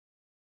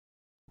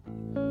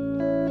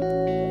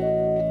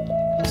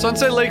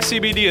Sunset Lake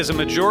CBD is a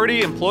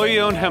majority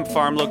employee-owned hemp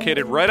farm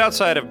located right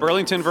outside of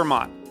Burlington,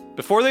 Vermont.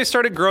 Before they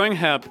started growing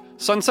hemp,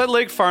 Sunset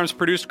Lake Farms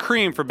produced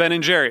cream for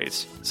Ben &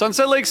 Jerry's.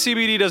 Sunset Lake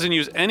CBD doesn't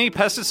use any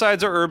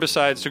pesticides or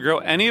herbicides to grow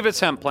any of its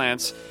hemp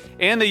plants,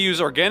 and they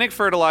use organic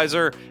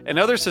fertilizer and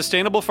other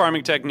sustainable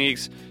farming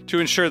techniques to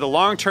ensure the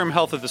long-term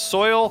health of the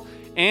soil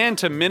and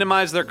to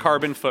minimize their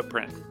carbon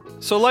footprint.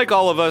 So like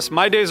all of us,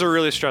 my days are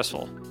really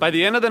stressful. By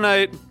the end of the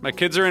night, my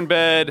kids are in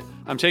bed,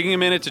 I'm taking a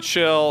minute to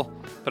chill,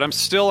 but I'm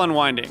still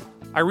unwinding.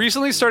 I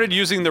recently started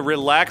using the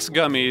Relax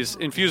gummies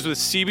infused with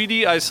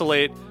CBD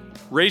isolate,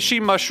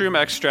 reishi mushroom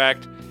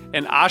extract,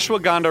 and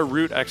ashwagandha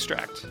root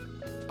extract.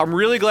 I'm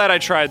really glad I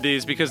tried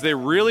these because they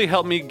really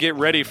helped me get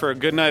ready for a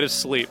good night of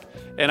sleep,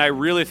 and I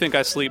really think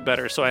I sleep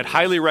better, so I'd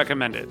highly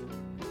recommend it.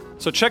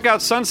 So check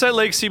out Sunset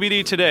Lake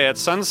CBD today at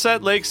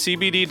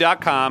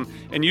sunsetlakecbd.com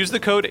and use the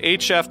code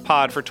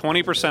HFPOD for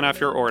 20% off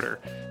your order.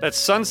 That's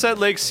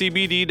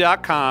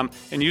sunsetlakecbd.com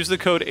and use the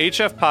code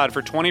HFPOD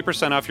for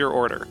 20% off your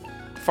order.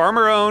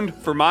 Farmer-owned,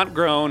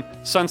 Vermont-grown,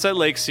 Sunset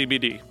Lake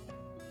CBD.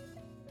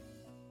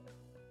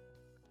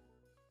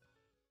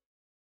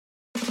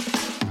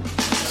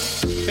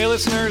 Hey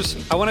listeners,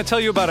 I want to tell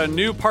you about a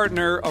new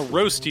partner,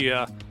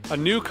 Arostia, a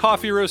new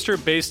coffee roaster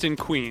based in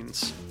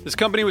Queens. This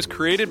company was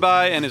created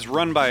by and is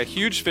run by a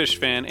huge fish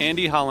fan,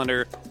 Andy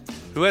Hollander,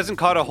 who hasn't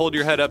caught a Hold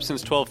Your Head Up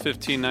since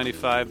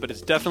 12/15/95, but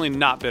is definitely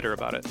not bitter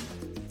about it.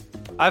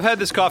 I've had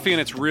this coffee and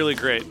it's really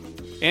great.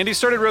 Andy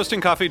started roasting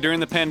coffee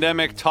during the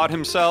pandemic, taught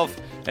himself,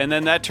 and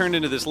then that turned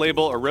into this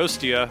label,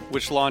 Arostia,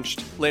 which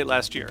launched late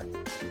last year.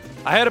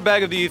 I had a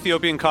bag of the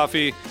Ethiopian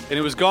coffee and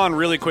it was gone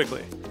really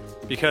quickly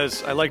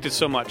because I liked it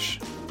so much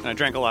and I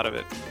drank a lot of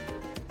it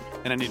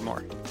and I need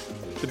more.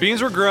 The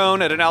beans were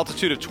grown at an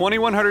altitude of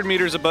 2,100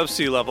 meters above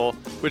sea level,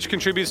 which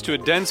contributes to a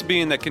dense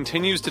bean that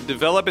continues to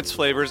develop its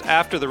flavors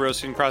after the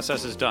roasting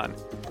process is done.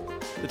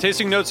 The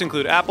tasting notes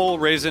include apple,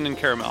 raisin, and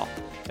caramel,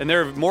 and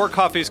there are more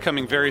coffees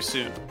coming very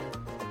soon.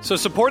 So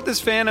support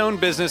this fan-owned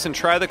business and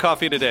try the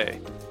coffee today.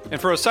 And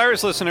for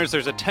Osiris listeners,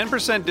 there's a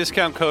 10%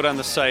 discount code on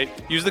the site.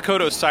 Use the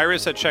code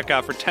OSIRIS at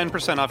checkout for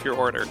 10% off your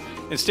order.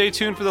 And stay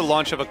tuned for the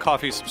launch of a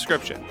coffee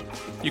subscription.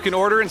 You can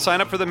order and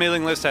sign up for the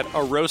mailing list at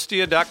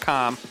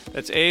arostia.com.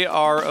 That's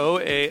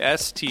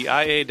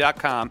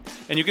AROASTIA.com.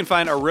 And you can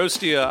find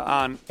Arostia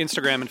on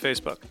Instagram and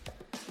Facebook.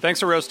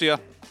 Thanks, Arostia.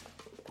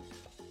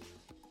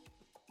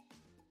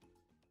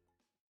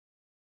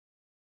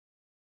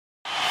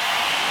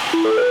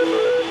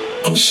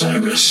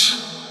 Osiris.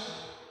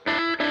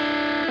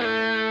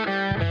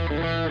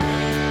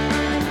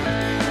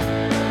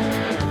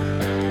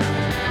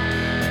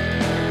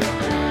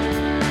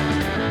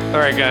 All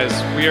right, guys,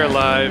 we are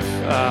live.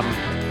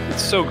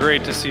 It's so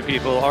great to see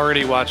people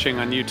already watching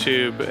on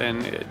YouTube,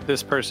 and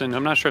this person,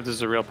 I'm not sure if this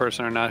is a real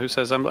person or not, who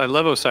says, I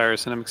love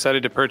Osiris, and I'm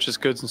excited to purchase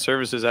goods and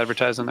services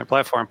advertised on their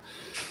platform.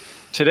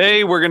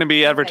 Today, we're going to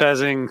be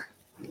advertising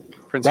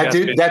Prince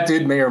Caspian. That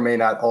dude may or may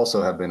not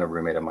also have been a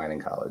roommate of mine in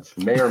college.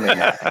 May or may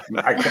not.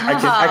 I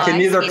can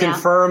neither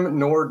confirm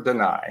nor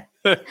deny.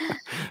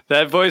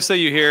 That voice that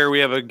you hear, we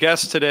have a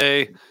guest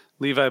today,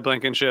 Levi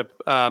Blankenship.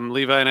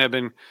 Levi and I have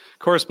been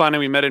corresponding.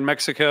 We met in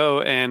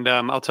Mexico, and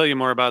I'll tell you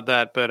more about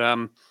that.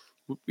 But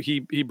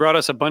he brought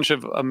us a bunch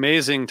of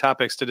amazing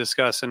topics to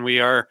discuss, and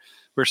we're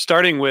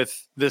starting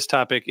with this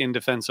topic in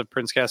defense of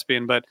Prince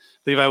Caspian. But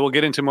Levi, we'll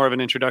get into more of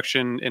an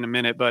introduction in a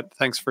minute. But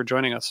thanks for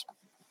joining us.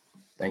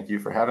 Thank you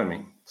for having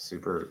me.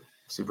 Super,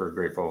 super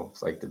grateful.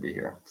 It's like to be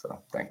here. So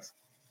thanks.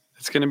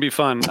 It's going to be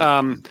fun.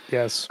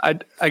 Yes.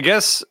 I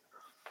guess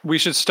we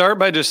should start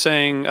by just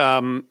saying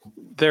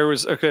there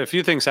was a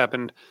few things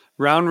happened.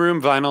 Round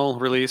Room vinyl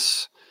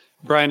release.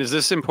 Brian, is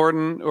this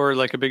important or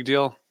like a big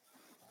deal?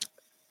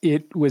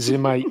 It was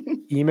in my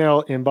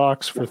email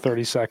inbox for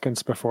 30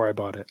 seconds before I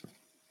bought it.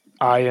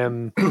 I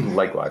am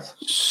likewise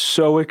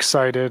so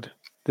excited.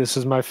 This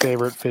is my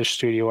favorite Fish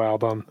Studio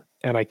album,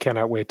 and I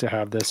cannot wait to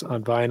have this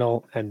on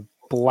vinyl and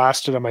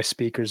blasted on my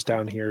speakers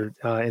down here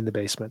in the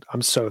basement.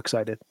 I'm so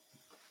excited.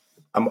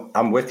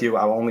 I'm with you.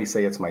 I'll only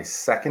say it's my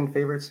second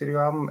favorite studio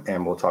album,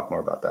 and we'll talk more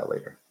about that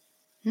later.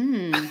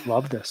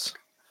 Love this.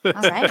 All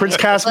right. Prince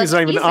Caspian's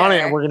not even on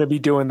it, and we're going to be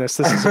doing this.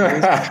 This is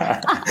amazing.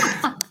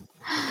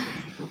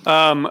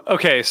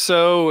 Okay,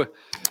 so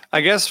I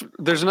guess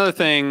there's another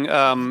thing.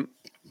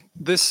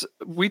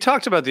 We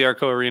talked about the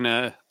Arco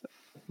Arena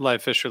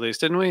live Fish release,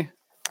 didn't we?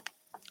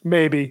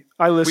 Maybe.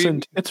 I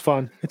listened. It's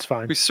fun. It's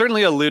fine. We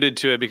certainly alluded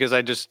to it because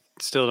I just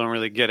still don't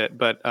really get it.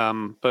 But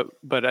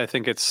I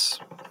think it's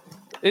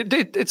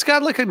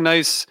got like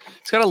it's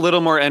got a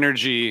little more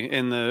energy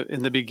in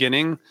the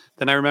beginning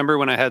than I remember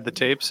when I had the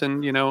tapes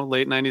in,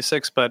 late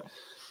 96, but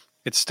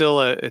it's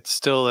still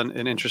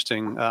an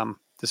interesting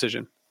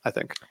decision, I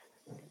think.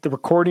 The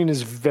recording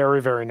is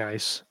very, very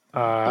nice.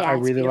 I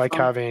really like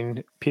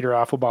having Peter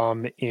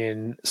Affelbaum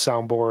in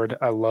soundboard.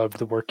 I love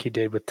the work he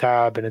did with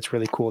Tab, and it's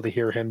really cool to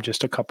hear him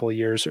just a couple of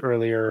years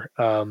earlier.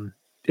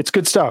 It's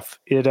good stuff.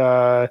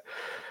 The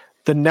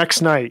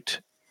next night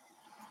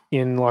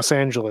in Los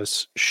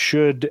Angeles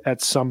should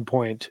at some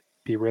point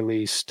be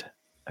released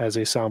as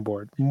a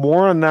soundboard.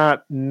 More on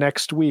that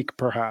next week,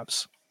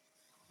 perhaps.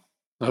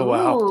 Oh,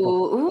 wow.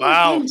 Ooh,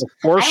 wow.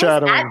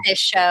 Foreshadowing. I was at this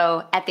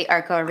show at the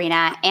Arco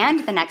Arena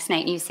and the next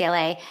night in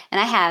UCLA,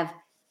 and I have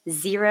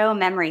zero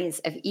memories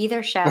of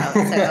either show.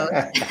 So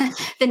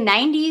the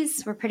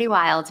 90s were pretty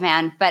wild,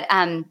 man. But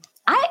I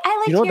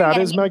like you know what that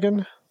is,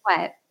 Megan?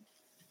 What?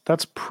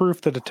 That's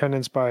proof that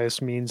attendance bias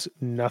means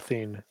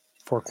nothing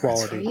for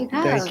quality. There you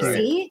go. Thank you.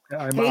 See?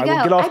 I will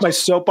get off my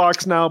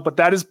soapbox now, but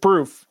that is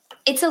proof.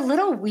 It's a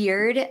little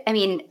weird. I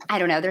mean, I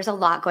don't know. There's a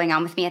lot going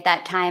on with me at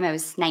that time. I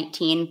was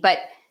 19, but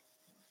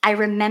I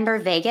remember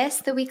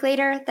Vegas the week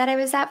later that I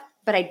was at,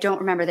 but I don't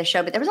remember the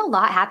show. But there was a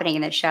lot happening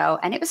in this show,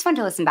 and it was fun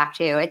to listen back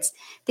to.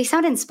 They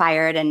sound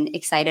inspired and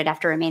excited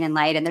after Remain in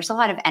Light, and there's a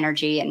lot of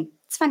energy, and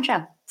it's a fun show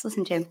to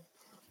listen to.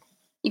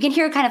 You can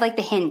hear kind of like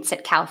the hints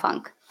at Cow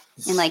Funk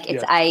and like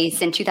It's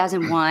Ice in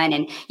 2001,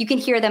 and you can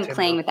hear them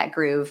playing with that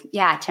groove.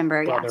 Yeah,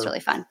 Timber. Yeah, it's really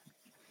fun.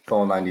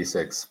 Fall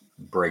 96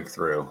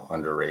 breakthrough,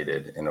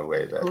 underrated in a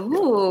way that.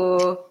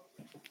 Ooh.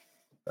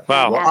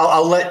 Wow.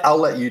 Well, I'll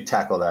let you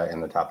tackle that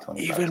in the top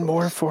 20. Even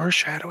more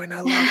foreshadowing.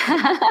 I love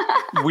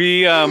it.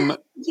 We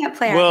can't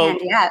play our hand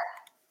yet.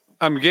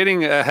 I'm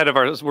getting ahead of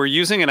ours. We're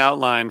using an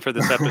outline for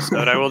this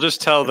episode. I will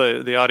just tell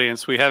the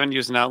audience we haven't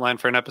used an outline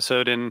for an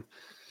episode in,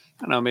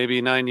 I don't know,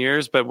 maybe 9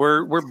 years, but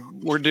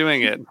we're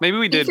doing it. Maybe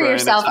we did. For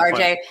yourself,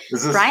 RJ.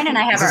 Brian and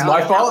I have our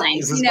own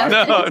outlines.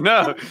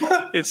 No.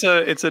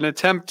 It's an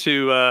attempt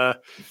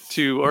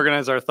to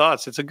organize our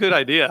thoughts. It's a good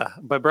idea,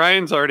 but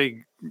Brian's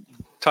already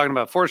talking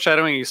about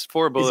foreshadowing. He's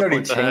 4 bullet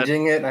points ahead. He's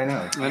already changing it.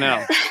 I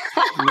know.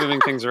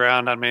 Moving things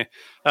around on me.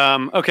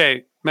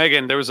 Okay,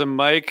 Megan, there was a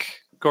Mike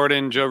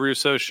Gordon, Joe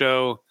Russo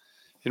show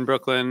in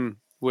Brooklyn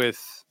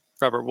with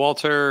Robert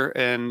Walter,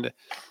 and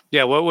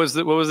what was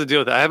the deal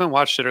with that? I haven't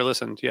watched it or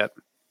listened yet.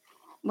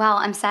 Well,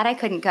 I'm sad I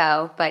couldn't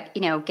go, but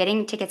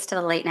getting tickets to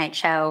the late night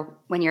show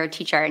when you're a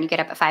teacher and you get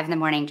up at 5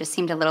 a.m. just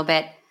seemed a little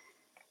bit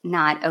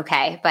not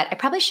okay. But I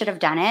probably should have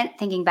done it.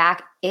 Thinking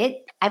back,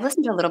 I've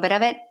listened to a little bit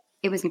of it.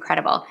 It was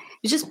incredible.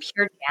 It was just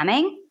pure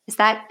jamming. Is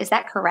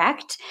that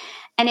correct?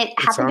 And it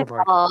happened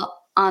to fall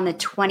on the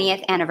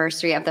 20th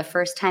anniversary of the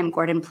first time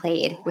Gordon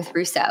played with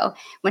Russo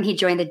when he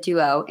joined the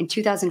duo in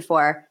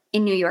 2004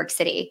 in New York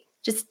City.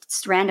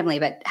 Just randomly,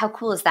 but how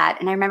cool is that?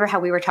 And I remember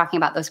how we were talking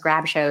about those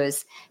grab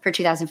shows for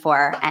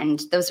 2004,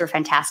 and those were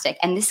fantastic.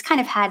 And this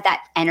kind of had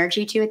that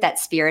energy to it, that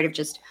spirit of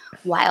just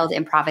wild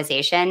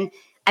improvisation.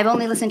 I've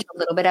only listened to a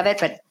little bit of it,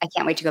 but I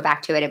can't wait to go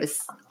back to it. It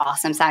was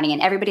awesome sounding,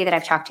 and everybody that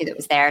I've talked to that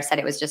was there said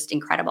it was just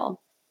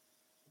incredible.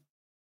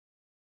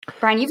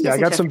 Brian, I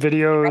got some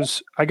videos.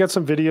 Right? I got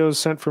some videos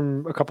sent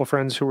from a couple of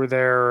friends who were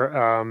there,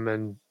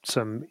 and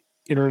some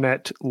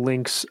internet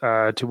links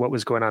to what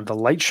was going on. The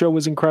light show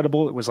was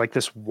incredible. It was like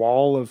this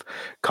wall of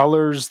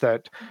colors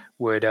that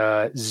would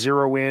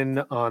zero in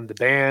on the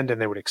band,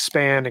 and they would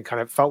expand, and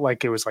kind of felt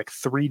like it was like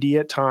 3D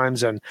at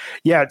times. And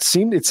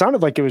it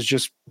sounded like it was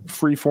just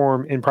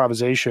freeform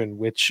improvisation,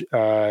 which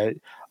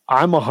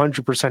I'm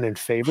 100% in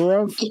favor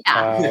of.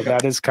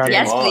 That is kind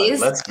of please.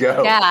 Let's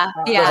go.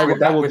 Yeah. With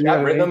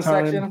that rhythm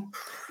section,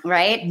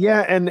 right?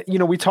 Yeah, and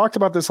we talked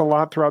about this a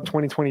lot throughout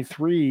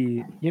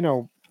 2023.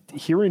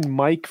 Hearing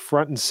Mike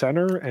front and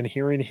center and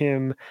hearing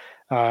him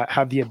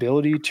have the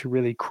ability to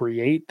really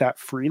create that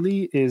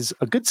freely is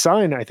a good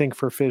sign, I think,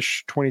 for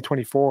Phish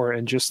 2024,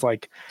 and just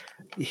like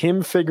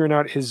him figuring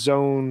out his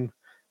zone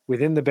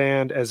within the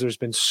band, as there's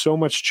been so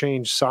much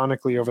change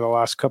sonically over the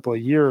last couple of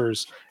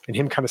years, and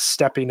him kind of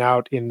stepping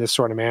out in this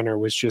sort of manner it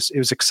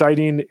was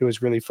exciting. It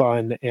was really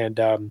fun, and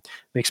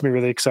makes me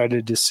really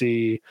excited to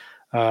see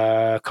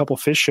a couple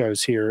Phish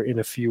shows here in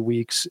a few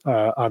weeks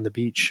on the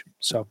beach.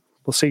 So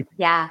we'll see.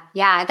 Yeah.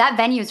 That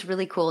venue is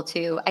really cool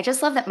too. I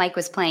just love that Mike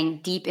was playing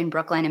deep in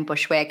Brooklyn and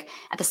Bushwick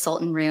at the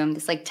Sultan Room,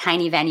 this like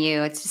tiny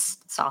venue. It's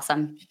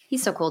awesome.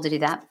 He's so cool to do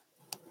that.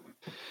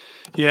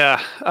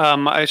 Yeah.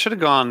 I should have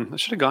gone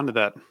to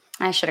that.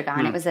 I should have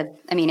gone.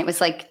 It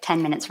was like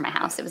 10 minutes from my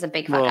house. It was a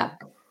big fuck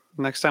up.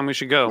 Next time we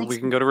should go. We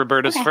can go to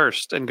Roberta's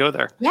first and go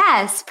there.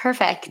 Yes.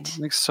 Perfect.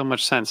 Makes so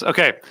much sense.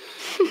 Okay.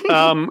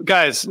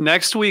 Guys,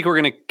 next week we're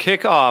going to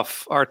kick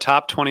off our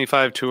top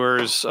 25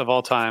 tours of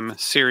all time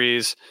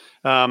series.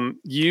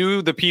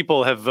 You, the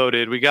people, have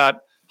voted. We got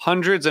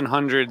hundreds and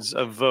hundreds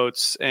of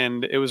votes,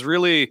 and it was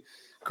really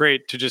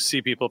great to just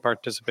see people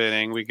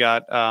participating. We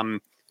got,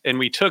 and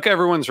we took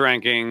everyone's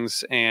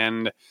rankings,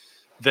 and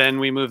then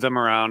we moved them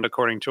around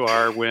according to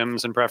our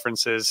whims and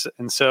preferences.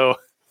 And so,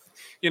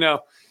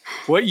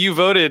 what you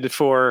voted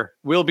for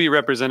will be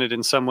represented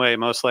in some way,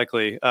 most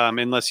likely,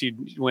 unless you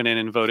went in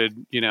and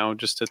voted,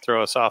 just to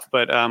throw us off.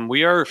 But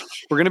we're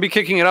going to be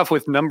kicking it off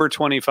with number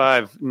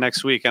 25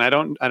 next week, and I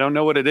don't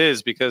know what it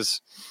is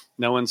because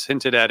no one's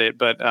hinted at it,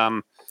 but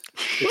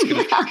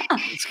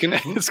it's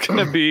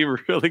gonna be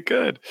really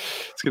good.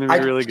 It's gonna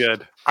be really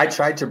good. I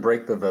tried to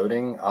break the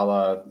voting, a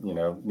la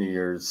New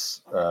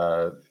Year's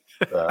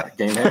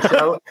Game Head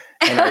show,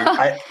 and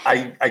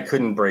I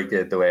couldn't break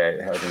it the way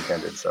I had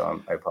intended,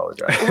 so I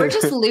apologize. We're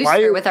just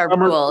looser with our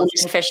rules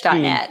in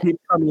Fish.net. Keep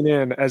coming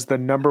in as the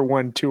number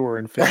one tour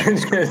in Fish.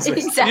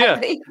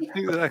 Exactly. Yeah,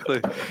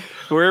 exactly.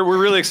 We're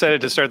really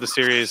excited to start the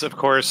series. Of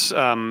course,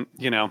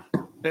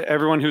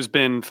 everyone who's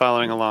been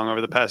following along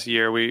over the past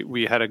year,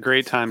 we had a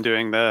great time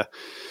doing the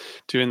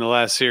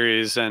last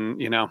series, and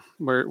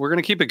we're going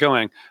to keep it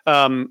going.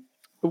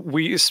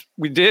 We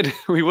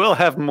will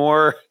have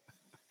more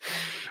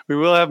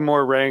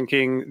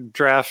ranking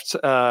draft.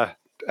 I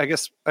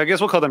guess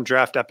we'll call them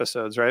draft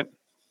episodes, right?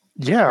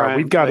 Yeah, Brian?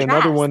 We've got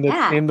another one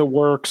that's in the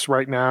works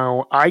right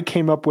now. I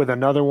came up with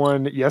another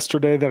one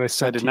yesterday that I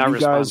sent to you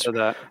guys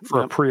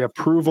for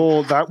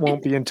pre-approval. That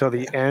won't be until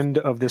the end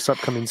of this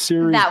upcoming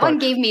series. That one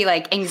gave me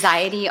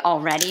anxiety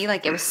already.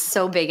 It was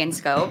so big in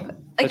scope.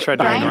 I tried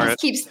to Brian ignore just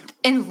keeps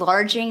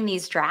enlarging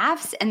these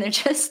drafts, and they're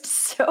just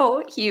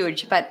so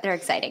huge, but they're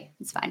exciting.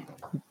 It's fine.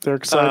 They're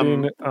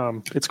exciting. It's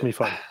going to be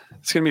fun.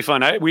 It's going to be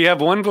fun. We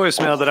have one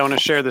voicemail that I want to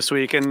share this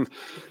week, and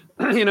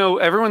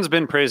everyone's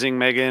been praising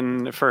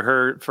Megan for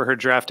her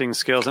drafting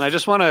skills, and I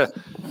just want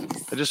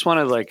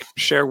to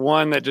share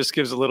one that just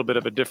gives a little bit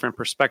of a different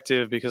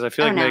perspective, because I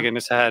feel like Megan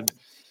has had,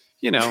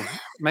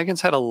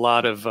 Megan's had a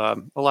lot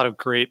of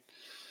great.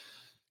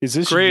 Is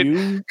this great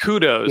you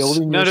kudos?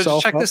 No,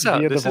 just check this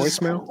out. This is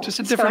voicemail? just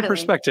a different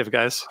perspective,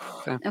 guys.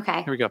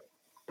 Okay. Here we go.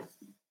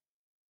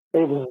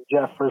 Hey, this is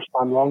Jeff. First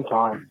time, long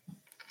time.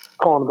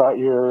 Calling about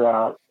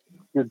your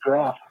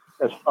draft.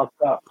 That's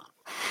fucked up.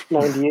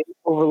 98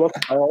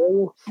 overlooked by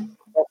all of you.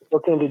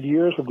 Bookended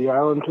years with the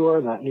Island Tour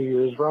and that New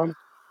Year's run.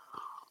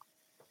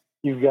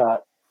 You've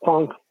got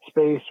funk,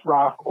 space,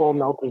 rock all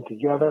melting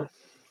together.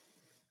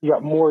 You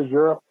got more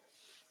Europe.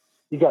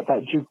 You got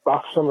that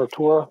jukebox summer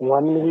tour,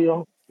 Lemon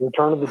Wheel,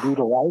 Return of the Dude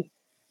to Life.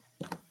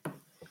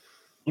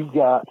 You've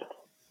got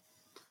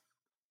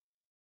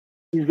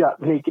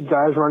naked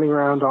guys running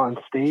around on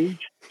stage.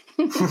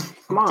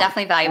 Come on.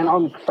 Definitely valuable. And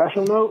on the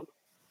professional note,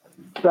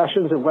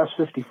 sessions at West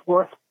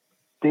 54th,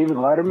 David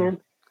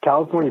Letterman,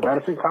 California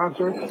Benefit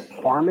Concert,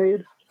 Farm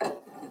Aid.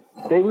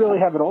 They really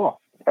have it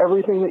all.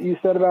 Everything that you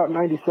said about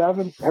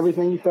 97,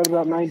 everything you said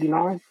about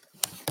 99,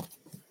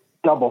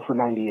 double for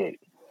 98.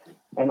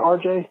 And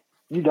RJ,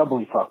 you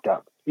doubly fucked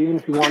up. Even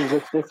if you wanted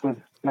to stick with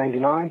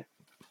 99,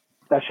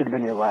 that should have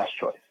been your last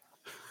choice.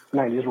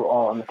 90s were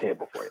all on the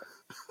table for you.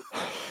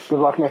 Good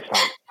luck next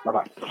time.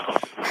 Bye-bye.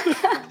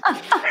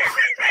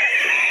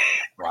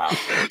 Wow.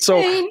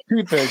 So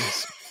two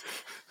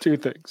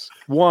things.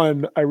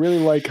 One, I really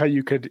like how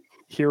you could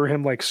hear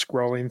him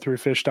scrolling through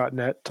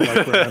fish.net to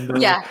remember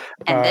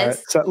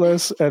set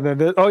lists. And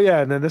then,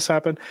 and then this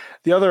happened.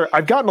 The other,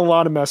 I've gotten a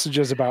lot of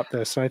messages about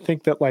this, and I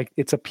think that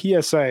it's a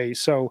PSA.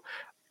 So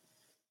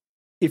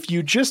if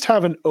you just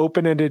have an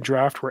open-ended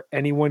draft where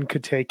anyone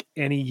could take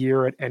any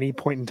year at any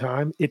point in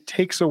time, it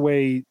takes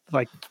away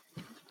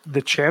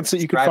the chance that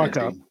you could fuck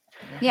up.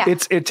 Yeah.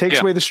 It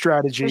takes away the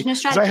strategy. There's no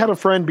strategy. I had a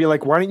friend be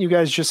like, why don't you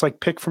guys just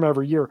pick from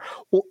every year?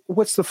 Well,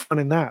 what's the fun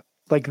in that?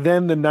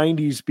 Then the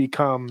 90s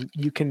become,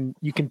 you can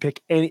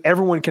pick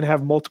everyone can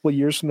have multiple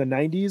years from the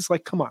 90s.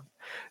 Come on.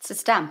 It's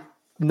just dumb.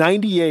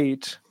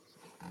 98.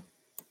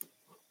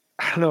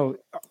 I don't know.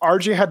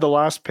 RJ had the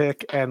last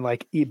pick, and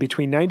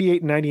between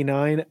 98 and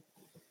 99,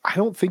 I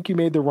don't think you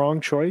made the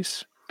wrong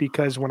choice,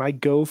 because when I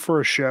go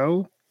for a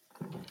show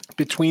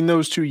between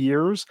those 2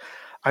 years,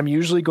 I'm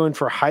usually going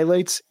for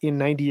highlights in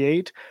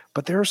 98,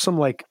 but there are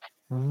some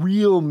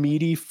real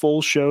meaty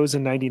full shows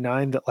in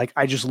 99 that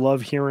I just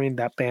love hearing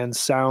that band's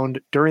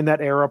sound during that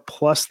era,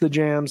 plus the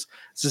jams.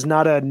 This is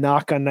not a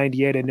knock on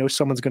 98. I know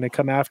someone's going to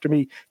come after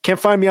me. Can't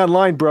find me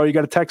online, bro. You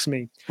got to text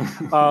me.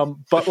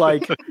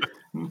 But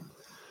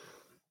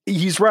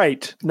he's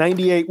right.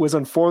 98 was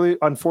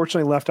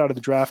unfortunately left out of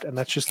the draft, and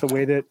that's just the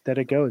way that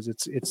it goes.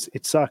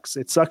 It sucks.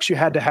 It sucks you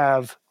had to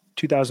have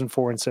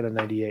 2004 instead of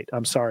 98.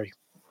 I'm sorry.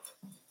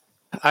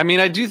 I mean,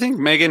 I do think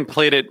Megan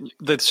played it.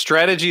 The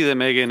strategy that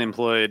Megan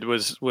employed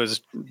was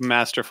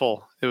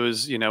masterful. It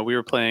was, we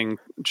were playing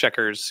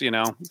checkers,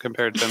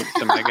 compared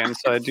to Megan.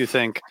 So I do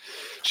think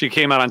she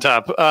came out on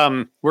top.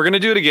 We're going to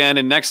do it again.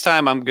 And next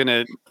time I'm going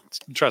to,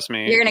 trust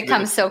me. You're going to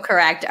come so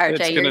correct,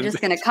 RJ. You're just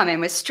going to come in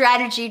with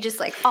strategy,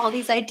 just all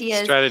these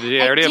ideas.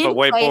 Strategy. I already have a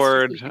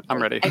whiteboard. I'm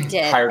ready. I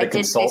did. Hired a I did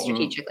consultant.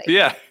 strategically.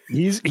 Yeah.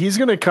 He's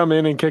going to come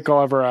in and kick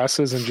all of our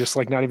asses and just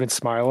not even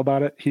smile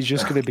about it. He's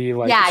just going to be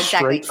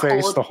straight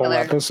face the whole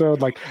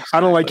episode. I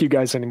don't like you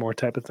guys anymore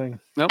type of thing.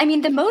 Nope. I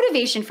mean, the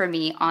motivation for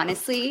me,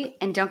 honestly,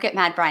 and don't get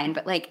mad, Brian,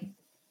 but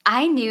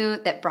I knew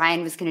that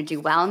Brian was going to do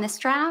well in this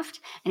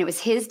draft, and it was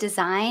his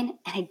design,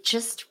 and I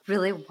just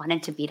really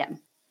wanted to beat him.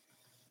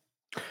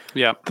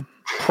 Yeah. The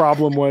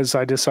problem was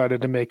I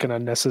decided to make an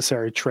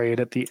unnecessary trade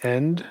at the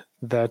end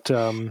that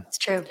it's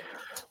true.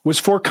 Was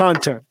for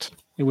content.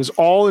 It was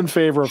all in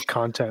favor of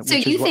content. So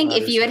you think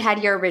if you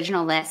had your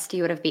original list,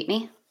 you would have beat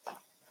me?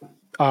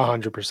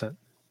 100%.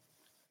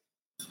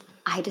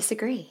 I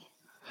disagree.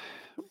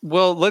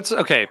 Well, we already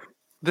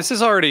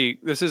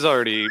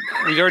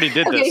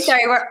did this. Okay,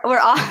 sorry, we're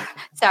off.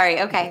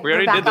 Sorry. Okay. We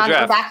already did the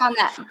draft. We're back on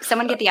that.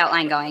 Someone get the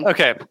outline going.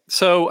 Okay.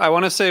 So I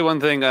want to say one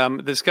thing.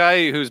 This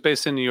guy who's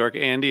based in New York,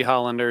 Andy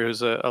Hollander,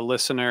 who's a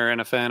listener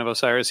and a fan of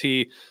Osiris,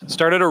 he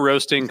started a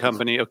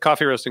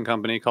coffee roasting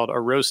company called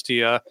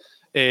Aroastia,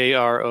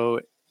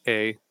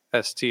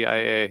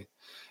 AROASTIA.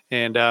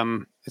 And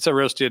it's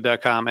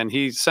aroastia.com. And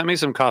he sent me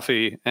some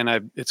coffee,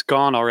 and it's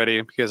gone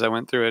already because I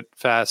went through it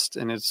fast,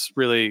 and it's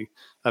really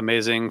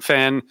amazing.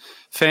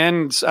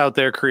 Fans out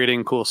there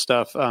creating cool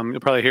stuff. You'll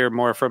probably hear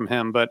more from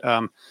him, but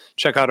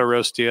check out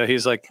Aroastia.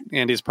 He's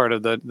Andy's part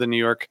of the New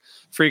York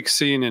freak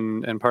scene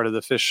and part of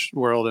the fish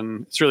world,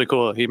 and it's really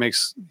cool.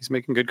 He's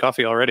making good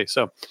coffee already.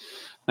 So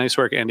nice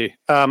work, Andy.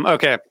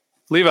 Okay,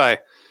 Levi,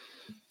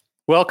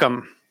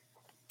 welcome.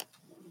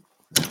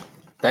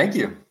 Thank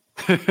you.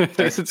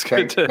 Thanks for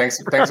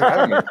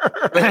having me.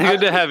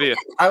 Good to have you.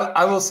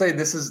 I will say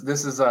this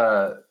is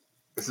an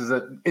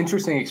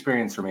interesting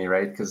experience for me,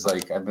 right? Because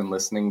I've been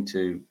listening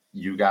to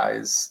you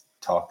guys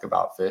talk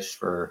about fish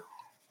for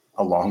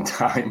a long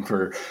time,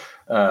 from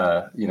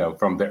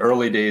the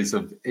early days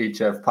of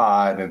HF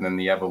Pod, and then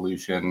the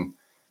evolution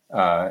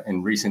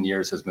in recent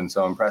years has been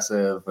so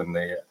impressive, and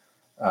the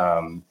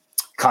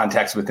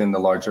context within the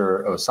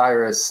larger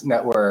Osiris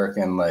network,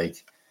 and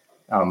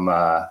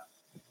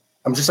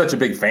I'm just such a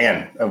big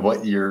fan of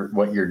what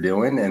you're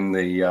doing, and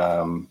the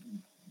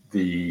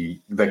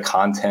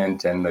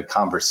content and the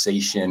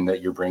conversation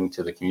that you bring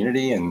to the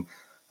community. And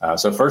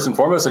so first and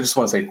foremost, I just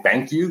want to say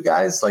thank you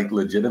guys,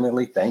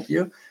 legitimately thank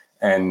you.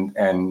 And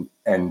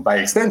by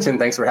extension,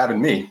 thanks for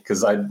having me,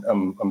 because I'm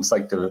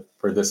psyched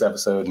for this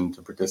episode and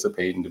to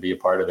participate and to be a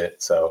part of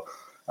it. So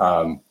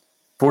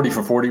 40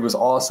 for 40 was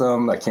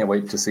awesome. I can't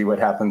wait to see what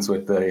happens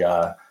with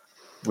the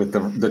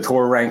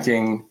tour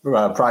ranking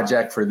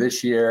project for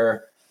this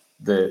year.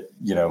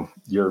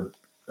 Your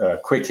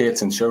quick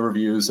hits and show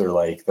reviews are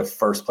the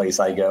first place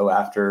I go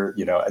after.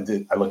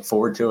 I look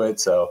forward to it.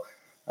 So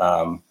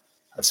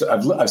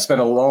I've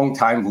spent a long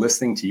time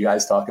listening to you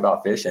guys talk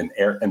about fish, and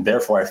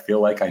therefore I feel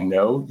like I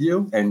know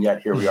you. And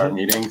yet here we are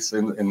meeting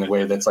in the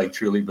way that's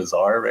truly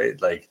bizarre, right?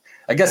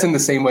 I guess in the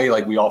same way,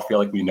 we all feel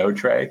like we know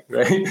Trey,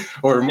 right?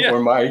 or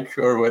Mike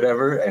or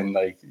whatever. And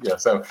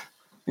so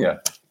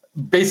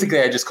basically,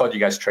 I just called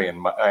you guys Trey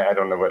and Mike. I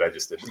don't know what I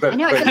just did. But, I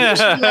know. I think you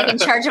should be in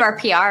charge of our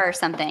PR or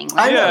something.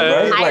 I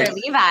know, right? Hire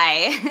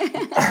Levi.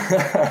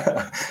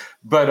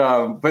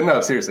 But no,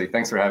 seriously,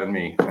 thanks for having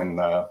me. And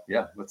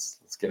let's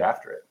get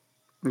after it.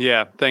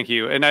 Yeah, thank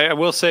you. And I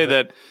will say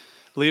that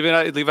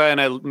Levi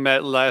and I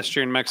met last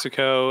year in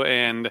Mexico,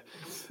 and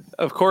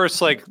of course,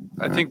 I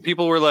think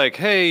people were like,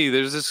 "Hey,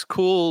 there's this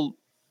cool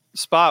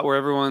spot where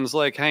everyone's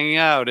hanging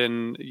out,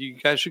 and you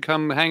guys should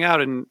come hang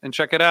out and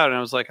check it out." And I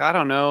was like, I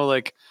don't know,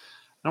 I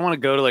don't want to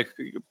go to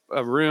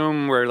a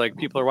room where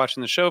people are watching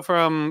the show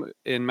from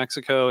in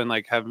Mexico and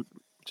have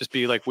just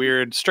be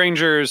weird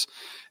strangers.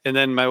 And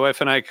then my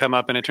wife and I come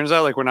up, and it turns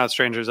out we're not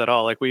strangers at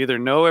all. We either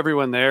know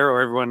everyone there,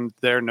 or everyone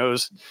there at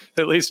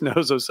least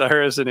knows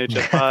Osiris and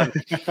HF Pod.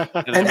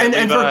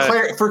 and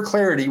for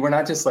clarity, we're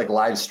not just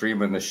live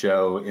streaming the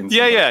show in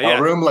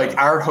a room.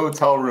 Our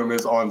hotel room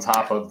is on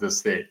top of the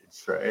stage,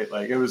 right?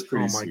 It was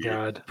pretty sweet. Oh my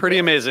God. Pretty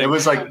amazing. It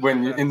was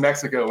when in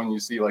Mexico, when you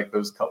see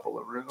those couple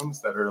of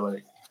rooms that are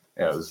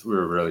we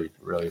were really,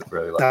 really,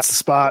 really lucky. That's the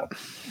spot.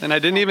 And I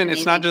didn't even,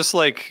 it's not just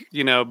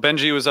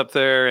Benji was up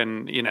there,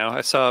 and I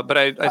saw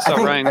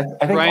Ryan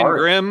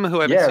Grimm, who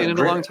I haven't seen in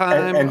a long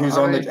time. And who's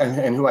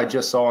and who I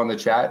just saw on the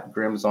chat.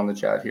 Grimm's on the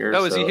chat here.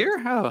 Oh, is he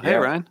here? Oh, hey,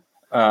 Ryan.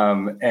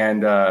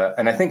 And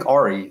I think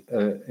Ari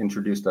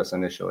introduced us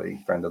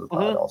initially, friend of the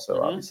pod,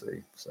 also,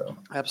 obviously. So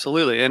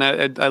absolutely. And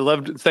I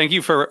loved, thank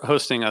you for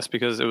hosting us,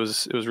 because it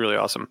was really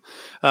awesome.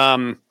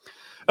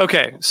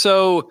 Okay.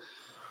 So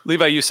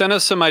Levi, you sent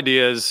us some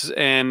ideas,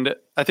 and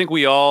I think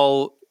we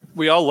all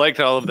liked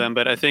all of them,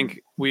 but I think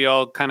we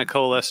all kind of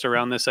coalesced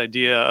around this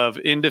idea of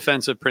in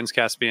defense of Prince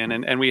Caspian.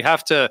 And we're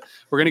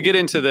going to get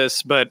into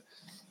this, but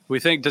we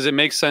think, does it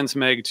make sense,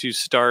 Meg, to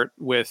start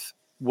with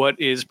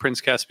what is Prince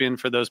Caspian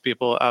for those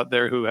people out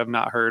there who have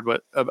not heard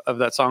of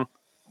that song?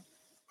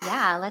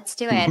 Yeah, let's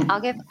do it.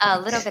 I'll give a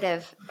little bit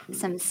of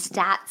some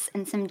stats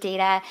and some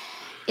data.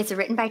 It's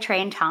written by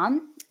Trey and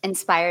Tom,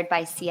 inspired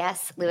by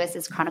C.S.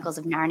 Lewis's Chronicles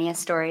of Narnia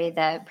story,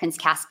 The Prince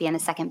Caspian, the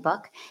second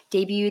book,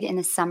 debuted in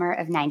the summer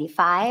of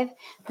 95.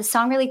 The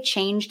song really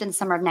changed in the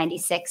summer of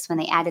 96 when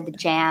they added the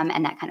jam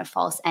and that kind of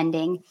false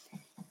ending.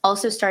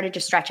 Also started to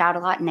stretch out a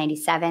lot in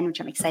 97,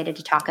 which I'm excited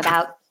to talk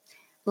about.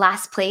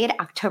 Last played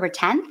October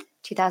 10th,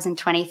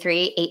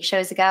 2023, 8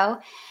 shows ago.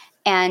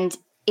 And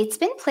it's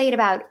been played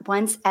about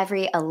once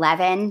every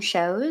 11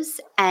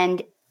 shows,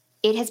 and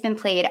it has been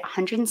played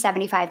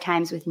 175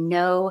 times with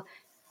no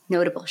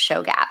notable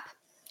show gap.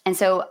 And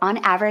so on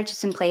average,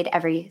 it's been played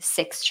every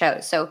 6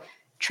 shows. So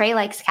Trey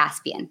likes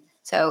Caspian.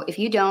 So if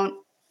you don't,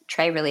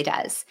 Trey really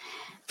does.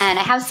 And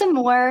I have some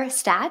more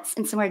stats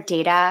and some more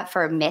data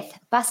for myth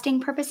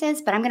busting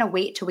purposes, but I'm going to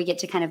wait till we get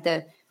to kind of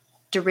the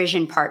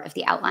derision part of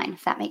the outline,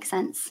 if that makes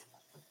sense.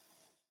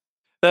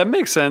 That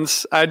makes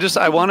sense. I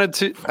wanted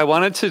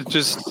to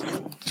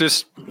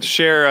just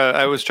share.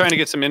 I was trying to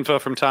get some info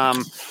from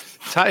Tom,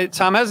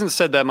 Tom hasn't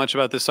said that much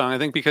about this song. I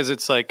think because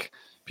it's like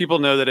people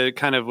know that it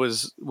kind of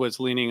was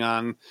leaning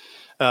on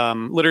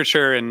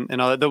literature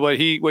and all that. What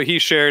he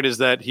shared is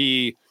that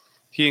he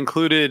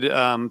included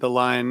the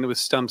line with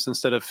stumps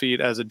instead of feet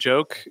as a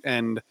joke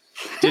and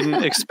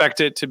didn't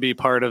expect it to be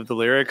part of the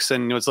lyrics,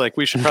 and was like,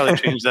 we should probably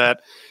change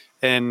that.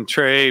 And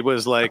Trey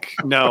was like,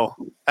 no,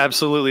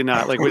 absolutely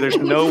not. Like, there's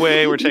no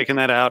way we're taking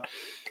that out.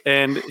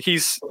 And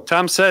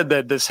Tom said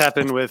that this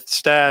happened with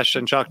Stash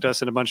and Chalk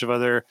Dust and a bunch of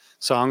other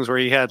songs where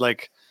he had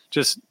like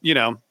just,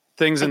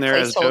 things in there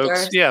as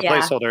jokes. Yeah,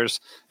 placeholders.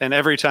 And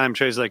every time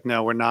Trey's like,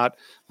 no, we're not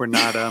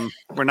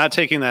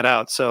taking that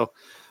out. So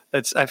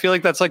I feel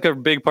like that's like a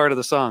big part of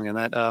the song, and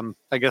that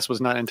I guess was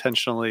not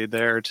intentionally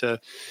there to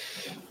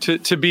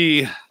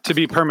be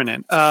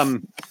permanent.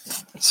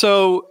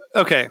 So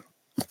okay.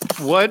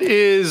 What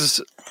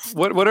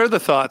are the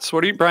thoughts?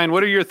 Brian,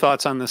 what are your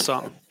thoughts on this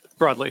song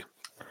broadly?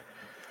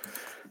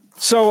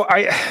 So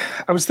I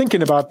was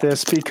thinking about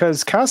this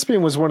because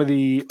Caspian was one of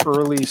the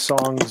early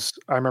songs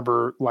I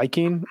remember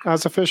liking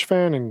as a Phish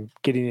fan and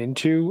getting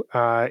into.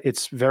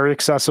 It's very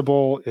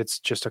accessible. It's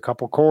just a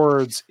couple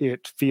chords.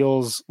 It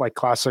feels like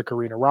classic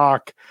arena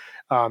rock.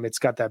 It's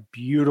got that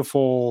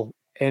beautiful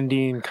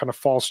ending kind of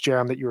false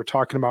jam that you were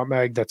talking about,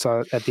 Meg, that's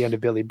at the end of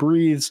Billy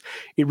Breathes.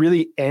 It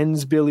really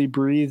ends Billy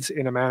Breathes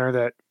in a manner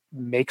that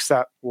makes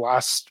that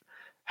last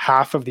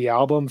half of the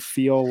album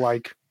feel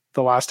like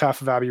the last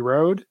half of Abbey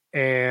Road.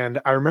 And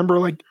I remember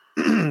like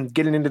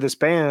getting into this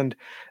band.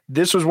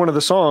 This was one of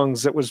the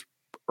songs that was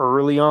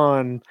early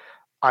on.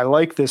 I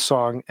like this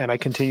song and I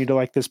continue to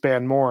like this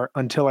band more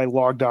until I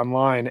logged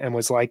online and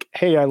was like,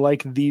 hey, I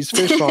like these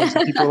Phish songs.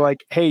 And people were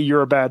like, hey,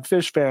 you're a bad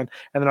Phish fan.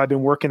 And then I've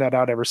been working that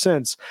out ever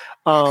since.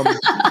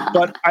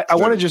 But I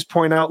want to just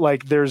point out,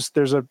 like, there's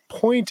a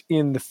point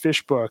in the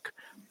Phish book,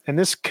 and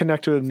this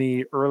connected with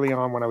me early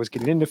on when I was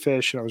getting into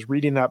Phish, and I was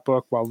reading that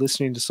book while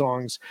listening to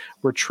songs,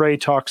 where Trey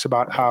talks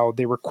about how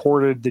they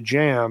recorded the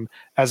jam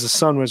as the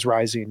sun was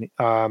rising,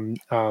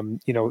 during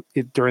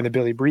the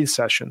Billy Breathe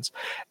sessions.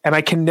 And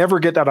I can never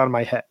get that out of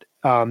my head,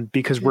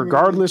 because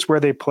regardless where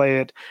they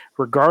play it,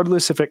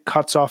 regardless if it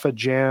cuts off a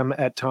jam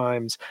at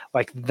times,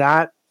 like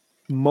that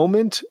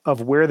moment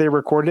of where they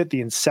recorded it,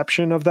 the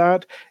inception of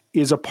that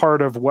is a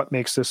part of what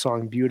makes this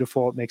song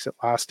beautiful. It makes it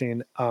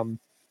lasting.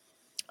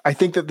 I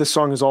think that this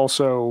song is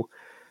also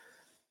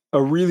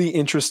a really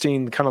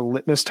interesting kind of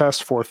litmus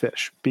test for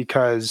Phish,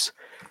 because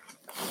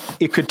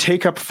it could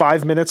take up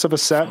 5 minutes of a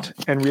set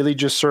and really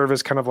just serve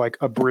as kind of like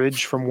a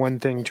bridge from one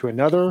thing to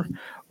another.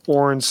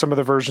 Or in some of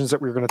the versions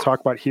that we're going to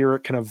talk about here,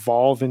 it can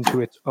evolve into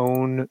its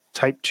own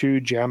type 2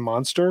 jam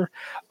monster.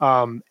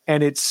 And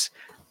it's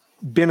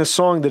been a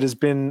song that has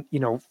been,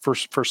 for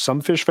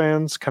some Phish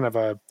fans, kind of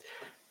a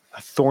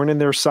thorn in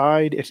their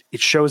side.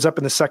 It shows up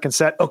in the second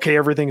set. Okay,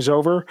 everything's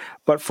over.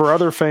 But for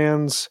other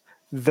fans,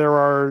 there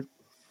are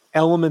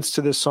elements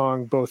to this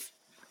song, both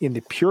in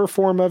the pure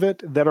form of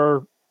it, that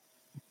are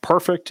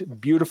perfect,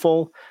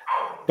 beautiful.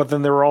 But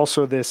then there are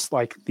also this,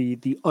 like,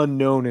 the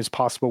unknown is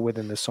possible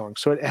within this song.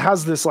 So it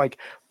has this like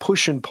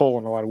push and pull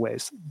in a lot of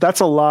ways. That's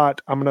a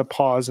lot. I'm going to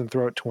pause and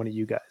throw it to one of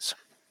you guys.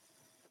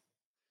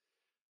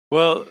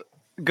 Well,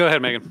 go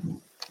ahead,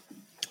 Megan.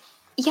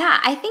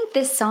 Yeah, I think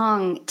this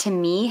song to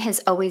me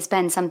has always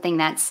been something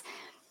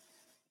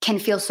can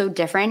feel so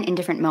different in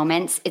different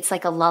moments. It's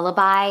like a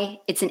lullaby.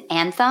 It's an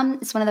anthem.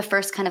 It's one of the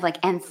first kind of like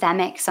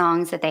anthemic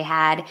songs that they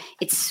had.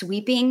 It's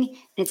sweeping and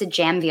it's a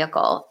jam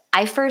vehicle.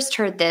 I first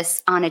heard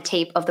this on a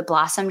tape of the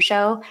Blossom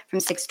Show from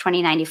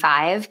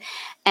 6/20/95.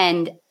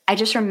 And I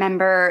just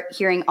remember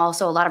hearing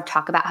also a lot of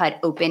talk about how it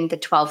opened the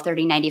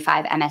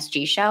 12/30/95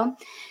 MSG show.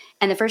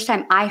 And the first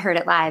time I heard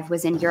it live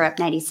was in Europe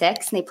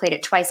 96, and they played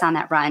it twice on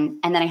that run.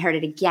 And then I heard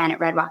it again at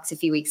Red Rocks a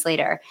few weeks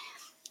later.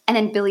 And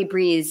then Billy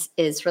Breathe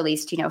is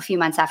released, a few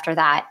months after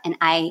that. And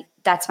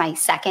that's my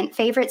second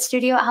favorite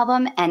studio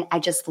album. And I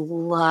just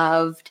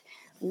loved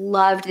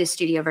the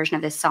studio version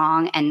of this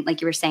song. And like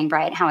you were saying,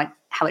 Brian, how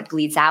it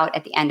bleeds out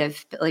at the end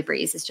of Billy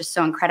Breathe is just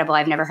so incredible.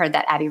 I've never heard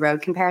that Abbey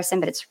Road comparison,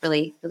 but it's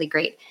really, really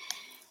great.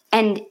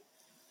 And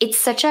it's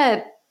such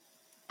a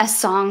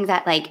song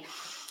that, like,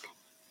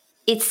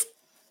 it's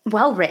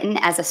well written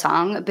as a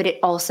song, but it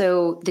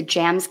also, the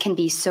jams can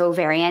be so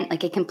variant.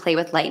 Like, it can play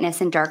with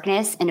lightness and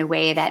darkness in a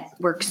way that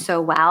works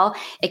so well.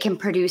 It can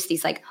produce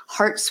these like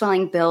heart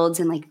swelling builds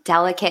and like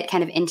delicate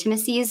kind of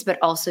intimacies, but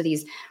also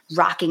these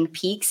rocking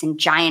peaks and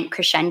giant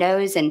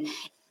crescendos. And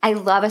I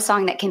love a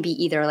song that can be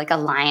either like a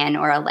lion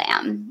or a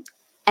lamb.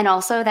 And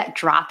also that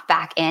drop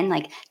back in,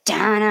 like,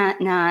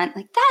 da-na-na,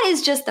 like, that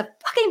is just the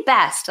fucking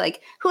best.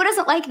 Like, who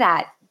doesn't like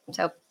that?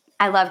 So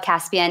I love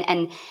Caspian.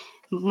 And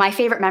my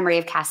favorite memory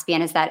of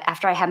Caspian is that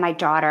after I had my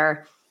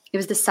daughter, it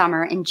was the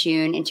summer in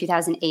June in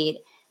 2008.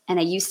 And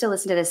I used to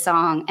listen to this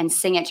song and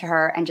sing it to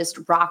her and just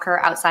rock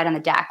her outside on the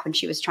deck when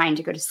she was trying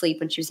to go to sleep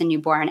when she was a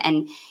newborn.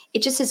 And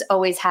it just has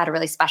always had a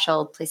really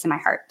special place in my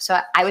heart. So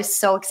I was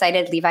so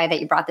excited, Levi, that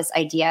you brought this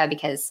idea,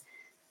 because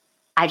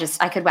I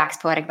could wax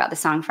poetic about the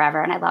song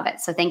forever, and I love it.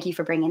 So thank you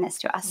for bringing this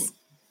to us.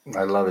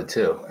 I love it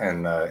too,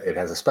 and it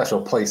has a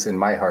special place in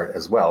my heart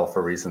as well,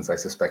 for reasons I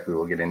suspect we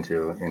will get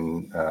into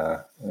in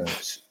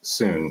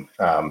soon.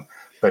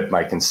 But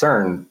my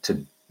concern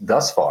to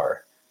thus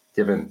far,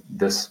 given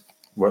this,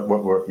 what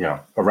we're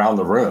around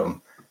the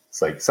room,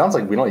 it's like sounds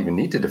like we don't even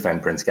need to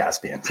defend Prince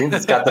Caspian. Seems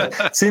it's got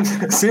the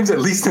seems at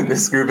least in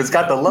this group, it's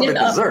got the love it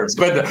deserves.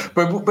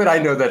 But I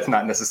know that's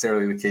not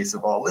necessarily the case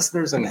of all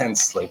listeners, and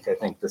hence, like, I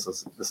think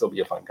this will be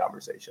a fun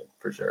conversation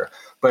for sure.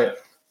 But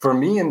for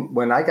me, and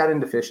when I got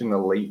into Phish in the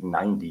late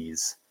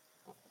 90s,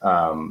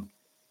 I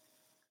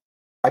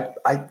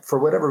for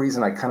whatever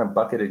reason, I kind of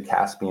bucketed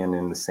Caspian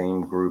in the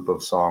same group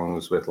of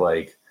songs with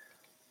like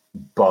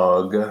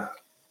Bug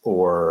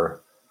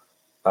or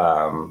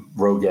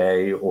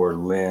Roguet or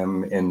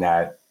Limb, in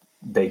that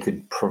they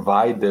could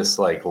provide this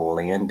like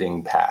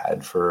landing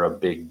pad for a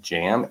big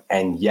jam,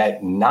 and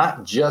yet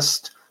not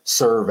just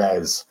serve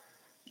as,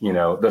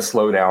 the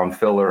slow down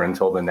filler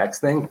until the next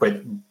thing,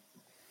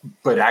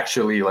 but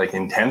actually like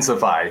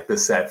intensify the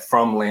set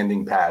from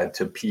landing pad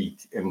to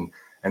peak.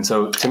 And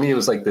so to me, it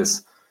was like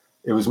this,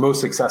 it was most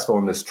successful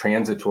in this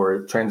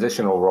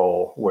transitional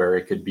role where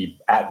it could be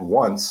at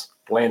once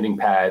landing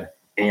pad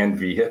and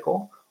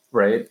vehicle,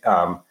 right?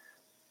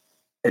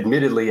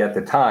 Admittedly, at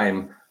the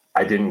time,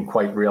 I didn't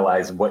quite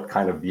realize what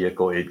kind of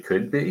vehicle it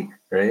could be,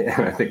 right?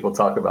 And I think we'll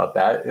talk about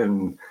that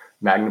in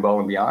Magnaball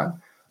and beyond.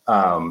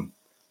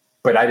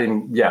 But I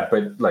didn't,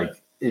 but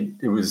like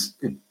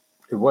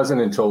it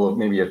wasn't until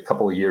maybe a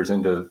couple of years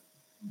into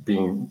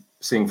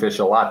seeing Phish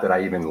a lot that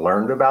I even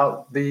learned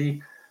about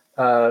the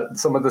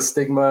some of the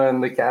stigma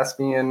and the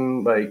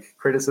Caspian like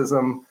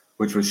criticism,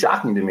 which was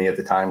shocking to me at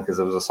the time because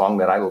it was a song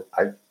that I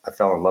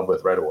fell in love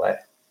with right away.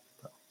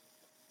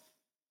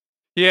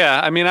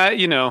 Yeah, I mean,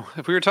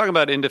 if we were talking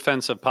about In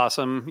Defense of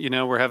Possum,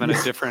 we're having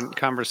a different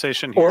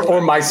conversation here.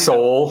 Or My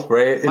Soul,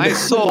 right? My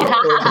Soul.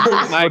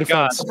 My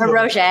God. Or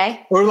Roger.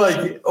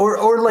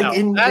 Or like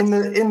in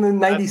the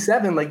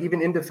 97, like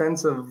even In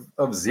Defense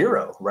of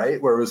Zero,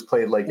 right? Where it was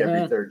played like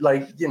every third,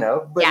 like,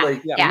 but anyway.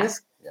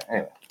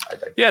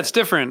 It's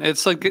different.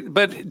 It's like,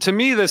 but to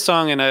me, this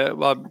song,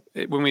 and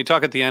when we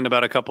talk at the end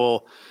about a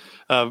couple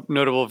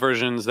notable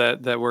versions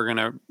that we're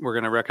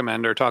gonna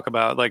recommend or talk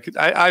about, like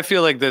I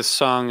feel like this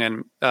song,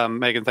 and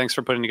Megan, thanks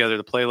for putting together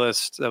the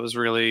playlist. That was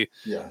really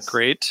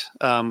great.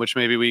 Which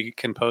maybe we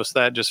can post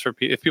that just for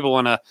if people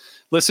want to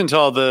listen to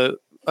all the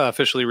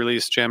officially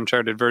released jam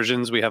charted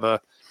versions. We have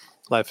a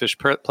live Phish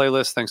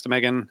playlist. Thanks to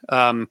Megan.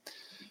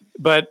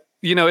 But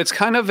it's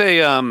kind of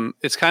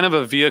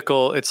a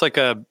vehicle. It's like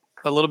a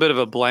little bit of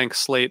a blank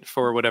slate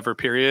for whatever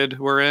period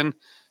we're in.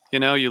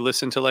 You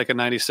listen to like a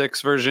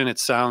 96 version, it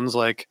sounds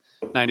like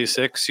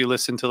 96. You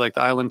listen to like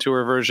the Island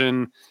Tour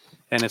version,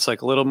 and it's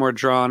like a little more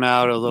drawn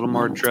out, a little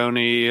more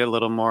drony, a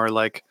little more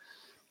like,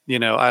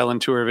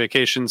 Island Tour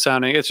Vacation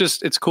sounding.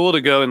 It's cool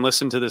to go and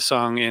listen to this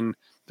song in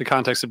the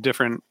context of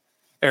different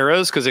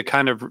eras, because it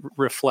kind of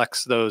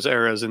reflects those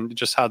eras and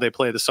just how they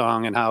play the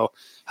song and how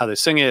they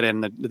sing it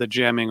and the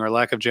jamming or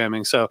lack of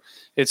jamming. So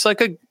it's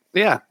like I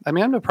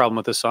have no problem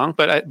with this song,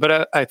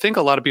 but I think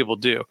a lot of people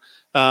do.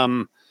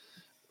 Can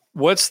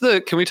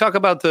we talk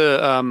about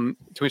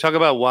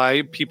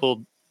why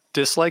people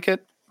dislike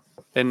it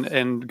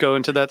and go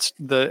into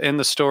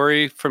the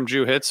story from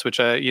Drew Hits, which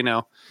I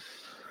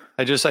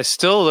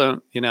still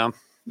don't,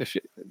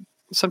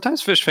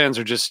 sometimes Phish fans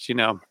are just,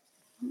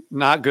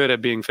 not good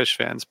at being Phish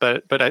fans,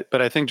 but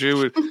I think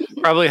Drew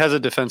probably has a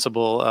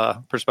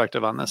defensible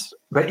perspective on this.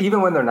 But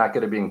even when they're not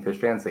good at being Phish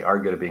fans, they are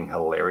good at being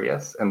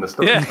hilarious, and the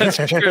story that's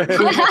true.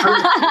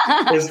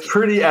 is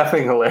pretty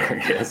effing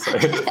hilarious.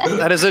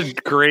 That is a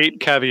great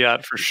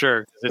caveat for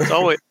sure. It's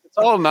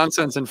all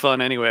nonsense and fun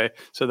anyway.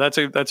 So that's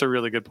a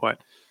really good point.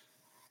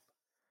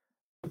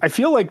 I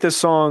feel like this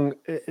song,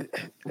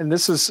 and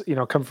this is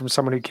come from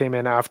someone who came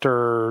in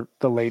after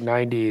the late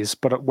 90s,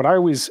 but what I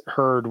always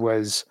heard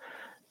was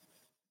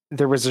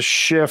there was a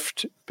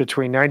shift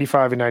between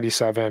 95 and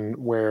 97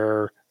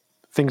 where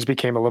things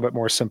became a little bit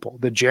more simple.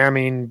 The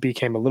jamming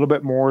became a little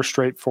bit more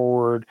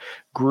straightforward,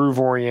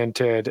 groove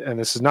oriented. And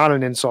this is not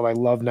an insult. I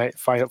love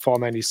Fall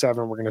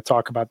 97. We're going to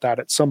talk about that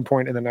at some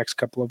point in the next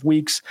couple of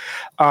weeks.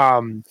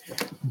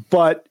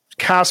 But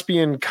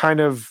Caspian kind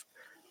of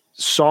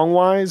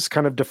song-wise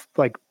kind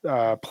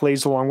of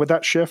plays along with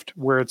that shift,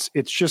 where it's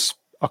just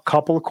a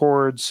couple of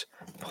chords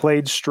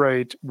played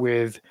straight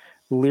with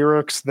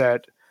lyrics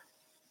that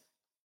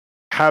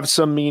have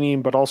some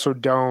meaning, but also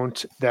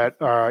don't, that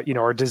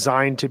are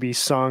designed to be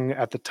sung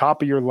at the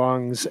top of your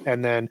lungs.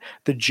 And then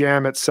the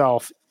jam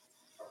itself,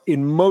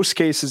 in most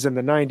cases in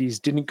the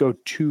 90s, didn't go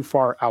too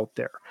far out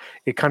there.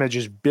 It kind of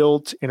just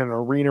built in an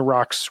arena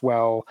rock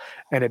swell,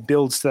 and it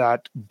builds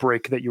that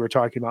break that you were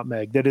talking about,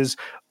 Meg. That is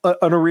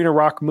an arena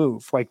rock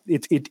move. Like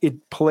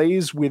it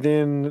plays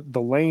within the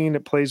lane,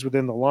 it plays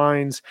within the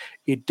lines.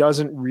 It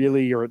doesn't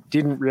really, or it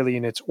didn't really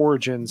in its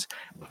origins,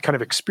 kind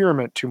of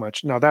experiment too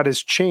much. Now that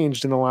has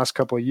changed in the last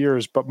couple of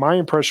years, but my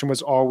impression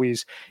was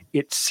always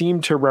it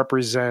seemed to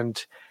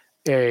represent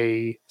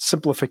a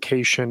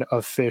simplification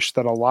of Phish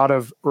that a lot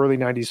of early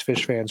 90s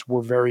Phish fans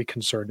were very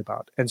concerned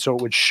about. And so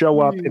it would show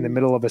up in the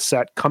middle of a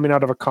set coming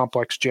out of a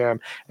complex jam.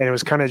 And it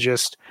was kind of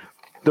just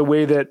the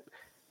way that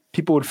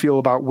people would feel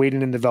about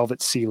Waiting in the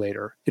Velvet Sea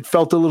later. It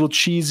felt a little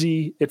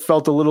cheesy. It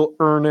felt a little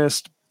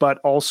earnest, but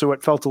also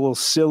it felt a little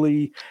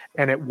silly,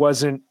 and it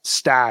wasn't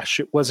Stash.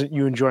 It wasn't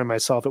You Enjoy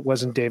Myself. It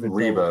wasn't David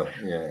Reba.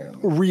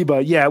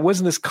 Reba. Yeah. It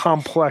wasn't this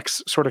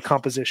complex sort of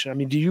composition. I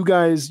mean, you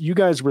guys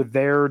were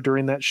there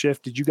during that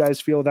shift. Did you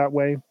guys feel that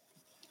way?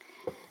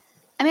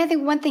 I mean, I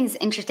think one thing's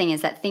interesting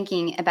is that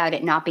thinking about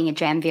it not being a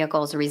jam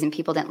vehicle is the reason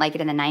people didn't like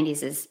it in the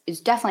 90s is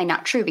definitely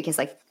not true, because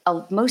like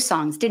most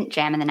songs didn't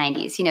jam in the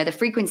 90s. You know, the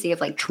frequency of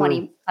like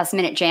 20 plus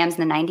minute jams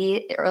in the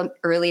 90s,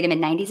 early to mid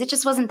 90s, it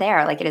just wasn't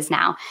there like it is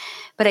now.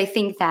 But I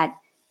think that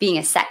being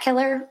a set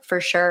killer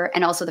for sure,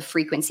 and also the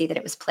frequency that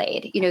it was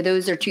played, you know,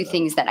 those are two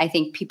things that I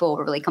think people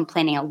were really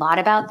complaining a lot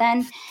about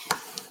then.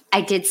 I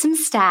did some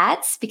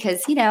stats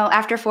because, you know,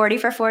 after 40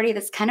 for 40,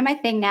 that's kind of my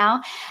thing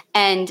now.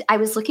 And I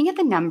was looking at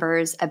the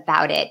numbers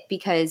about it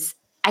because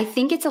I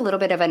think it's a little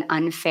bit of an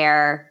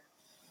unfair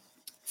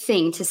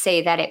thing to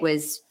say that it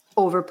was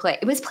overplayed.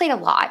 It was played a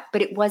lot,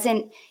 but it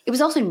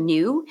was also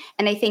new.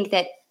 And I think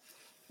that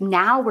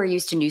now we're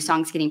used to new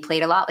songs getting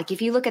played a lot. Like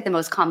if you look at the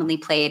most commonly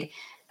played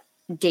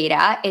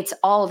data, it's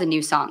all the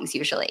new songs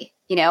usually,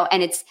 you know,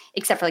 and it's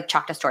except for like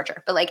Chalk Dust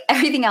Torture, but like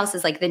everything else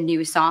is like the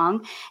new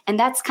song. And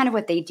that's kind of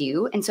what they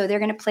do. And so they're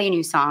going to play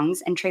new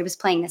songs. And Trey was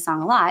playing this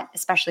song a lot,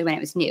 especially when it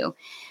was new.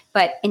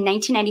 But in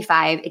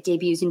 1995, it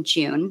debuts in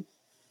June.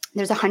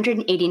 There's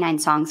 189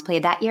 songs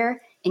played that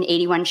year in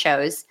 81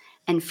 shows.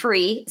 And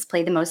Free is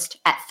played the most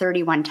at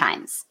 31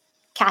 times.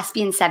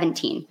 Caspian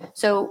 17.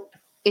 So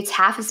it's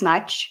half as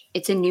much.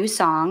 It's a new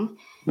song.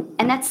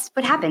 And that's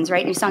what happens,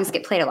 right? New songs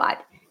get played a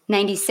lot.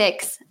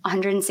 96,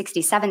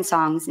 167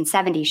 songs and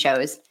 70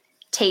 shows.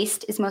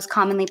 Taste is most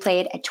commonly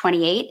played at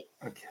 28,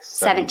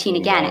 17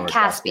 again at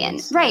Caspian.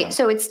 Right. Yeah.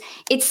 So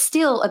it's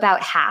still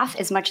about half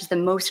as much as the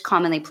most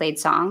commonly played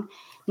song.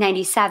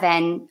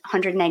 97,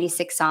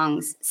 196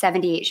 songs,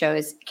 78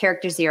 shows.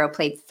 Character Zero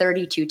played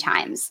 32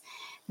 times.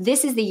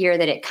 This is the year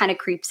that it kind of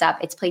creeps up.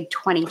 It's played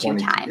 22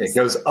 times. It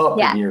goes up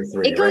in year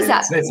 3. It goes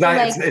up. It's not.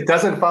 Like, it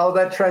doesn't follow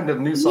that trend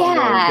of new song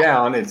going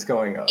down. It's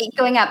going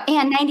up.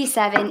 And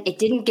 97, it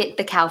didn't get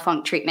the cow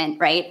funk treatment,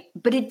 right?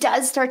 But it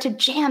does start to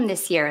jam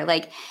this year.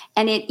 Like,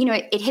 and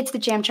it hits the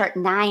jam chart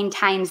 9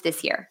 times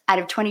this year out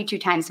of 22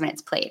 times when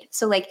it's played.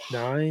 So like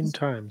 9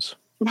 times.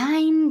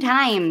 9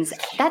 times.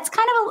 That's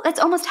that's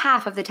almost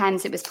half of the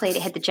times it was played.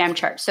 It hit the jam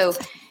chart. So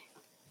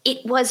it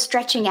was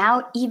stretching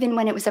out even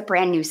when it was a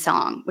brand new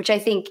song, which I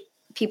think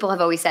people have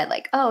always said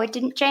like, oh, it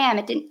didn't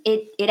jam.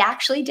 It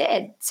actually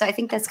did. So I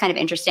think that's kind of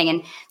interesting.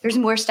 And there's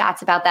more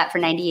stats about that for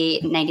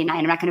 98 and 99.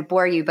 I'm not going to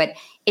bore you, but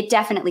it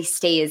definitely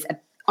stays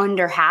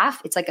under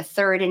half. It's like a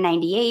third in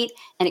 98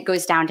 and it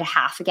goes down to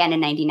half again in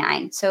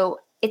 99.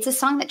 So it's a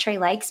song that Trey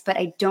likes, but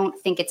I don't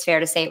think it's fair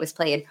to say it was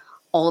played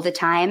all the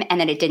time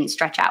and that it didn't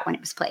stretch out when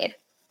it was played.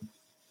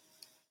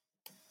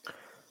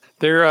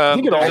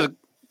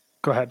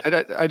 Go ahead.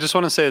 I just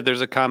want to say that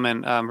there's a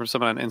comment from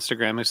someone on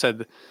Instagram who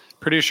said,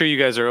 "Pretty sure you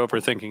guys are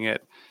overthinking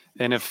it."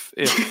 And if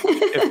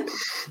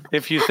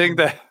you think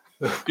that,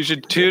 you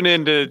should tune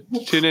into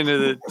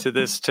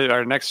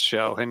our next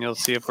show, and you'll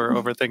see if we're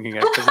overthinking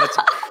it, because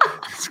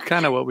that's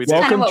kind of what we do.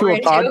 Welcome to a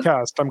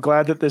podcast. I'm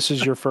glad that this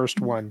is your first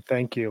one.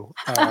 Thank you.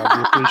 We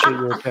appreciate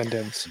your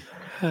attendance.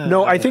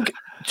 No, I think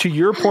to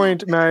your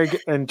point, Meg,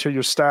 and to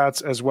your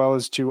stats, as well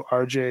as to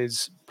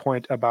RJ's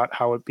point about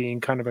how it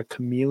being kind of a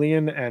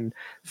chameleon and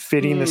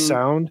fitting the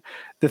sound.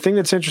 The thing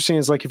that's interesting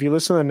is like if you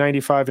listen to the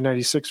 95 and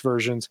 96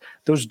 versions,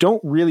 those don't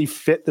really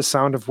fit the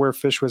sound of where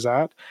Phish was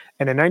at.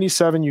 And in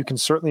 97, you can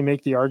certainly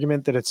make the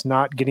argument that it's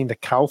not getting the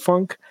cow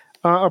funk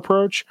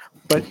approach.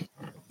 But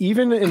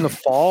even in the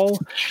fall,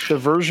 the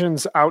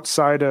versions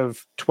outside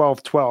of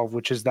 1212,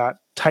 which is that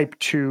type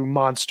 2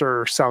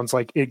 monster, sounds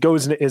like it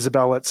goes into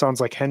Isabella, it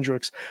sounds like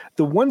Hendrix.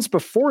 The ones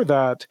before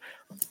that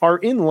are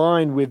in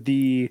line with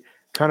the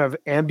kind of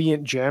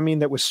ambient jamming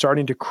that was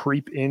starting to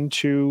creep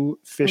into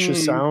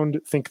Phish's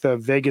sound. Think the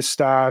Vegas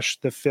Stash,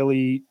 the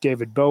Philly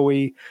David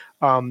Bowie.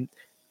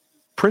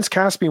 Prince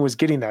Caspian was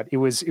getting that. It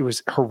was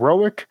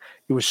heroic.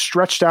 It was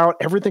stretched out.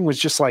 Everything was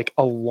just like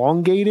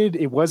elongated.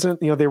 It wasn't,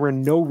 they were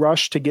in no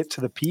rush to get to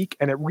the peak,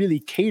 and it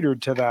really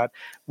catered to that,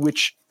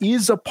 which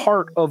is a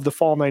part of the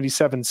fall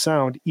 97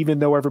 sound, even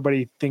though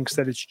everybody thinks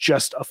that it's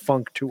just a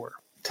funk tour.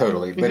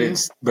 Totally. But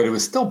it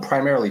was still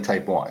primarily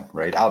type 1,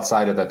 right?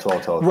 Outside of that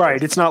 1212.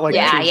 Right. It's not like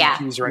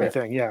keys or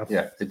anything. Yeah.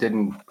 Yeah. It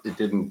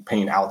didn't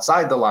paint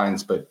outside the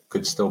lines, but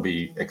could still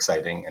be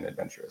exciting and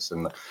adventurous.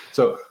 And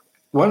so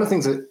one of the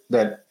things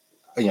that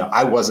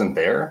I wasn't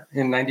there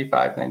in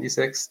 95,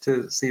 96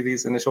 to see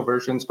these initial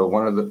versions, but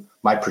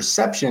my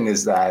perception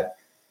is that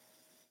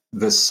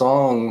the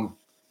song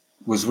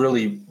was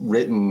really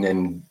written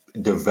and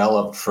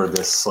developed for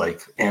this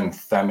like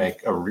anthemic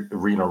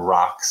arena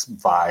rocks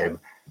vibe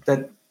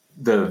that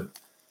the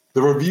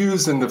the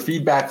reviews and the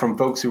feedback from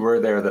folks who were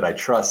there that I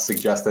trust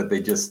suggest that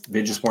they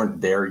just weren't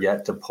there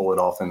yet to pull it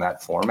off in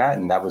that format,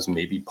 and that was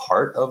maybe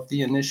part of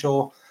the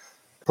initial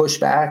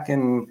pushback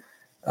and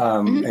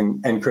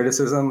and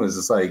criticism. Was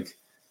just like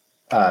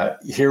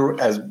here,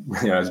 as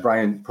you know, as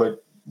Brian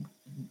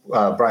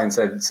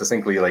said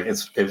succinctly, like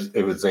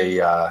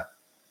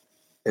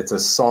it's a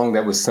song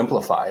that was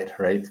simplified,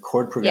 right? The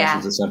chord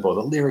progressions are simple.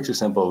 The lyrics are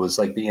simple. It was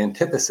like the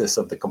antithesis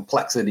of the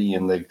complexity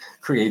and the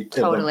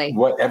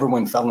what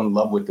everyone fell in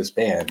love with this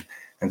band.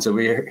 And so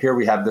we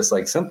have this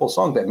like simple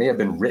song that may have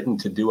been written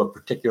to do a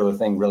particular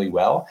thing really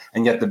well.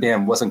 And yet the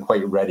band wasn't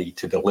quite ready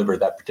to deliver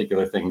that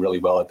particular thing really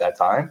well at that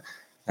time.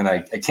 And I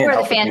can't or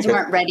help the fans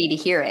weren't ready to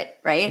hear it,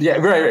 right? Yeah,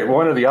 right.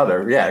 One or the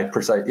other. Yeah,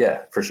 precise.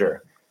 Yeah, for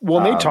sure. Well,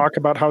 they talk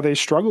about how they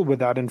struggled with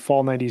that in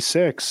fall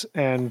 96,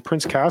 and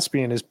Prince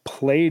Caspian is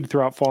played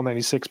throughout fall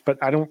 96, but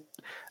I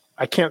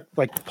can't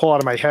like pull out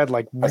of my head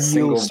like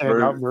real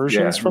standout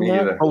versions from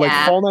that. Either. But like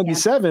fall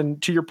 97,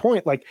 to your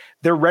point, like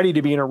they're ready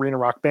to be an arena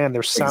rock band.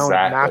 Their sound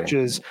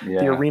matches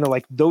the arena.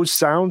 Like those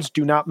sounds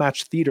do not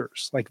match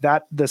theaters. Like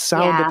that, the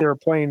sound that they were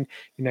playing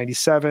in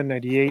 97,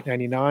 98,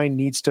 99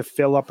 needs to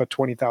fill up a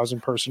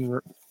 20,000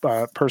 person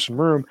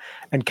room,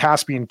 and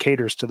Caspian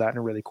caters to that in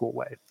a really cool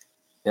way.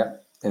 Yeah.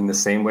 In the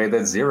same way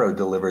that Zero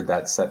delivered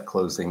that set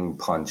closing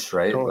punch,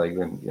 right? Totally.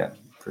 Like,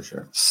 for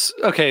sure.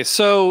 Okay,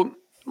 so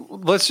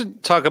let's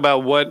talk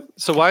about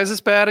so why is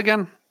this bad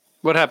again?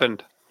 What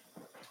happened?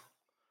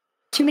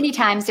 Too many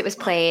times it was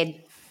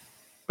played.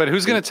 But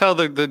who's going to tell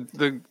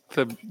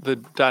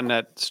the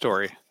 .NET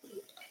story?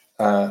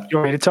 You want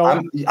me to tell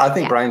him? I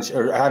think Brian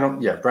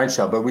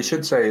shall, but we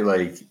should say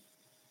like,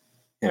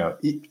 you know,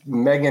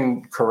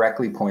 Megan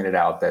correctly pointed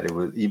out that it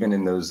was, even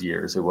in those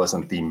years, it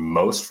wasn't the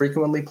most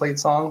frequently played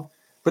song.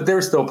 But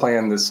they're still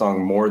playing this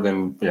song more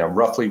than, you know,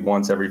 roughly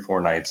once every 4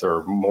 nights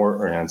or more,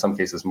 or in some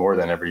cases more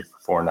than every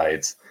 4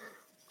 nights.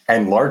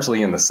 And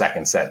largely in the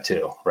second set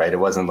too, right? It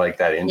wasn't like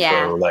that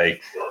intro,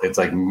 like it's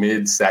like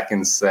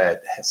mid-second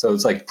set. So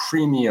it's like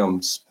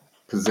premium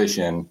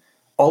position,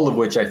 all of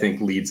which I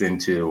think leads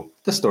into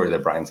the story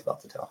that Brian's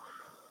about to tell.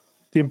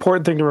 The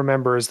important thing to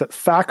remember is that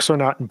facts are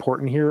not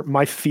important here.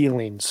 My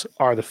feelings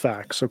are the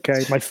facts,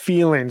 okay? My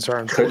feelings are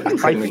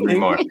important. Couldn't agree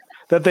more.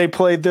 That they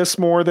played this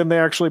more than they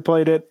actually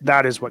played it,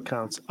 that is what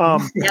counts. All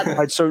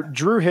right, so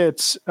Drew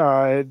Hitz,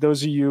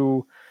 those of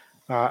you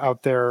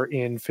out there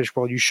in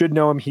Fishbowl, you should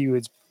know him. He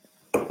was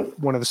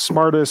one of the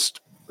smartest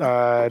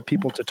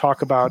people to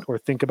talk about or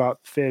think about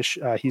Fish.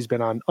 He's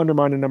been on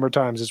Undermine a number of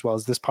times, as well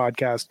as this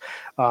podcast.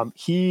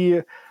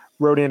 He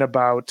wrote in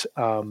about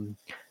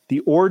the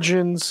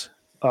origins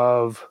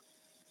of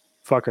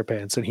fucker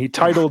pants, and he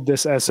titled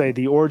this essay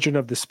 "The Origin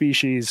of the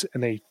Species,"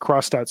 and they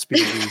crossed out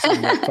species.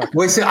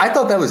 Wait, so I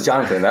thought that was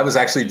Jonathan. That was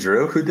actually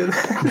Drew who did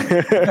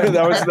that.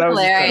 that was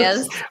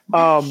hilarious.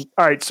 All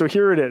right, so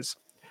here it is.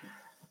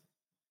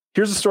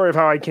 Here's the story of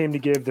how I came to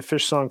give the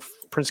Fish song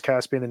Prince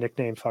Caspian the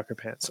nickname Fucker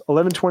Pants.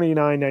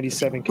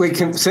 11/29/97. Wait,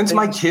 since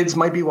my kids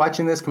might be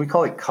watching this, can we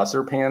call it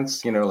Cusser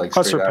Pants? You know, like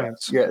Cusser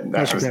Pants.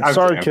 Yeah,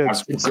 sorry,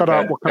 kids. We'll cut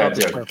out. Bad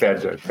joke.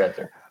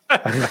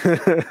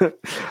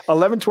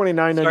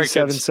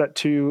 11/29/97 set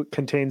 2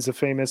 contains the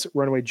famous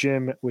Runaway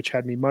Jim, which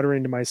had me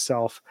muttering to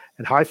myself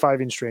and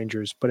high-fiving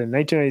strangers. But in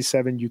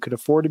 1997, you could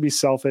afford to be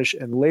selfish,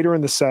 and later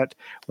in the set,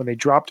 when they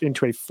dropped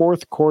into a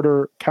fourth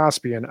quarter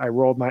Caspian, I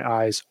rolled my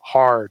eyes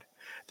hard.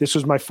 This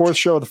was my 4th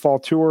show of the fall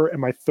tour and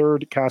my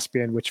 3rd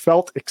Caspian, which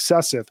felt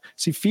excessive.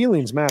 See,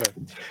 feelings matter.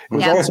 It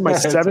was also my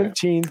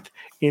 17th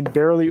in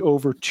barely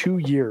over 2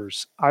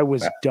 years. I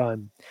was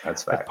done.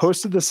 That's I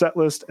posted the set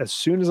list as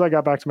soon as I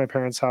got back to my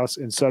parents' house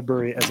in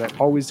Sudbury, as I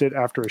always did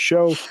after a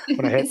show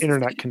when I had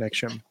internet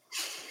connection.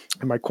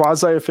 In my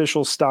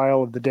quasi-official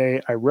style of the day,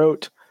 I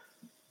wrote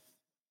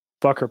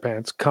Fucker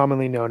Pants,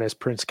 commonly known as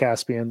Prince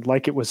Caspian,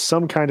 like it was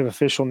some kind of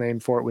official name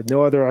for it with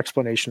no other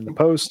explanation in the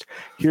post.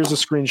 Here's a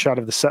screenshot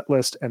of the set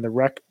list and the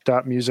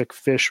rec.music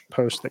Fish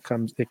post that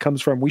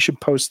comes from. We should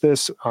post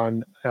this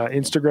on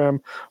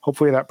Instagram.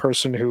 Hopefully that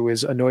person who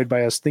is annoyed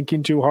by us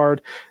thinks too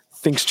hard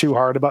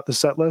about the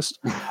set list.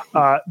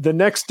 The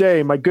next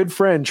day, my good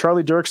friend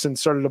Charlie Dirksen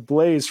started a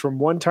blaze from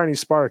One Tiny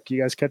Spark.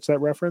 You guys catch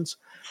that reference?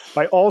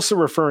 By also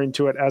referring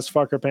to it as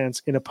Fucker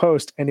Pants in a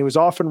post, and it was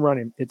off and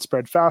running. It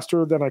spread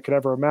faster than I could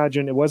ever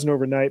imagine. It wasn't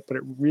overnight, but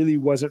it really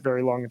wasn't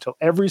very long until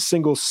every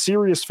single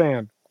serious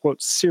fan,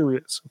 quote,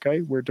 serious,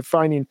 okay? We're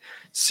defining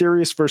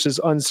serious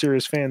versus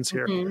unserious fans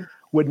here,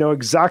 would know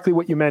exactly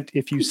what you meant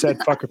if you said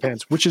Fucker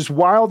Pants, which is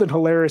wild and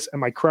hilarious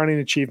and my crowning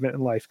achievement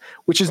in life,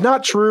 which is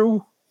not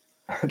true.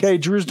 Okay,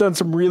 Drew's done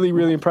some really,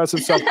 really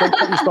impressive stuff. Don't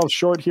cut yourself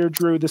short here,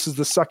 Drew. This is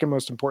the second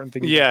most important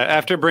thing. Yeah,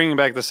 after bringing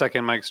back the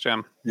second Mike's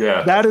Gem.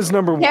 Yeah. That is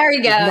number 1. There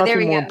we go. There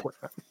we go.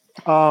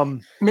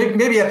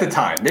 Maybe at the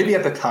time,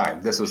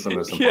 this was the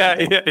most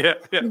important. Yeah.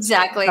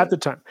 Exactly. At the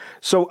time.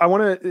 So I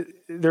want to,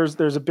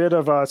 there's a bit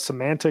of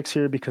semantics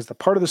here, because the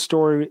part of the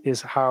story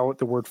is how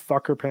the word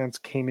Fucker Pants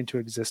came into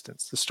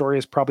existence. The story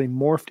has probably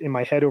morphed in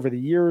my head over the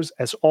years,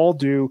 as all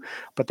do,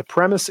 but the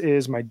premise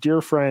is my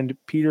dear friend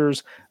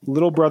Peter's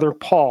little brother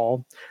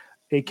Paul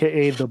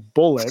aka the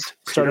Bullet,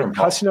 started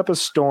cussing up a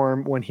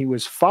storm when he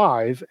was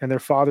 5 and their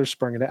father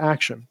sprung into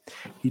action.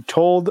 He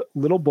told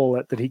little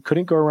Bullet that he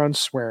couldn't go around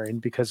swearing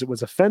because it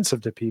was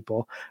offensive to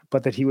people,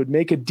 but that he would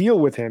make a deal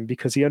with him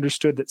because he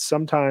understood that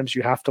sometimes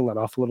you have to let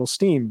off a little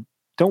steam.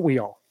 Don't we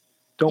all?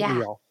 Don't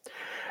we all?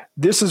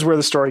 This is where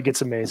the story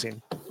gets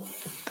amazing.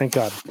 Thank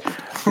God.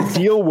 The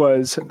deal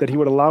was that he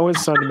would allow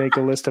his son to make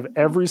a list of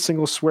every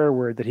single swear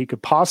word that he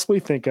could possibly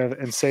think of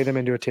and say them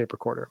into a tape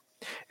recorder.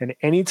 And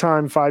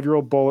anytime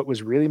 5-year-old Bullet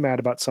was really mad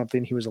about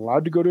something, he was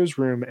allowed to go to his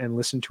room and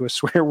listen to a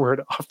swear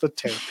word off the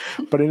tape.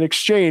 But in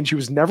exchange, he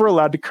was never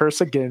allowed to curse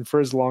again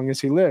for as long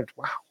as he lived.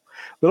 Wow.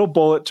 Little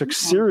Bullet took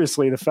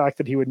seriously the fact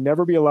that he would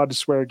never be allowed to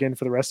swear again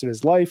for the rest of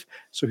his life,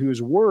 so he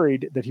was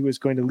worried that he was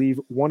going to leave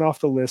one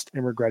off the list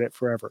and regret it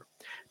forever,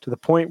 to the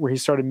point where he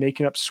started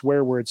making up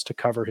swear words to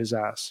cover his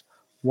ass.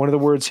 One of the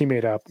words he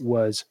made up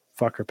was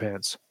fucker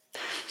pants.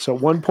 So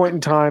at one point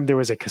in time, there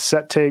was a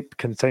cassette tape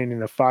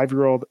containing a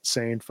 5-year-old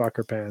saying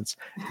fucker pants,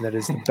 and that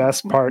is the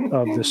best part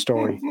of the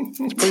story.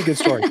 It's a pretty good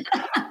story.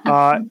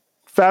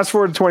 Fast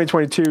forward to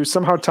 2022,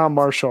 somehow Tom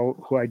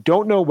Marshall, who I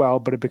don't know well,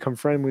 but have become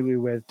friendly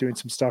with doing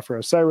some stuff for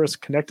Osiris,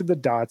 connected the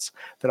dots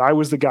that I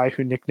was the guy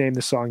who nicknamed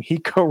the song he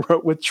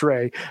co-wrote with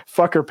Trey,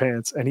 Fucker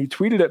Pants, and he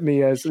tweeted at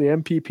me as the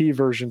MPP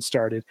version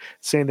started,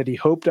 saying that he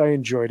hoped I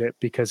enjoyed it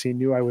because he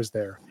knew I was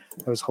there.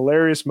 That was a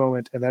hilarious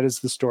moment, and that is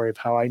the story of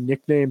how I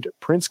nicknamed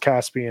Prince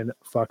Caspian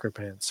Fucker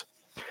Pants.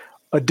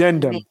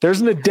 Addendum. There's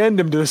an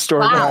addendum to the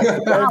story.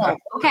 Wow.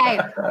 Okay.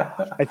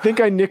 I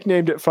think I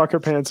nicknamed it Fucker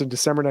Pants in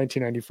December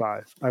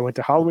 1995. I went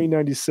to Halloween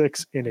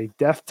 96 in a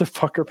Death to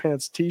Fucker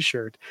Pants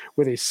t-shirt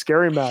with a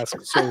scary mask,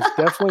 so it was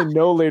definitely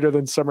no later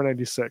than summer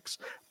 96.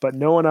 But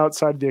no one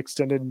outside the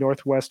extended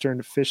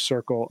Northwestern fish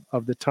circle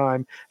of the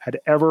time had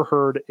ever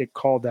heard it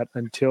called that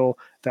until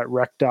that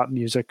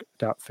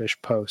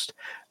rec.music.fish post.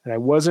 And I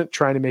wasn't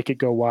trying to make it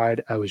go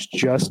wide. I was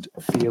just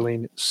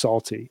feeling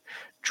salty.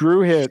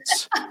 Drew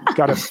Hits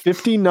got a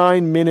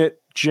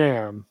 59-minute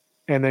jam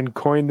and then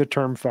coined the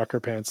term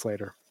fucker pants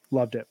later.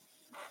 Loved it.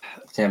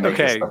 Can't make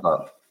this stuff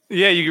up.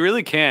 Yeah, you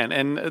really can.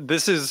 And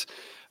that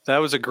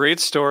was a great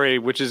story,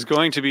 which is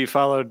going to be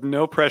followed,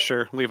 no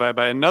pressure, Levi,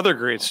 by another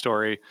great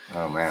story.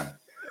 Oh man.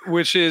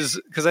 Which is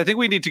because I think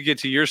we need to get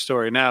to your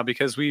story now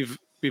because we've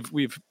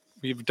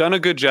done a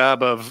good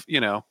job of,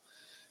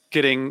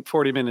 getting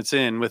 40 minutes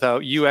in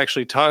without you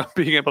actually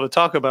being able to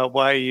talk about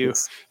why you.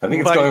 I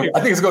think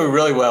it's going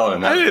really well.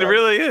 It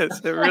really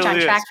is. It really on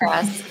is. track for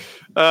us.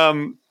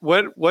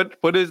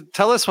 What is?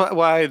 Tell us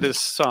why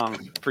this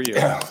song for you.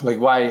 Yeah, like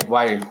why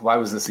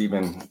was this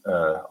even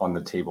on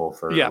the table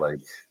for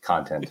like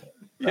content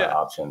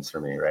options for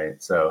me,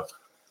 right? So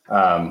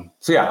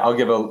I'll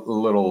give a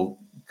little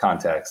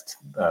context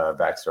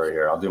backstory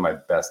here. I'll do my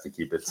best to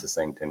keep it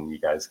succinct, and you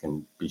guys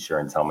can be sure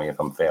and tell me if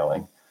I'm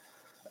failing.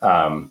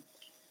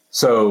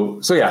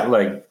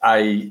 Like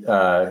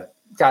I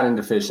got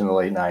into fish in the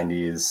late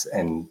 90s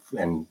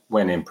and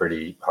went in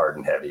pretty hard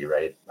and heavy,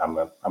 right? I'm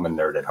a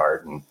nerd at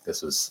heart, and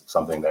this was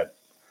something that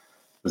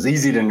was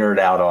easy to nerd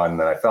out on,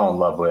 that I fell in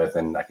love with,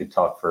 and I could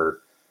talk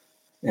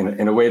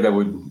in a way that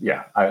would,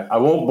 I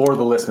won't bore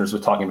the listeners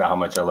with talking about how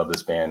much I love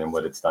this band and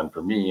what it's done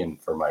for me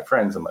and for my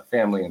friends and my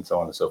family and so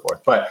on and so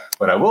forth. But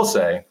what I will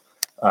say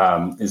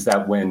is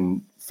that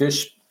when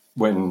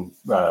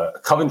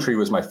Coventry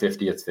was my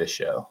 50th Fish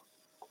show,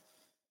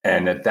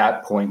 and at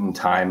that point in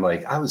time,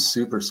 like I was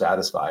super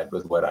satisfied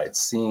with what I'd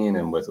seen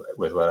and with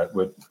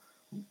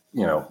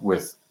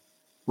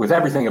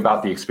everything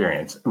about the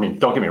experience. I mean,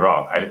 don't get me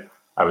wrong. I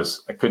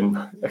couldn't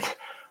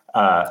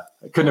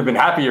have been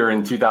happier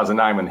in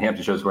 2009 when the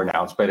Hampton shows were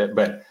announced. But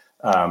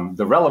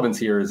the relevance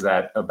here is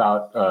that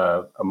about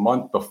a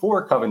month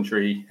before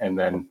Coventry, and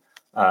then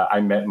I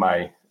met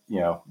my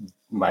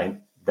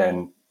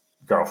then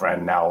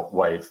girlfriend, now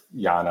wife,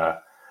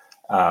 Yana,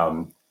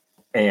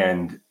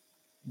 and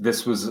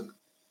this was,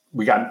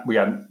 we got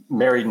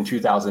married in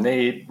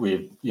 2008.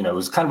 It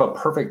was kind of a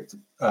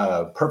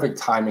perfect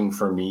timing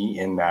for me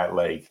in that,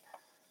 like,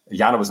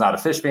 Yana was not a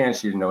Fish fan.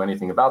 She didn't know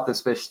anything about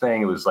this Fish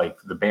thing. It was like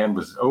the band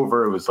was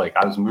over. It was like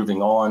I was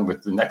moving on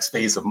with the next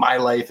phase of my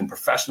life and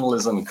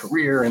professionalism and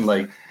career. And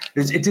like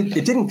it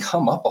didn't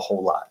come up a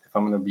whole lot, if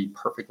I'm going to be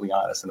perfectly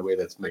honest, in a way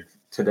that's like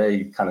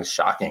today kind of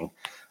shocking.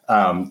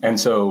 And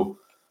so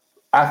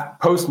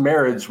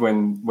post-marriage,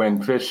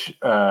 when Fish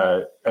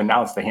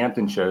announced the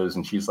Hampton shows,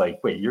 and she's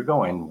like, "Wait, you're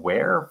going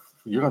where?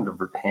 You're going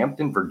to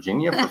Hampton,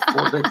 Virginia for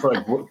 4 days?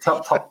 Like, what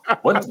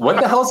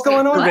the hell's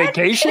going on?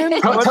 Vacation?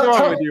 What's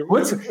wrong with you?"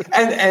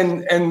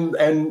 And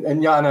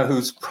Yana,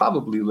 who's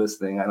probably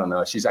listening, I don't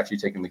know. She's actually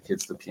taking the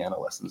kids to piano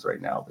lessons right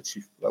now, but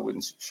that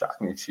wouldn't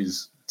shock me if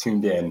she's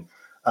tuned in.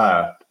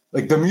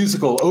 Like the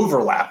musical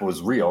overlap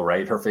was real,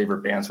 right? Her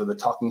favorite bands were the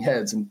Talking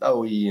Heads and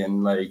Bowie,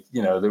 and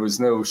there was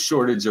no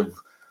shortage of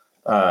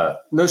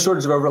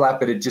overlap,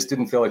 but it just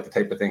didn't feel like the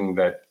type of thing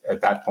that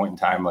at that point in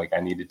time, like I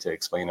needed to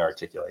explain or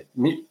articulate.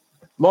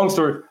 long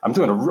story, I'm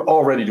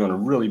already doing a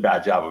really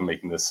bad job of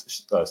making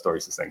this story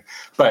succinct.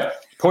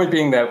 But point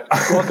being that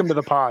welcome to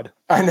the pod.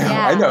 I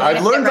know.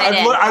 I've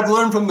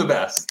learned from the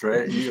best,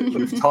 right?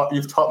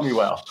 You've taught me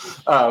well.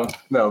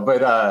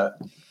 But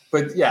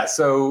yeah.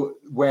 So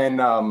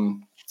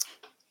when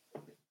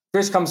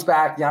Fish comes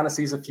back, Yana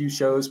sees a few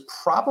shows,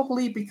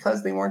 probably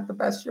because they weren't the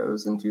best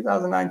shows in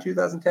 2009,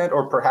 2010,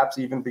 or perhaps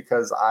even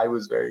because I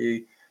was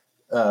very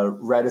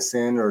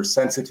reticent or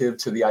sensitive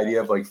to the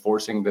idea of like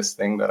forcing this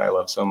thing that I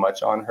love so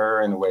much on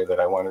her in a way that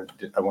I wanted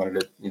it,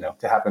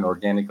 to happen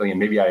organically. And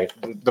maybe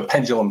the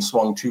pendulum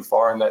swung too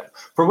far, and that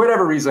for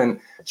whatever reason,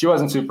 she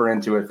wasn't super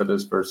into it for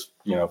those first,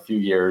 few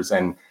years.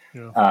 And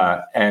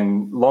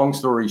long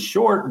story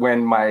short,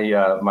 when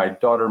my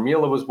daughter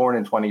Mila was born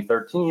in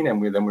 2013,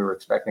 and we were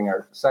expecting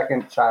our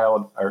second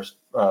child, our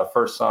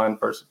first and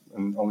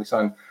only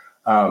son,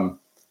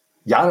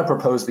 Yana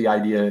proposed the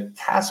idea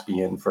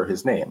Caspian for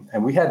his name.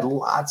 And we had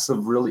lots of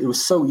it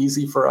was so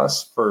easy for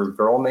us for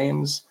girl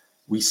names.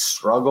 We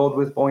struggled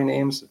with boy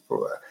names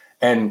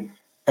and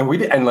I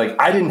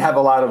didn't have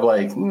a lot of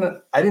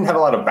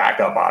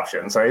backup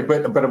options. Right.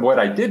 But what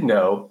I did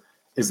know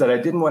is that I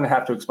didn't want to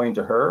have to explain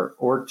to her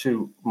or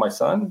to my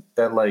son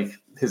that like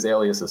his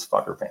alias is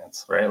fucker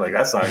pants, right? Like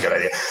that's not a good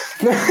idea.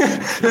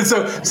 And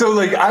so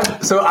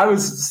I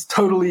was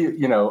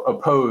totally,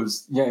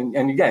 opposed.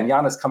 And again,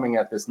 Yana's coming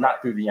at this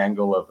not through the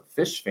angle of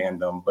Fish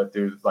fandom, but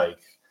through like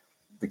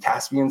the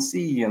Caspian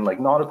Sea and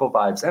like nautical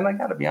vibes. And I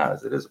got to be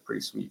honest, it is a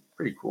pretty sweet,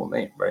 pretty cool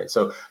name, right?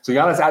 So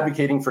Yana's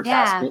advocating for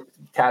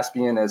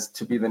Caspian as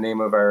to be the name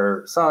of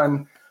our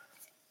son.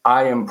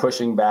 I am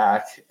pushing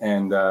back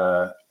and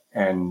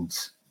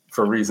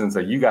for reasons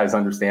that you guys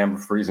understand,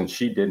 but for reasons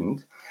she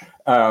didn't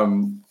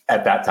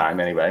at that time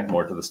anyway,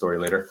 more to the story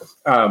later.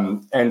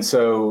 And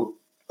so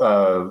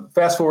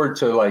fast forward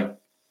to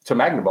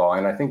Magnaball,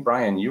 and I think,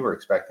 Brian, you were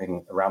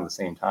expecting around the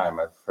same time.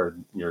 I've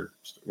heard your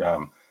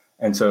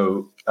and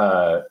so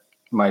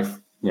my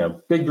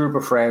big group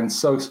of friends,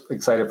 so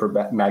excited for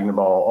Magnaball,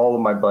 all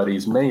of my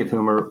buddies, many of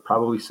whom are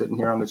probably sitting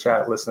here on the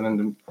chat listening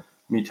to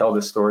me tell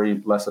this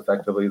story less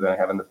effectively than I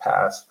have in the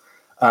past.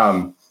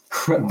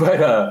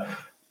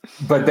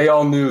 But they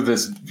all knew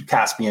this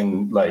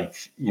Caspian,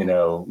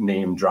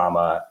 name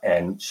drama.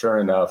 And sure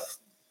enough,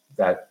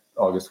 that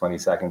August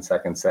 22nd,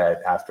 second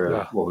set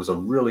after what was a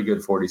really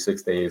good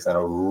 46 days and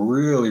a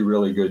really,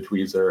 really good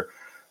tweezer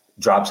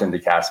drops into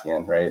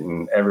Caspian. Right.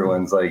 And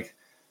everyone's like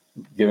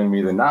giving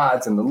me the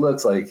nods and the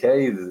looks like,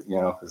 hey,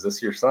 is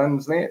this your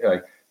son's name?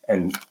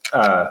 And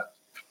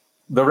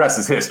the rest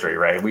is history,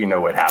 right? We know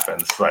what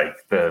happens. Like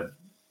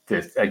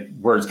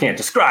words can't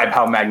describe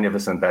how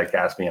magnificent that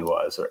Caspian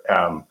was.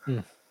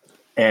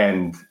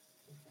 And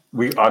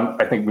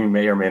I think we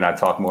may or may not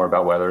talk more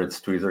about whether it's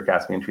tweezer,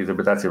 Caspian tweezer,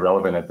 but that's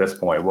irrelevant at this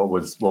point. What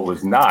was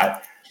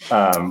not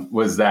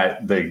was that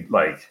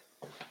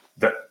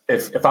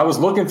if I was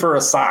looking for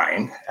a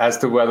sign as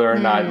to whether or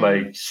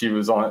not she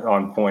was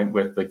on point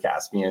with the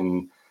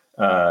Caspian.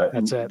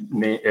 That's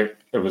it.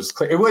 It was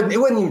clear. It wouldn't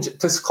even,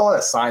 to call it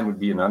a sign would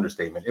be an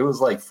understatement. It was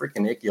like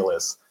freaking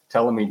Iculus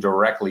telling me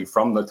directly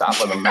from the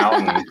top of the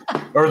mountain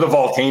or the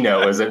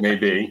volcano, as it may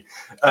be.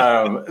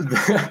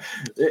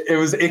 It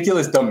was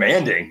Iculus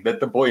demanding that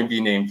the boy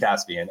be named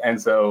Caspian.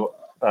 And so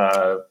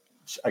I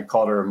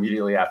called her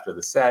immediately after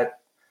the set.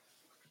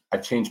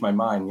 I've changed my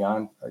mind,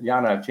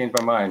 Yana, I've changed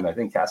my mind. I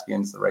think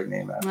Caspian's the right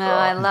name after all.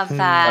 I love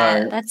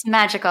that. That's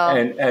magical.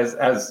 And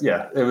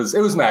it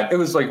was mad. It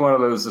was like one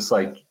of those just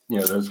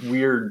those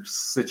weird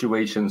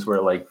situations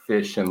where like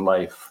fish and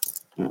life,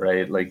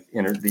 right? Like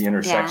the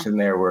intersection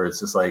there where it's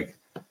just like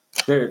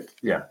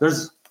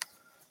there's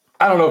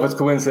I don't know if it's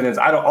coincidence.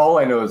 All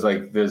I know is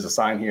like there's a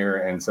sign here.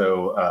 And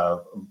so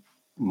a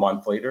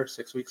month later,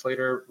 6 weeks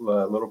later,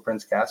 little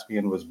Prince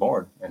Caspian was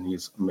born, and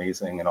he's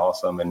amazing and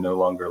awesome and no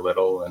longer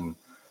little and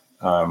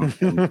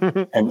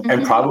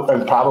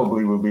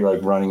probably will be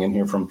like running in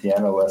here from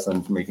piano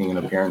lessons, making an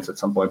appearance at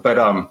some point. But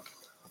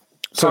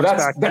so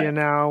that's back to you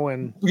now,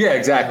 and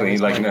exactly.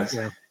 He's like,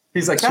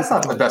 that's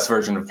not the best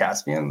version of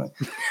Caspian.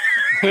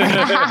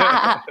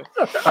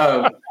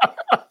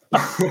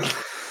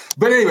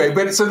 But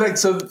anyway, so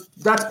that's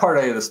part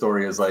A of the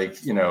story is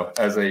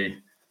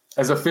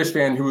as a fish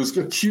fan who was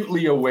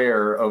acutely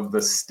aware of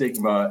the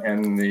stigma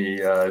and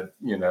the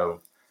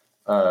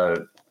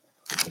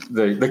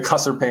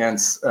Cusser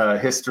Pants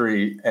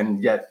history,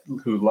 and yet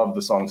who loved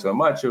the song so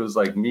much. It was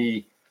like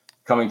me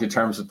coming to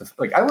terms with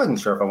I wasn't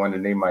sure if I wanted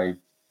to name my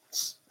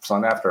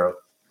son after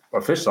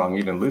a fish song,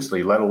 even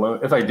loosely, let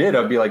alone if I did,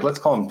 I'd be like, let's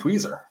call him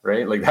Tweezer,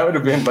 right? Like that would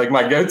have been like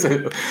my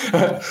go-to.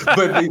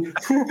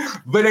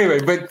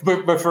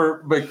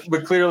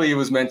 but clearly it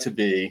was meant to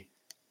be.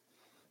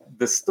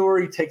 The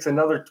story takes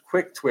another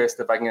quick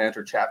twist if I can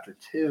enter chapter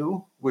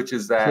 2, which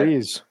is that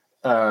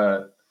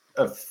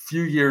a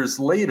few years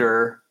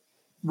later,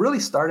 really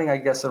starting, I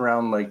guess,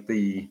 around like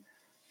the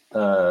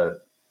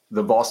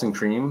Boston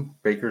Cream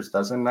Baker's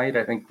Dozen night,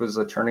 I think was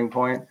a turning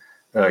point.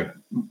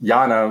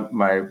 Yana,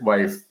 my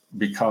wife,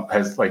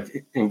 has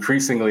like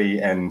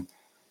increasingly and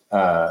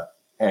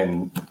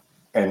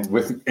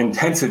with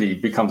intensity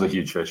becomes a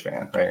huge Fish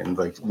fan, right? And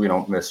like we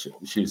don't miss.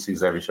 She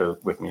sees every show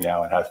with me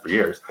now and has for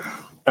years.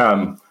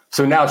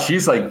 So now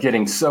she's like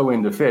getting so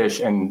into Fish,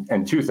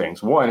 and two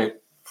things. One,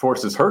 it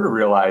forces her to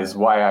realize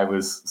why I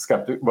was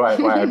skeptical, why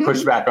I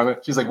pushed back on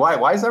it. She's like,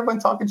 why is everyone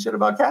talking shit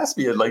about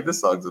Caspian? Like,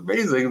 this song's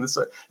amazing.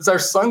 It's our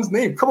son's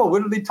name. Come on,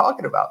 what are they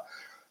talking about?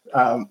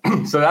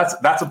 So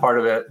that's a part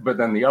of it. But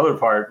then the other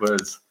part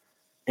was,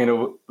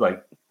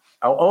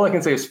 all I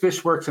can say is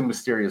Fish works in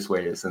mysterious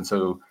ways. And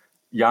so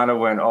Yana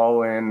went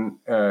all in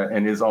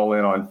and is all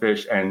in on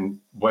Fish. And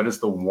what is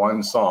the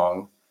one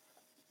song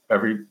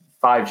every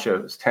 5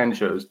 shows, 10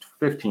 shows,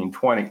 15,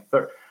 20,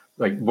 30,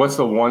 like what's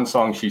the one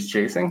song she's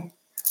chasing?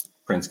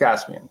 Prince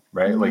Caspian,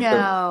 right? Like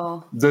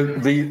no.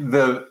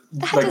 That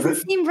doesn't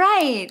seem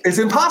right. It's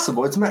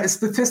impossible. It's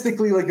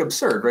statistically like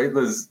absurd, right?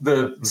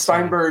 The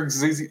Steinberg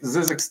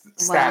Zizek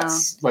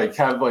stats like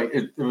have like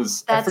it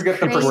was. That's I forget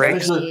crazy.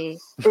 the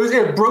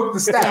percentage. It broke the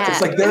stats. Yeah.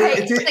 It's like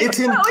it's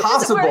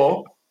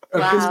impossible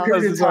at this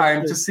period of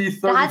time to see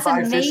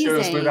 35 Fish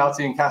shows without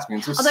seeing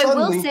Caspian. So although I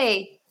will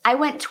say, I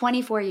went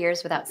 24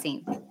 years without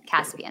seeing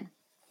Caspian.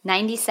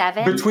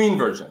 97 between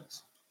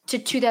versions. To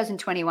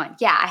 2021.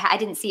 Yeah, I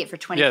didn't see it for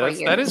 24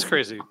 years. That is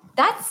crazy.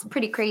 That's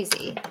pretty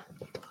crazy.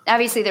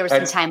 Obviously, there was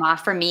some time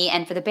off for me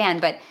and for the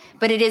band, but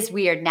it is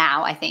weird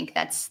now. I think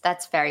that's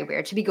very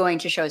weird to be going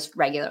to shows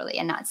regularly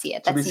and not see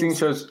it. To be seeing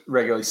shows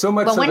regularly. So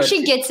much. But so when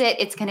she gets it,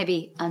 it's going to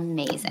be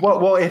amazing.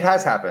 Well, it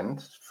has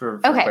happened for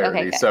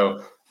clarity.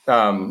 So,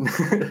 but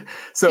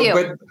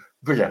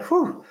yeah,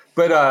 whew.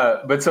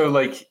 But so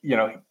like,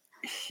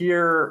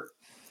 here.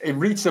 It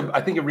reached a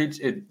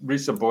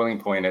boiling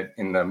point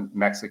in the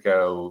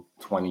Mexico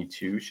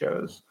 22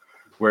 shows,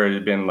 where it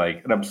had been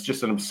like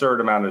just an absurd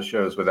amount of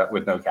shows with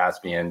no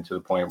Caspian, to the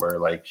point where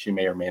like she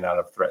may or may not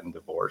have threatened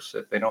divorce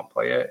if they don't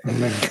play it in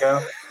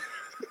Mexico.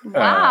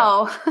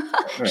 Wow,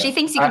 she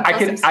thinks you can pull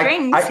some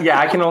strings.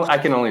 I can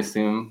only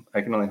assume.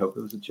 I can only hope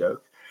it was a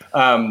joke.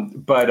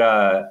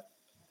 But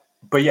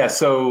yeah.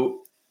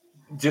 So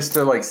just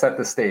to like set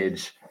the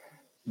stage,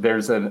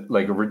 there's a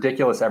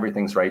ridiculous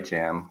Everything's Right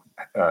jam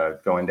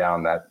going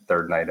down that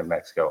third night in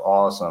Mexico.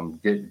 Awesome.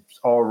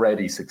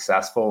 Already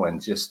successful and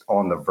just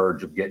on the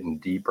verge of getting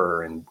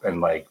deeper and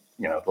like,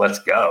 let's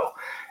go.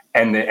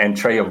 And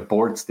Trey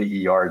aborts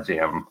the ER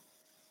jam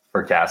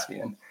for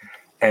Caspian.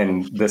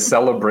 And the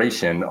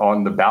celebration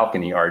on the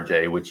balcony,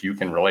 RJ, which you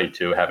can relate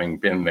to having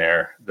been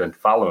there the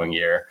following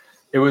year,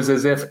 it was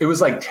as if it was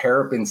like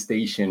Terrapin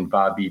Station,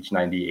 Bob Beach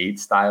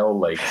 98 style,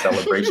 like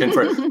celebration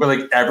where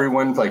like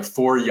everyone like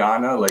for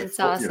Yana, like, that's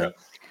awesome.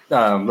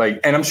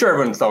 And I'm sure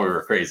everyone thought we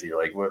were crazy.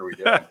 Like, what are we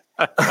doing?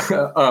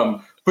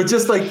 But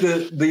just like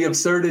the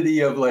absurdity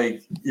of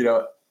like,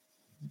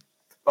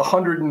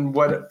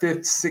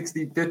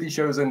 50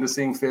 shows into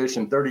seeing Fish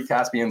and 30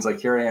 Caspians. Like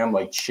here I am,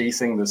 like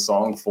chasing the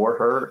song for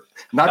her.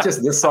 Not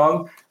just this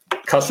song,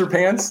 Custard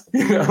Pants,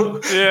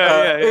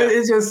 Yeah.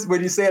 It's just,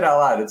 when you say it out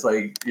loud, it's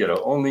like,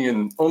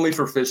 only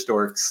for Fish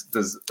dorks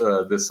does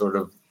this sort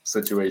of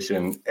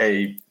situation,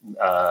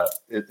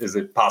 is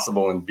it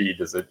possible, and B,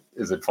 is it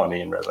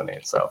funny and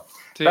resonate? So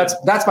dude,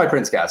 that's my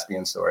Prince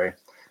Caspian story.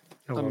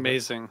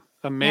 Amazing.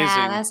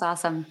 Yeah, that's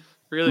awesome.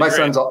 Really, my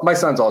son's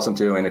awesome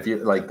too. And if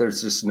you like,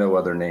 there's just no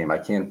other name. I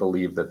can't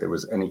believe that there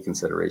was any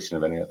consideration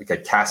of any, like a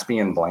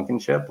Caspian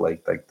Blankenship,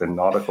 like the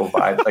nautical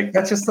vibe. Like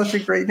that's just such a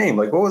great name.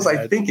 Like, what was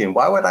I thinking?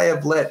 Why would I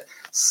have let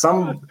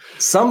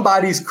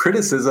somebody's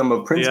criticism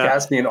of Prince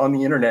Caspian on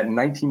the internet in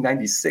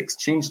 1996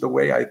 change the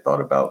way I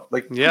thought about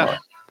Take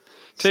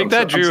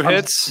that, Drew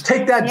Hits.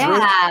 Take that, Drew.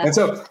 And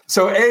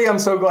so I'm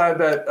so glad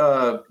that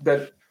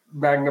that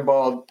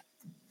Magnaball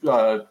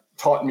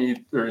taught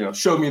me, or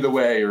showed me the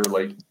way, or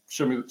like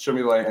show me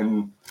the way,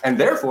 and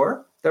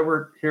therefore that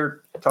we're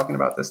here talking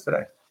about this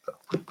today. So.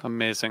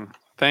 Amazing.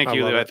 Thank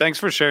you, Levi. Thanks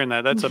for sharing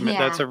that. That's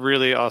a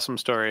really awesome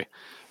story.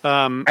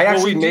 I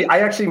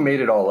actually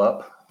made it all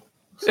up.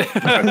 So.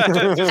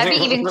 That'd be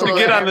even cooler. To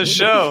get on the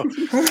show.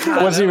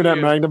 I wasn't even at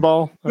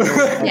Magnaball.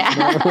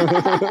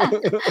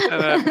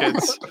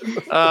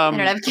 I don't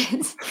have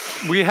kids.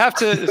 We have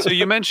to. So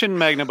you mentioned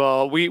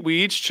Magnaball.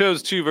 We each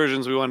chose 2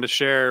 versions we wanted to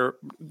share,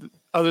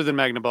 other than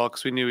Magnaball,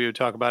 because we knew we would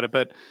talk about it.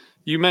 But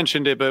you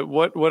mentioned it. But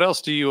what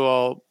else do you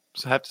all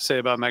have to say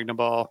about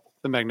Magnaball,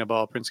 the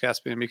Magnaball Prince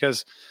Caspian?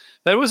 Because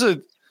that was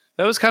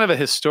kind of a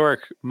historic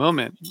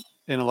moment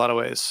in a lot of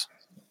ways.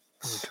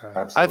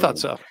 Okay. I thought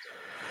so.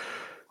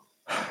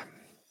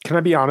 Can I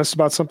be honest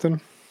about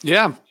something?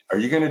 Yeah. Are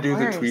you going to do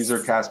the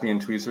tweezer Caspian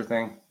tweezer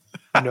thing?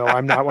 No,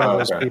 I'm not one of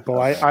those people.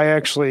 I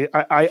actually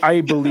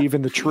believe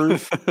in the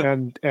truth,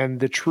 and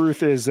the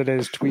truth is that it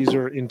is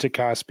tweezer into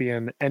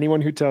Caspian.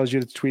 Anyone who tells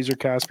you that tweezer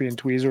Caspian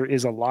tweezer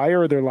is a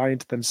liar, they're lying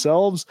to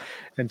themselves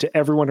and to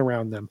everyone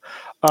around them.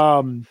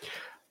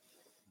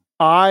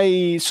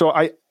 I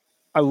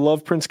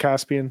love Prince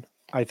Caspian.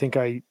 I think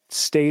I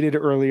stated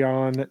early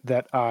on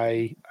that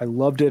I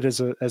loved it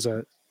as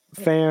a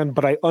fan,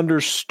 but I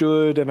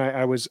understood, and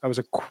I was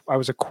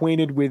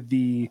acquainted with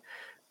the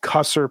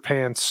cusser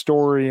pants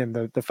story and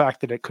the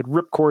fact that it could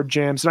rip chord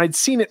jams. And I'd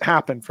seen it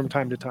happen from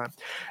time to time.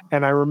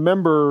 And I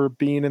remember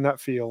being in that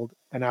field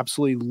and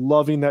absolutely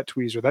loving that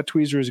tweezer. That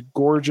tweezer is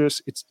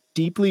gorgeous. It's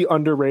deeply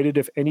underrated.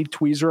 If any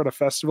tweezer at a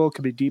festival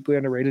could be deeply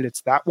underrated,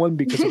 it's that one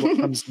because of what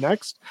comes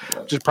next,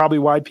 which is probably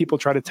why people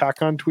try to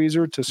tack on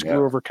tweezer to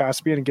screw over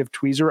Caspian and give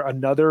tweezer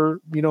another,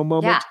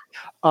 moment.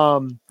 Yeah.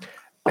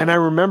 And I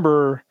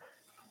remember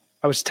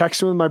I was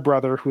texting with my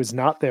brother who was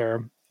not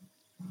there,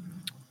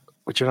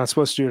 which you're not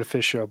supposed to do at a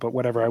Fish show, but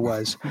whatever, I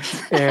was.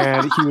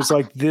 And he was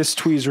like, this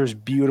tweezer is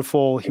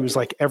beautiful. He was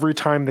like, every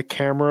time the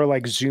camera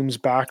like zooms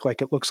back,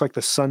 like it looks like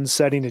the sun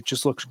setting, it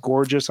just looks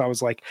gorgeous. I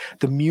was like,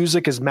 the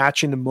music is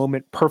matching the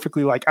moment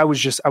perfectly. Like I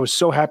was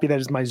so happy that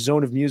is my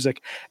zone of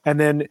music. And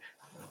then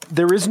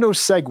there is no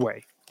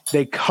segue.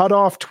 They cut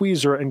off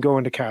tweezer and go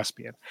into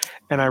Caspian.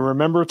 And I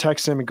remember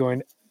texting him and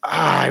going,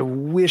 I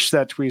wish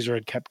that tweezer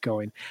had kept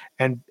going,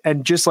 and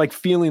just like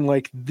feeling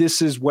like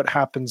this is what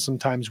happens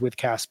sometimes with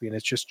Caspian.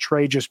 It's just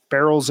Trey just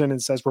barrels in and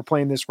says, we're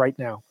playing this right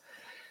now.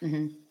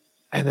 Mm-hmm.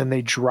 And then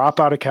they drop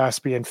out of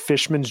Caspian.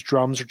 Fishman's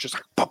drums are just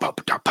like, ba, ba,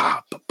 ba,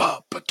 ba, ba,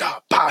 ba,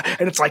 ba, ba,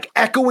 and it's like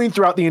echoing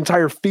throughout the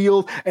entire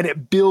field, and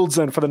it builds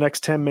then for the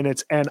next 10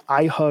 minutes. And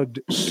I hugged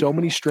so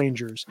many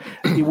strangers.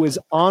 It was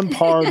on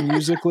par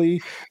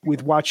musically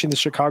with watching the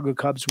Chicago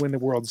Cubs win the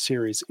World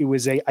Series. It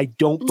was I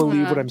don't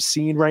believe what I'm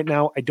seeing right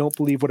now. I don't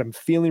believe what I'm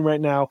feeling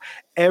right now.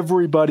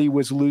 Everybody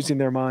was losing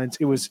their minds.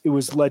 It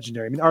was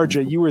legendary. I mean,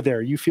 RJ, you were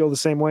there. You feel the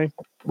same way?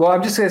 Well,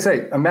 I'm just going to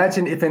say,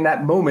 imagine if in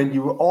that moment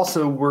you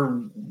also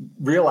were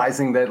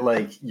realizing that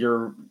like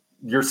your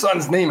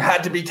son's name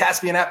had to be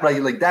Caspian App,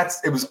 right? Like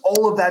it was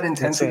all of that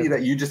intensity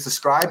that you just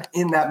described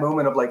in that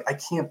moment of like, I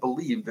can't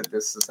believe that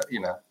this is,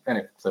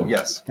 anyway. So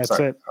yes, that's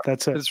it.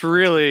 It's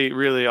really,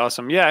 really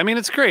awesome. Yeah. I mean,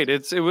 it's great.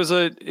 It was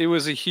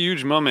a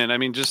huge moment. I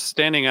mean, just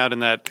standing out in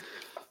that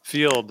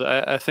field,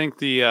 I think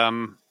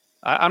I'm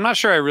not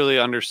sure I really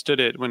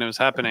understood it when it was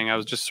happening. I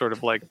was just sort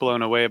of like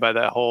blown away by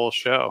that whole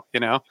show,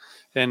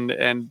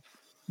 and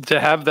to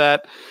have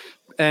that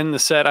end the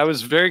set, I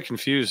was very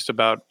confused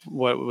about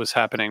what was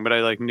happening, but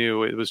I like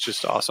knew it was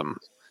just awesome.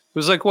 It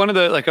was like one of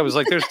the, like, I was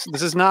like,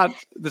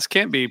 this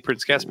can't be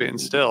Prince Caspian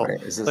still.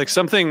 Right. Like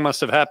something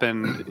must have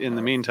happened in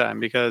the meantime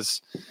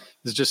because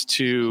it's just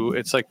too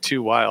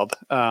wild.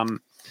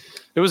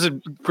 It was a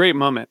great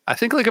moment. I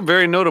think like a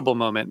very notable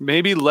moment,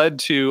 maybe led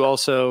to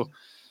also,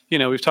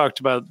 we've talked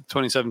about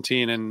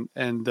 2017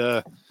 and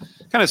the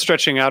kind of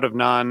stretching out of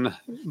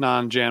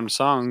non-jammed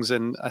songs.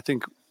 And I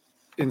think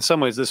in some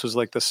ways this was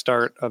like the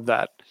start of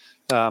that,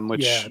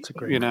 which, it's a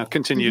great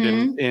continued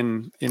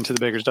into the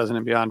Baker's Dozen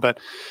and beyond. But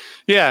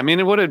yeah, I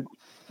mean, what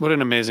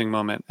an amazing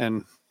moment.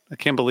 And I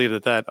can't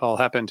believe that all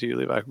happened to you,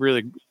 Levi.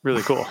 Really,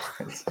 really cool.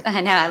 I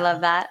know. I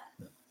love that.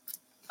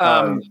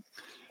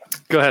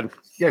 Go ahead.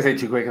 Yeah, I say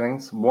two quick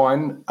things.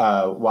 One,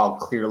 while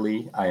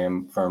clearly I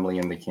am firmly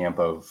in the camp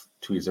of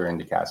tweezer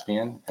into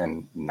Caspian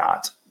and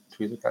not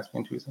tweezer,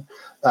 Caspian, tweezer.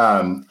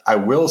 I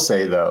will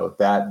say though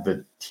that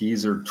the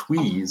teaser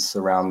tweeze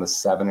around the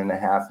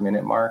 7.5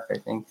 minute mark, I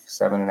think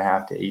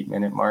 7.5 to 8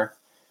 minute mark,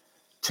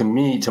 to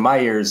my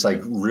ears,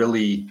 like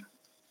really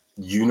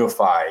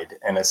unified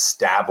and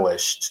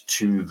established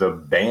to the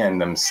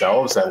band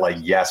themselves that like,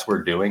 yes,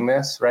 we're doing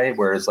this, right?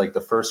 Whereas like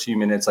the first few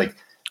minutes, like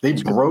they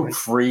broke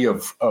free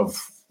of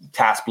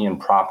Caspian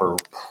proper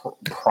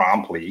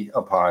promptly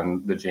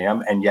upon the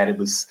jam, and yet it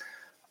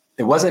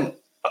wasn't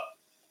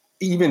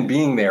even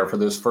being there for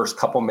those first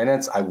couple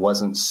minutes. I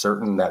wasn't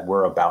certain that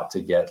we're about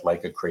to get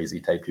like a crazy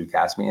type 2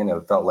 Caspian.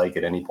 It felt like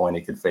at any point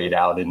it could fade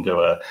out into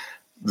a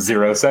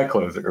 0 set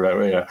closer,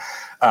 right?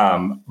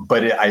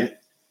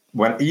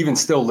 When even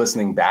still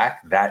listening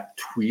back, that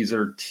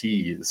tweezer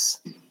tease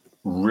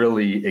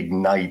really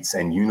ignites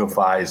and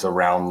unifies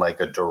around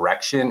like a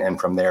direction, and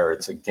from there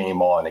it's a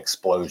game on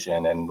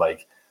explosion. And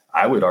like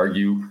I would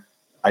argue,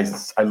 I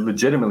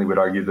legitimately would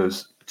argue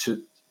those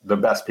to the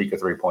best peak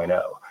of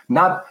 3.0.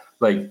 Not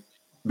like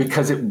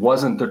because it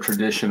wasn't the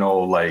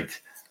traditional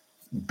like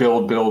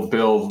build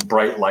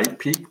bright light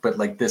peak, but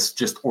like this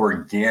just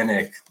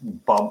organic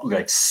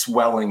like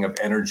swelling of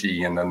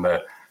energy, and then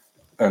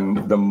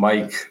the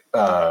mic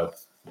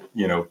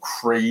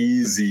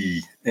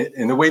crazy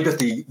in the way that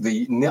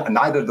the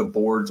neither the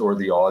boards or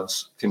the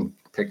odds can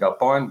pick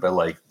up on, but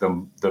like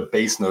the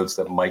bass notes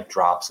that Mike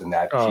drops in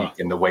that peak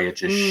and the way it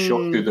just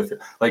shook through the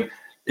like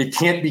it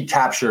can't be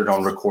captured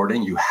on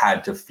recording. You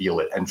had to feel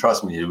it, and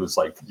trust me, it was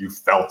like you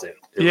felt it.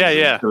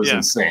 It was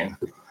insane.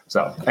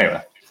 So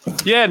anyway,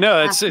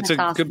 it's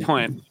a good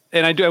point.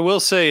 And I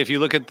will say, if you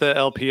look at the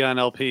LP on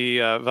LP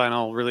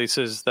vinyl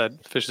releases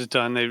that Fish has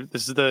done,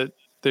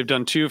 they've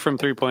done 2 from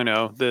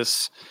 3.0.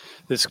 This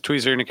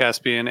tweezer into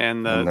Caspian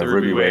and the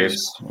Ruby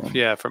Waves.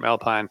 Yeah, from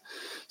Alpine.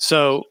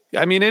 So,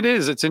 I mean,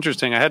 it's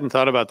interesting. I hadn't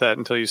thought about that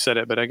until you said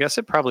it, but I guess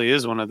it probably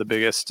is one of the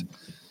biggest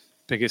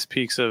biggest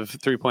peaks of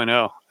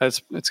 3.0.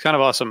 It's kind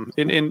of awesome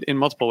in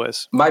multiple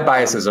ways. My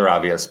biases are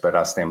obvious, but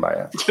I'll stand by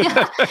it.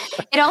 Yeah.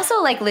 It also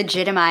like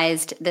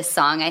legitimized this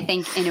song. I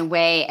think in a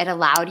way it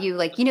allowed you,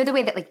 like, you know, the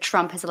way that like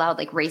Trump has allowed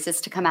like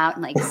racists to come out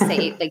and like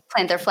say, like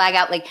plant their flag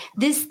out, like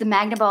this, the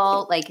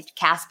Magnaball, like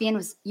Caspian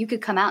was, you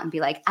could come out and be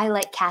like, I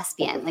like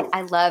Caspian. Like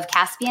I love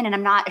Caspian and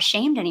I'm not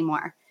ashamed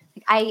anymore.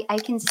 Like I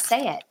can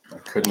say it. I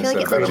couldn't I feel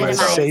have like said it's better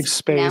myself. Safe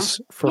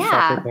space for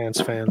Fucker Pants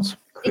fans.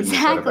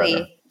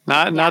 Exactly.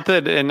 Not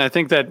that, and I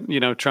think that, you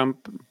know,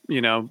 Trump,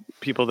 you know,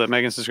 people that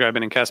Megan's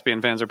describing and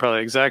Caspian fans are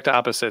probably exact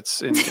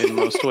opposites in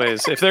most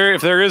ways. If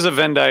there is a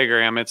Venn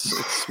diagram, it's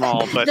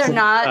small, but they're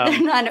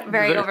not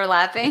very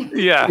overlapping.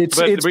 Yeah.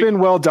 It's been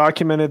well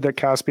documented that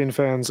Caspian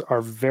fans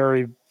are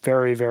very,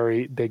 very,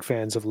 very big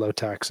fans of low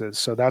taxes.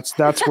 So that's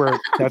where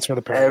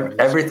the parallel is.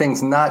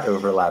 Everything's not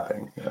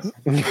overlapping. Yes.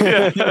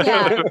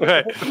 Yeah.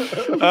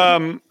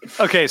 Right.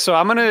 Okay, so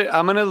I'm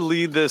gonna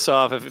lead this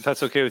off if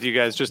that's okay with you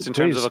guys, just in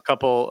terms of a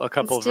couple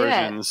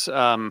versions.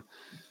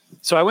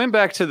 So I went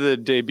back to the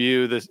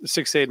debut, the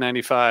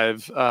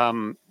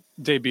 6/8/95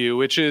 debut,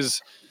 which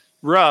is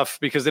rough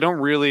because they don't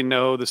really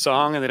know the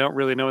song and they don't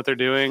really know what they're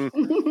doing.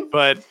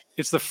 But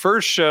it's the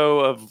first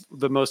show of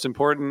the most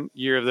important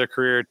year of their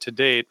career to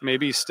date,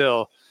 maybe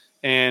still.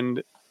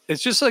 And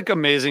it's just like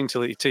amazing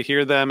to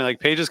hear them. And like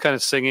Paige is kind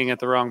of singing at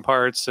the wrong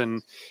parts.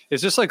 And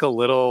it's just like a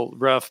little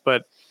rough.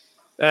 But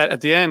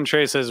at the end,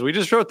 Trey says, we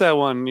just wrote that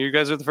one. You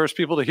guys are the first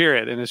people to hear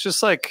it. And it's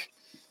just like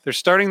they're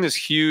starting this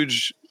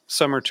huge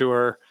summer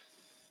tour.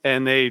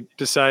 And they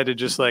decided to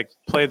just like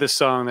play this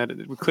song that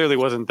clearly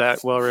wasn't that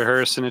well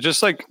rehearsed. And it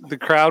just like the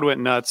crowd went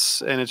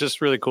nuts. And it's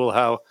just really cool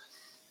how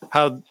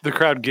the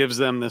crowd gives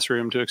them this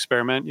room to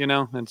experiment, you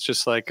know. It's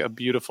just like a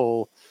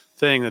beautiful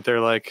thing that they're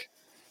like,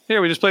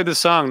 here, we just played this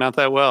song not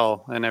that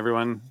well, and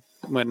everyone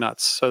went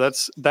nuts. So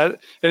that's that.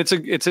 And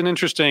it's an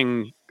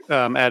interesting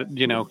kind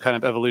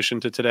of evolution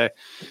to today.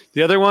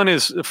 The other one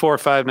is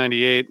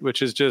 4/5/98,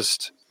 which is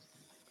just,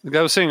 like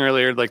I was saying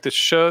earlier, like this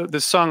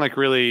song like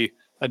really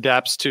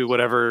adapts to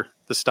whatever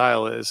the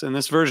style is, and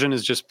this version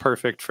is just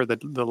perfect for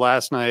the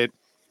last night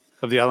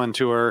of the island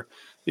tour.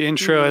 The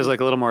intro has like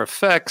a little more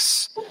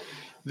effects.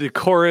 The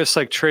chorus,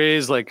 like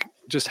Trey's, like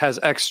just has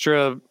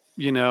extra,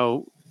 you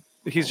know,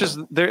 he's just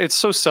there. It's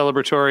so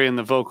celebratory in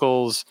the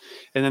vocals.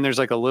 And then there's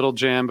like a little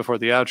jam before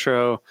the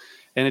outro.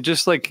 And it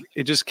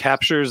just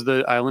captures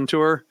the island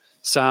tour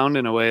sound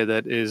in a way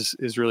that is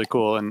really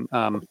cool. And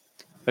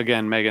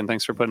again, Megan,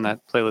 thanks for putting that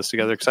playlist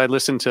together. Cause I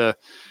listened to,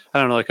 I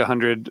don't know, like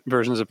 100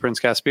 versions of Prince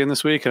Caspian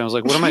this week. And I was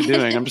like, what am I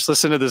doing? I'm just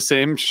listening to the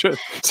same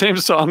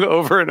song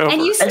over and over.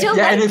 And you still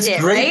liked it's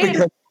it, great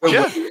right?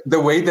 Because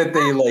the way that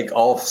they like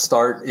all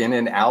start in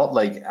and out,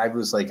 like I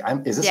was like,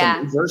 is this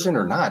a new version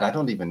or not? I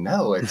don't even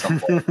know at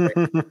some point.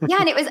 Yeah.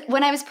 And it was,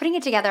 when I was putting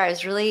it together, I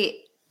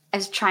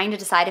was trying to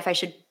decide if I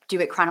should do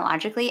it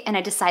chronologically, and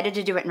I decided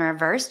to do it in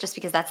reverse just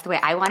because that's the way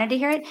I wanted to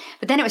hear it.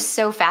 But then it was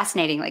so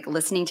fascinating, like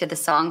listening to the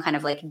song kind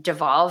of like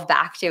devolve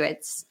back to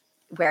its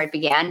where it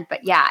began.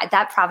 But yeah,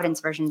 that Providence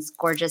version is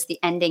gorgeous. The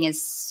ending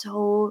is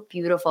so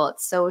beautiful.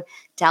 It's so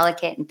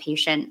delicate and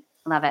patient.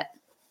 Love it.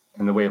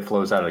 And the way it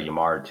flows out of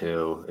Yamar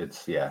too.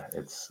 It's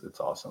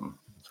awesome.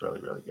 It's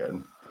really, really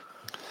good.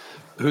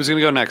 Who's going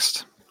to go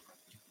next?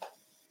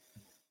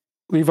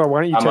 Levi,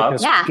 why don't you take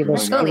us? Yeah, give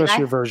us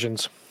your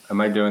versions. Am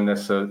I doing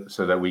this so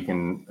that we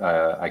can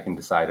I can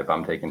decide if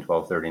I'm taking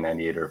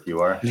 12/30/98 or if you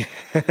are?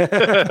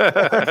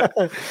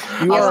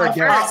 You are a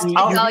guest.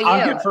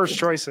 I'll get first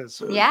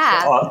choices.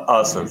 Yeah.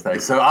 Awesome.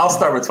 Thanks. So I'll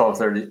start with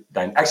 12/30.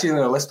 Actually,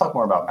 no, let's talk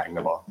more about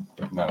Magnaball.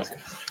 No,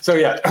 so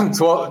yeah,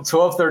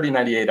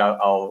 12/30/98.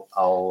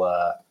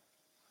 I'll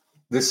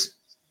this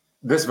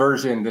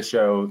version, this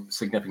show,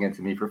 significant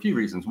to me for a few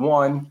reasons.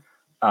 One,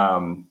 I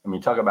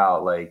mean, talk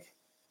about like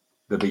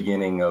the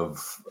beginning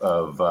of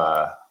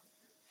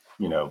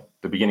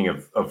the beginning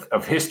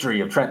of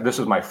history of Trent. This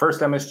was my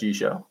first MSG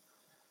show.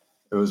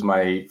 It was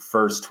my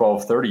first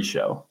 12:30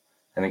 show.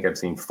 I think I've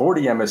seen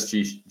 40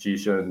 MSG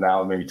shows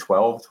now, maybe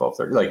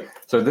 12:30. Like,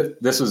 so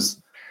this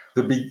was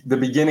the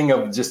beginning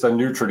of just a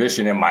new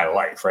tradition in my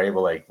life, right?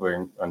 Well, like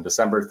we're on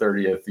December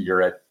 30th,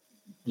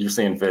 you're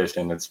seeing Fish,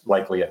 and it's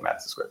likely at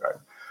Madison Square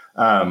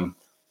Garden.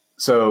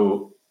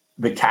 So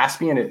the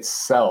Caspian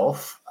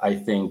itself, I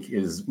think,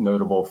 is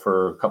notable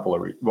for a couple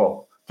of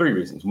three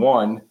reasons.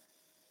 One,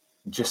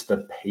 just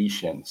the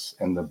patience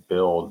and the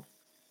build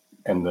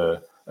and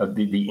the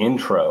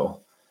intro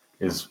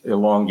is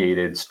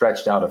elongated,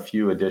 stretched out a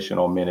few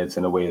additional minutes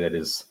in a way that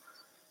is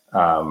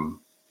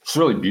it's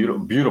really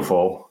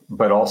beautiful,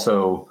 but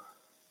also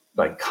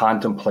like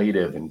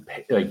contemplative, and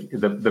like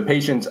the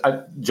patience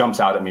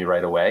jumps out at me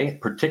right away,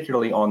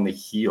 particularly on the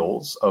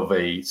heels of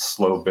a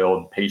slow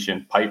build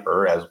patient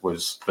Piper, as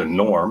was the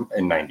norm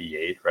in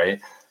 98, right?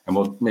 And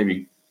we'll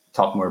maybe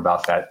talk more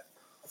about that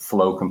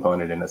flow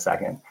component in a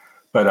second.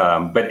 But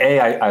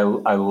I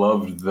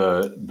loved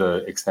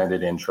the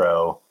extended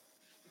intro.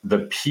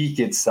 The peak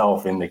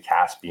itself in the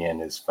Caspian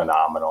is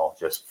phenomenal,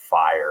 just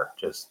fire,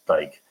 just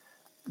like,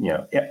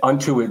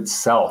 unto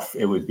itself,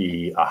 it would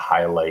be a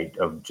highlight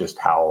of just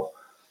how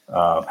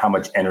how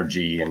much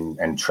energy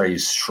and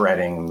Trey's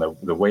shredding,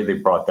 the way they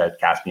brought that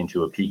Caspian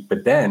to a peak.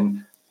 But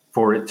then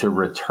for it to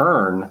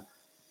return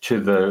to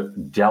the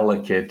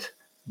delicate,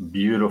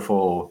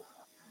 beautiful,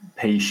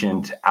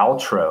 patient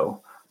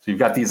outro. So you've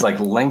got these like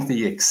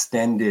lengthy,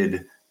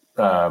 extended,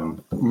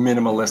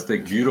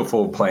 minimalistic,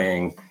 beautiful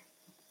playing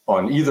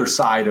on either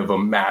side of a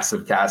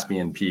massive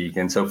Caspian peak.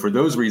 And so for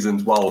those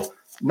reasons, while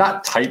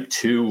not type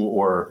 2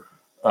 or,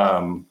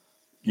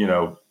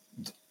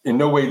 in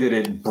no way did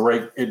it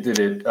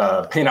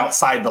paint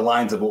outside the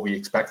lines of what we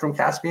expect from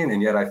Caspian.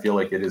 And yet I feel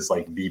like it is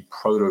like the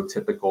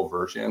prototypical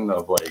version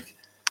of like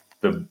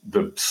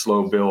the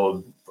slow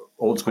build,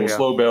 old school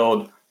slow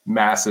build,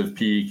 massive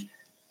peak,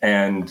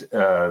 and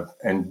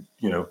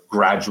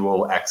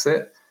gradual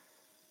exit.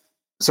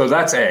 So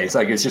that's it's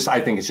like I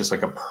think it's just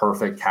like a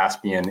perfect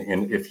Caspian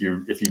if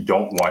you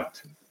don't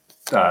want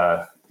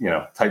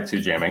type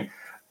 2 jamming.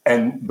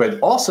 But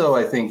also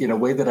I think in a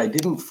way that I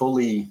didn't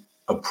fully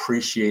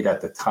appreciate at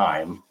the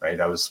time,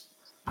 right? I was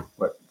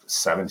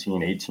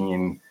 17,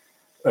 18.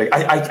 Like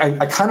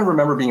I kind of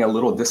remember being a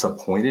little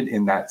disappointed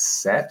in that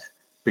set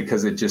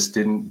because it just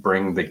didn't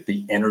bring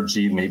the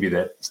energy maybe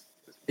that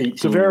 18.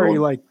 It's a very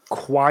like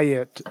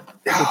quiet.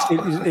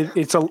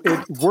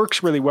 It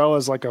works really well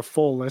as like a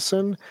full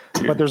listen,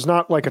 but there's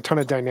not like a ton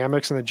of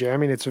dynamics in the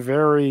jamming. It's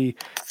very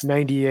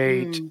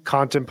 98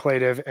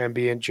 contemplative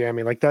ambient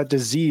jamming. Like that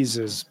Disease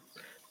is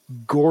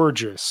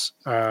gorgeous.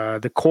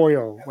 The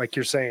Coil, like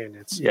you're saying,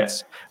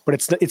 but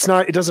it's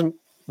not. It doesn't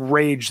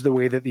rage the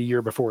way that the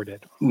year before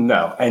did.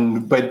 No,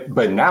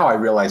 but now I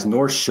realize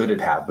nor should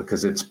it have,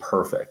 because it's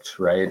perfect,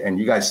 right? And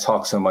you guys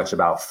talk so much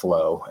about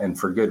flow, and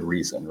for good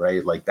reason,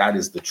 right? Like that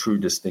is the true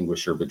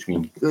distinguisher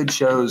between good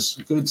shows,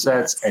 good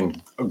sets,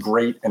 and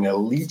great and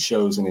elite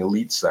shows and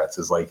elite sets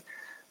is like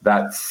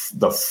that,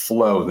 the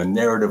flow, the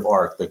narrative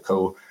arc, the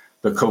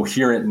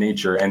coherent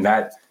nature, and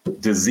that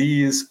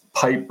Disease,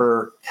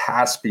 Piper,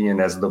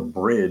 Caspian as the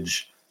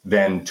bridge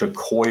then to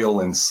Coil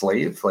and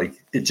Slave. Like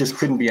it just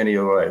couldn't be any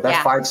other way.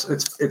 That's five.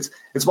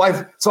 It's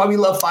why we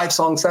love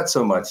 5-song sets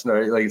so much.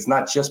 Right? Like it's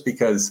not just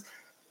because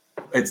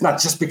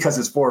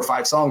it's 4 or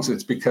 5 songs.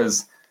 It's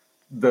because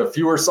the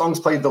fewer songs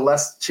played, the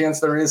less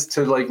chance there is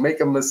to like make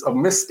a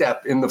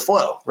misstep in the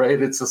flow.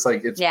 Right? It's just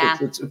like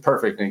it's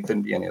perfect, and it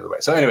couldn't be any other way.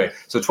 So anyway,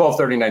 so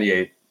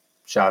 12/30/98.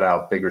 Shout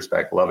out, big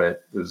respect, love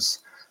it. It's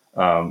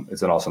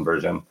an awesome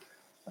version.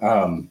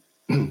 I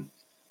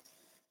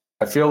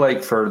feel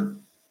like for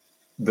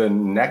the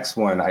next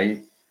one,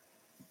 I'm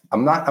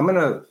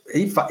gonna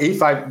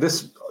 8-5.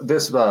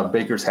 This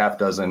Baker's Half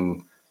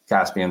Dozen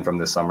Caspian from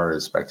this summer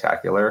is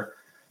spectacular.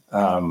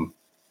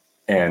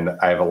 And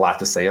I have a lot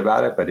to say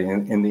about it, but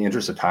in the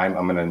interest of time,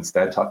 I'm going to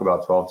instead talk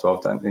about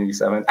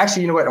 12/12/87.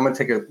 Actually, you know what? I'm going to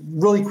take a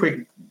really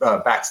quick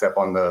back step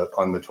on the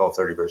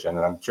 12/30 version,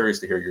 and I'm curious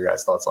to hear your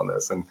guys' thoughts on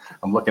this. And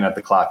I'm looking at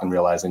the clock and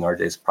realizing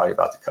RJ's probably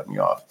about to cut me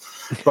off.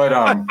 But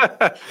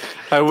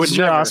I would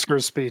your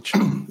Oscars speech.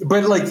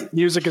 But like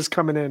music is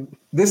coming in.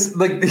 This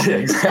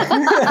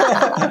exactly.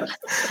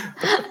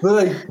 But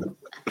like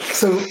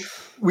so.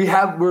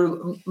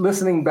 We're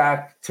listening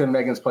back to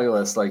Megan's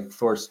playlist, like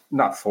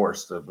not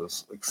forced. I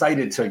was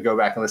excited to go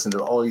back and listen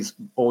to all these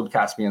old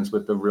Caspians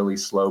with the really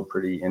slow,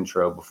 pretty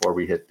intro before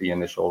we hit the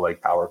initial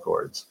like power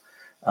chords.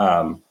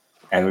 And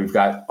we've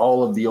got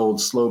all of the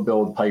old slow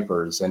build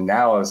Pipers. And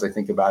now as I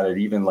think about it,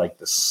 even like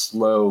the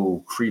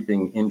slow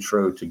creeping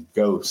intro to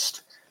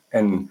Ghost,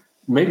 and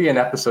maybe an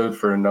episode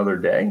for another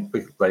day,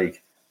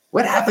 like,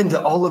 what happened to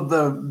all of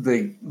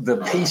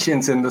the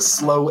patience and the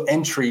slow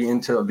entry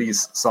into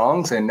these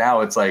songs? And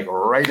now it's like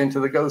right into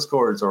the Ghost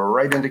chords or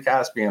right into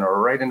Caspian or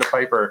right into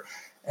Piper.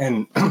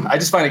 And I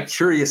just find it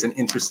curious and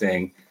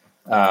interesting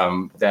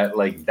that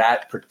like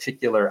that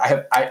particular,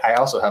 I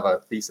also have a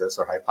thesis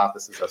or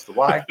hypothesis as to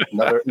why,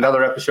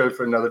 another episode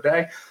for another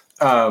day.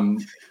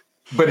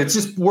 But it's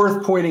just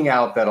worth pointing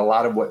out that a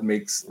lot of what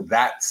makes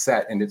that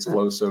set and its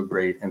flow so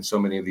great and so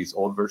many of these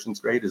old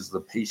versions great is the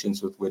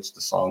patience with which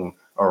the song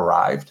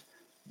arrived.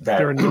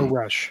 There no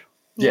rush.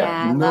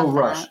 No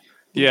rush.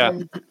 Yeah.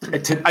 I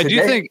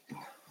do think.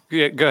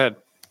 Yeah, go ahead.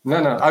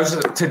 No.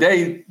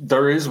 Today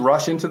there is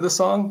rush into the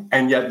song,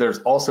 and yet there's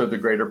also the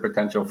greater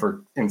potential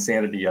for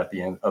insanity at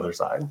the other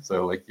side.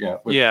 So like,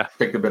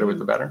 pick the better with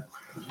the better.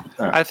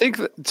 Right. I think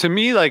to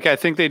me, like, I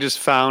think they just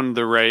found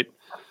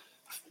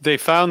they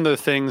found the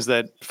things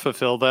that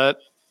fulfill that,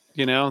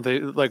 they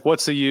like,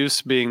 what's the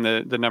use being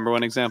the number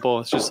one example?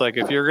 It's just like,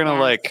 if you're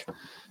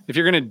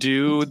going to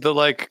do the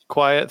like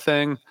quiet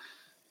thing,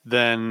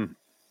 then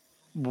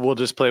we'll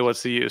just play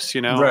what's the use,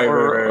 Right.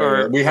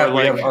 Or we have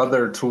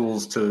other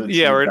tools to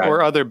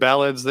or other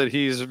ballads that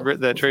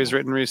Trey's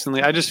written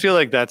recently. I just feel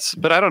like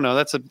but I don't know.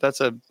 That's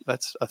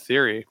a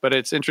theory, but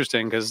it's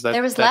interesting because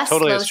there was less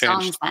totally slow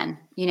songs then.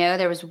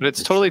 But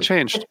it's totally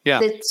changed.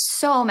 There's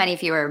so many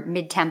fewer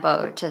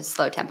mid-tempo to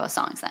slow tempo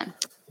songs then.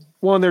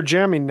 Well, and their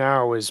jamming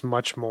now is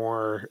much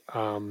more.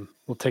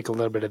 We'll take a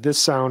little bit of this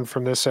sound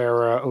from this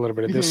era, a little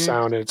bit of this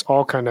sound, and it's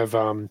all kind of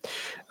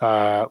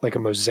like a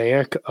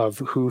mosaic of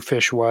who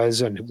Fish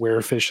was and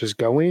where Fish is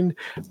going.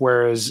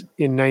 Whereas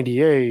in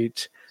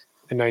 '98,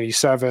 in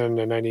 97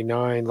 and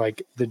 99,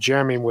 like the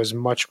jamming was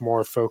much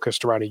more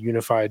focused around a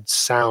unified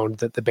sound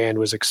that the band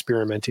was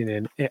experimenting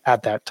in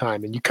at that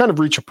time. And you kind of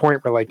reach a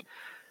point where like,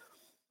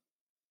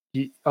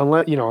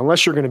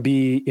 unless you're going to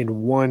be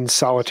in one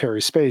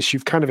solitary space,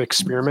 you've kind of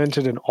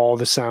experimented in all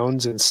the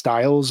sounds and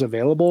styles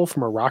available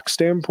from a rock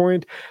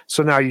standpoint.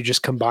 So now you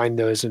just combine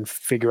those and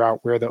figure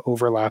out where the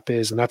overlap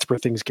is. And that's where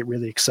things get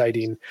really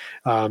exciting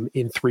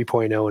in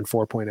 3.0 and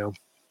 4.0.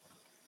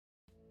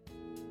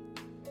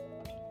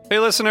 Hey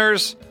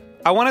listeners,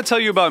 I want to tell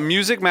you about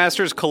Music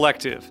Masters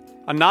Collective,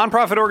 a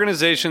nonprofit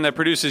organization that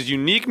produces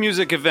unique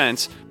music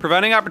events,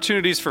 providing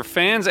opportunities for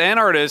fans and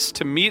artists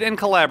to meet and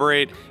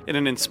collaborate in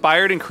an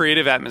inspired and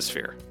creative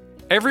atmosphere.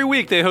 Every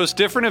week they host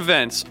different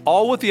events,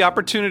 all with the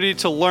opportunity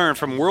to learn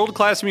from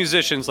world-class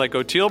musicians like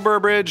Oteil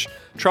Burbridge,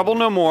 Trouble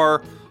No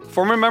More,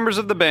 former members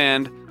of the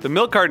band, the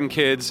Milk Carton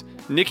Kids,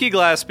 Nikki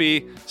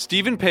Glaspie,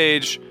 Stephen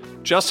Page,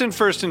 Justin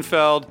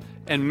Furstenfeld,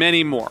 and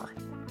many more.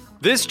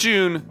 This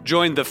June,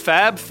 join the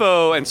Fab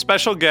Foe and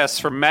special guests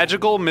for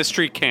Magical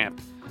Mystery Camp.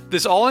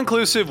 This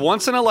all-inclusive,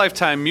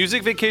 once-in-a-lifetime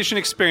music vacation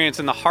experience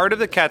in the heart of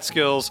the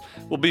Catskills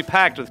will be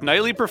packed with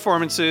nightly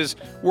performances,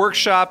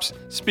 workshops,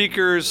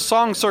 speakers,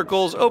 song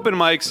circles, open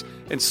mics,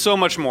 and so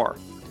much more.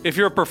 If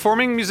you're a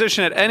performing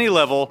musician at any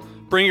level,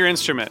 bring your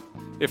instrument.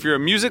 If you're a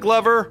music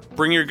lover,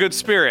 bring your good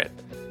spirit.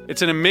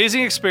 It's an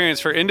amazing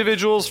experience for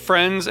individuals,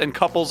 friends, and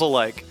couples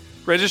alike.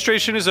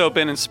 Registration is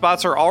open and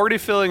spots are already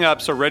filling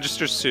up, so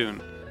register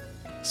soon.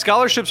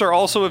 Scholarships are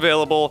also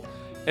available,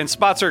 and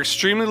spots are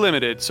extremely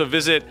limited, so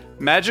visit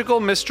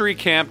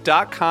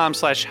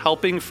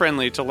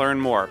magicalmysterycamp.com/helpingfriendly to learn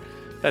more.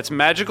 That's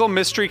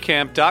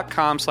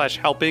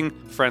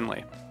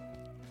magicalmysterycamp.com/helpingfriendly.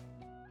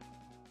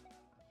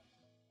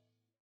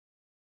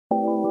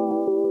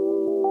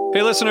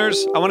 Hey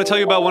listeners, I want to tell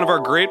you about one of our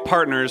great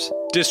partners,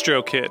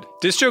 DistroKid.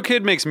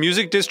 DistroKid makes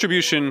music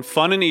distribution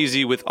fun and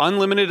easy with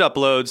unlimited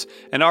uploads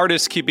and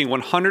artists keeping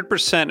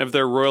 100% of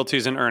their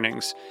royalties and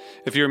earnings.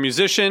 If you're a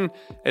musician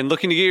and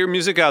looking to get your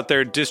music out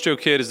there,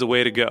 DistroKid is the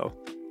way to go.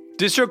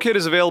 DistroKid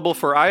is available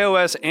for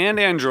iOS and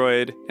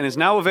Android and is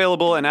now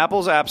available in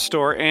Apple's App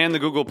Store and the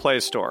Google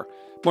Play Store.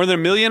 More than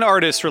 1 million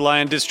artists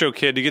rely on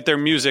DistroKid to get their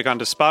music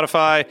onto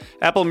Spotify,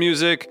 Apple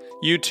Music,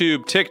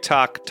 YouTube,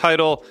 TikTok,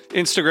 Tidal,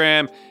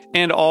 Instagram,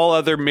 and all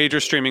other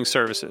major streaming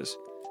services.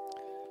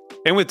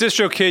 And with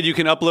DistroKid, you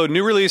can upload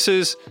new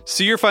releases,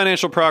 see your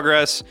financial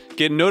progress,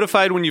 get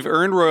notified when you've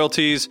earned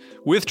royalties,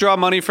 withdraw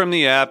money from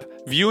the app,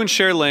 view and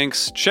share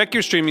links, check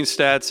your streaming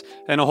stats,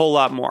 and a whole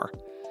lot more.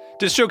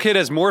 DistroKid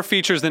has more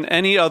features than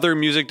any other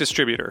music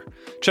distributor.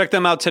 Check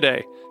them out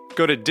today.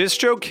 Go to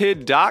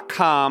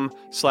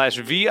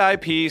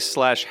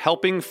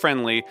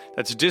distrokid.com/VIP/helpingfriendly.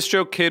 That's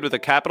distrokid with a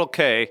capital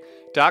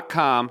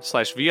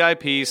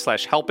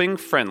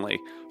K.com/VIP/helpingfriendly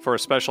for a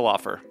special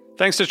offer.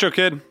 Thanks,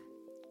 DistroKid.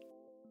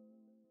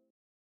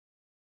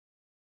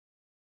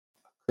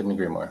 Couldn't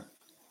agree more.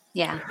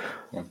 Yeah.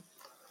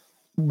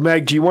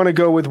 Meg, do you want to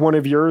go with one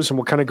of yours and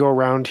we'll kind of go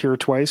around here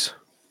twice?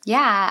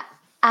 Yeah.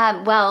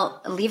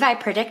 Well, Levi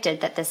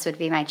predicted that this would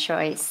be my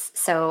choice,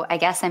 so I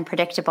guess I'm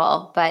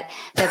predictable. But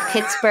the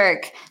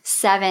Pittsburgh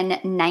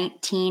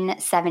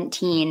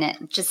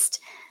 7-19-17, just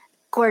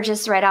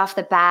gorgeous right off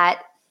the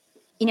bat.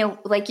 You know,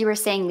 like you were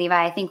saying,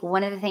 Levi, I think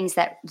one of the things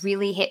that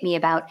really hit me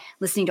about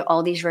listening to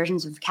all these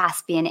versions of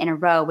Caspian in a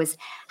row was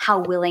how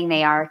willing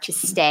they are to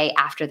stay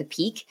after the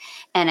peak.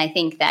 And I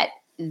think that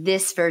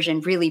this version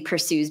really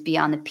pursues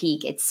beyond the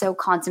peak. It's so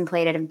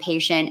contemplated and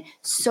patient,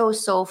 so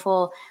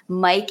soulful.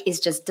 Mike is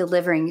just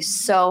delivering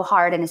so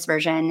hard in this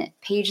version.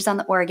 Page is on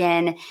the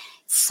organ. It's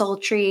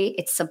sultry,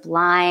 it's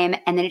sublime,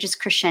 and then it just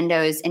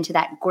crescendos into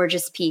that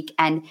gorgeous peak.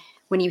 And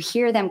when you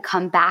hear them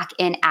come back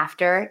in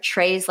after,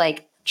 Trey's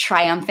like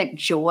triumphant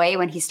joy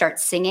when he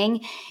starts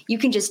singing, you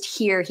can just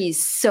hear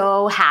he's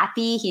so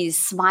happy. He's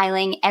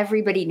smiling.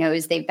 Everybody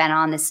knows they've been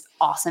on this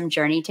awesome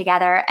journey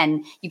together,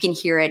 and you can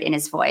hear it in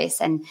his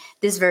voice. And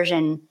this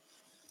version,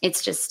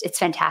 it's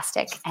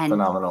fantastic and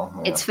phenomenal.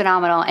 Yeah. It's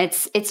phenomenal.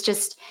 It's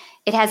just,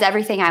 it has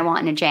everything I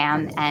want in a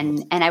jam.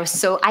 And I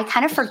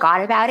kind of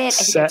forgot about it.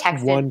 I think I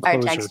texted our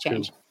text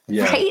change.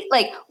 Yeah. Right?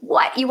 Like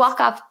what? You walk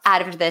up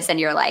out of this and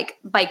you're like,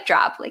 mic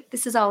drop, like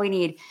this is all we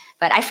need.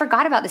 But I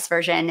forgot about this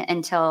version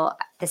until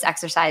this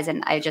exercise,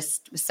 and I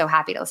just was so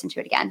happy to listen to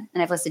it again.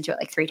 And I've listened to it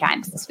like 3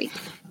 times this week.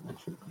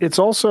 It's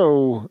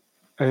also,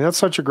 I mean, that's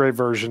such a great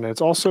version.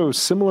 It's also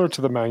similar to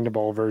the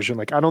Magnaball version.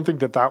 Like, I don't think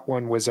that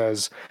one was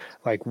as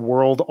like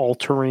world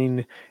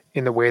altering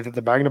in the way that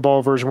the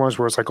Magnaball version was,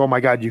 where it's like, oh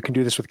my God, you can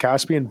do this with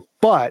Caspian.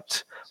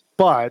 But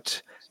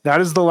that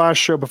is the last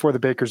show before the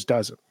Baker's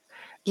Dozen.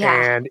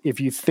 Yeah. And if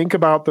you think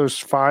about those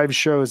 5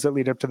 shows that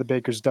lead up to the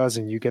Baker's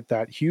Dozen, you get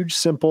that huge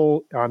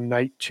Simple on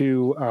night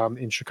 2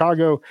 in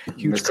Chicago,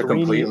 huge Mr.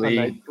 Carini on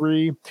night Completely.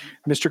 3.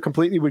 Mr.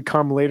 Completely would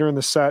come later in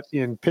the set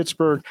in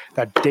Pittsburgh.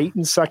 That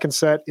Dayton second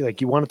set,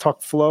 like you want to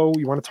talk flow,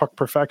 you want to talk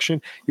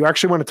perfection. You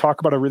actually want to talk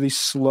about a really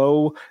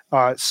slow,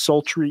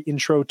 sultry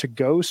intro to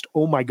Ghost.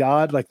 Oh my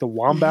God, like the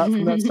Wombat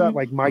from that set.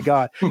 Like, my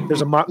God,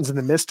 there's a Mountains in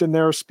the Mist in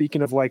there.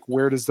 Speaking of like,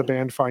 where does the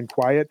band find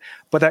quiet?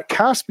 But that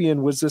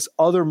Caspian was this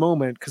other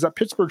moment, because that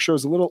Pittsburgh show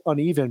is a little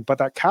uneven, but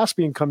that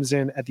Caspian comes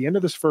in at the end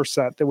of this first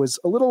set that was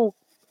a little,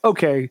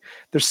 okay,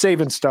 they're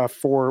saving stuff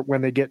for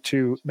when they get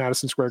to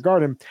Madison Square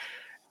Garden.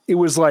 It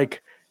was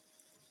like,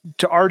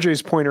 to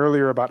RJ's point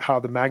earlier about how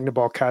the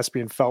Magnaball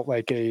Caspian felt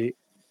like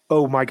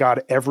oh my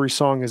God, every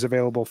song is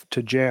available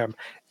to jam.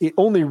 It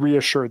only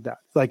reassured that.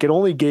 Like, it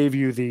only gave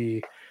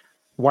you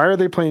why are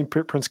they playing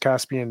Prince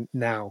Caspian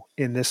now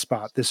in this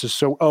spot? This is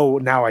so,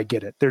 now I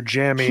get it. They're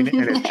jamming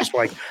and it's just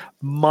like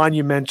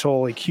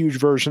monumental, like huge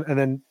version. And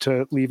then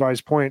to Levi's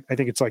point, I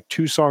think it's like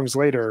 2 songs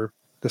later,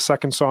 the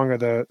second song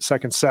of the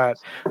second set,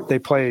 they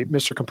play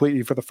Mr.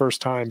 Completely for the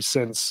first time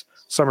since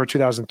summer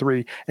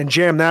 2003 and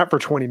jam that for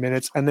 20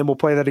 minutes. And then we'll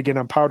play that again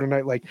on Powder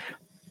Night. Like,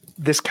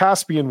 this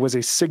Caspian was a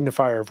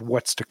signifier of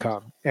what's to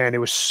come. And it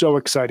was so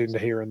exciting to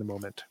hear in the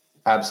moment.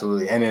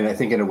 Absolutely. And I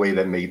think in a way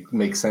that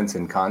makes sense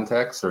in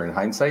context or in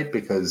hindsight,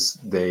 because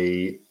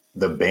the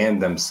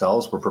band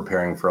themselves were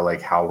preparing for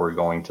like how we're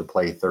going to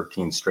play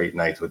 13 straight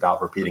nights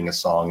without repeating a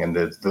song. And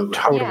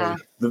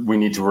we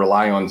need to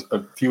rely on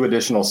a few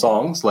additional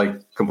songs, like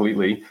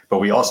Completely, but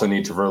we also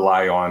need to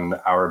rely on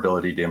our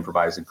ability to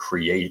improvise and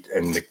create.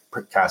 And the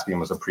Caspian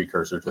was a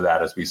precursor to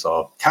that, as we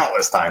saw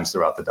countless times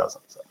throughout the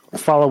dozen. So.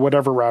 Follow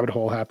whatever rabbit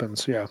hole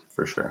happens. Yeah,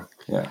 for sure.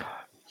 Yeah.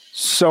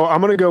 So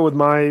I'm going to go with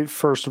my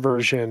first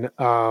version.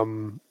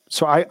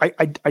 So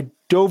I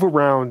dove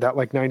around that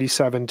like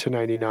 97 to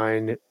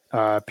 99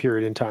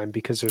 period in time,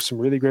 because there's some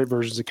really great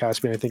versions of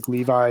Caspian. I think,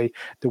 Levi,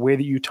 the way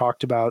that you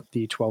talked about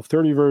the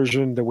 1230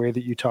 version, the way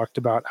that you talked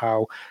about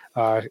how,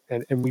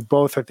 and we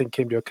both, I think,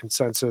 came to a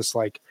consensus,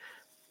 like,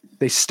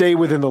 they stay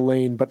within the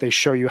lane, but they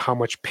show you how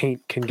much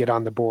paint can get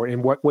on the board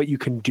and what you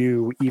can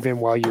do even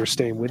while you're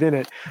staying within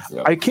it.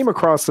 Yep. I came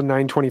across the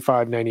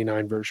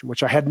 925-99 version,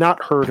 which I had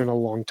not heard in a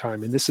long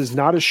time. And this is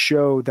not a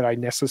show that I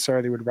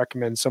necessarily would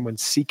recommend someone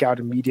seek out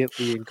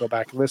immediately and go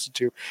back and listen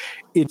to.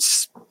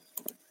 It's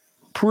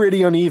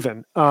pretty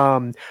uneven.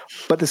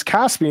 But this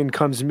Caspian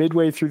comes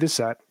midway through the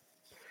set,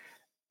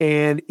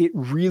 and it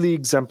really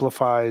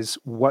exemplifies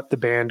what the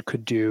band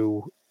could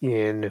do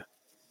in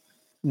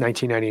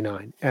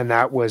 1999, and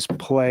that was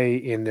play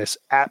in this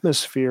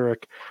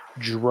atmospheric,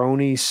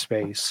 droney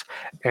space.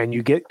 And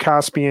you get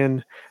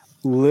Caspian,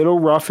 little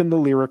rough in the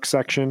lyric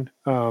section.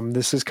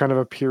 This is kind of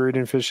a period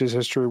in Phish's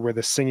history where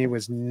the singing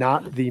was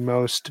not the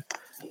most.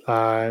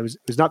 It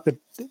was not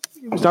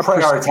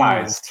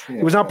prioritized.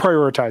 It was not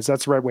prioritized.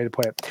 That's the right way to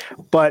play it.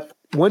 But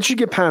once you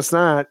get past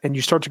that and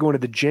you start to go into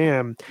the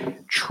jam,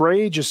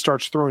 Trey just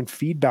starts throwing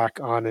feedback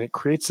on, and it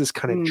creates this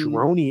kind of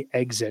droney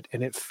exit,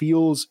 and it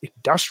feels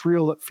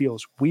industrial. It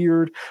feels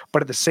weird,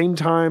 but at the same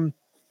time,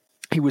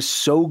 he was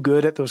so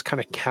good at those kind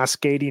of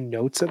cascading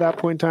notes at that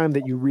point in time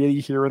that you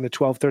really hear in the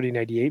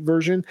 1230-98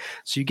 version.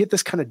 So you get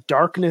this kind of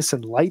darkness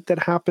and light that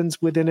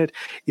happens within it.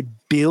 It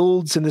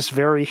builds in this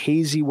very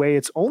hazy way.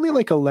 It's only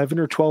like 11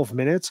 or 12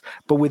 minutes,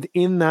 but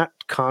within that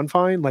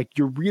confine, like,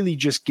 you're really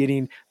just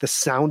getting the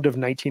sound of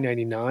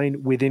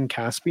 1999 within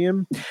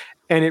Caspian.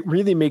 And it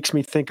really makes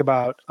me think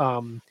about,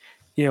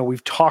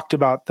 we've talked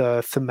about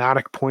the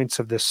thematic points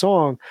of this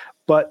song,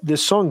 but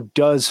this song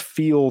does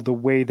feel the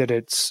way that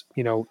it's,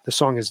 the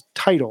song is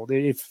titled.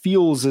 It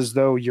feels as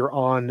though you're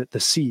on the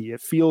sea.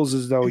 It feels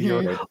as though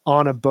you're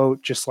on a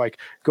boat, just like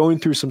going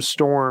through some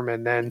storm,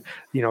 and then,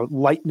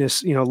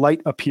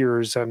 light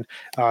appears and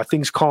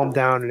things calm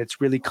down, and it's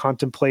really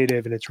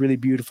contemplative and it's really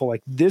beautiful.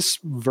 Like, this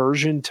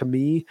version to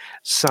me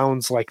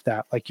sounds like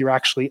that. Like, you're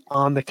actually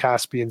on the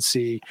Caspian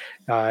Sea,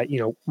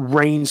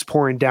 rain's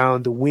pouring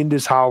down, the wind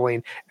is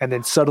howling, and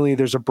then suddenly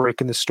there's a break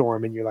in the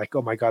storm, and you're like,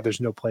 oh my God,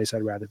 there's no place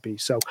I'd rather be.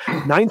 So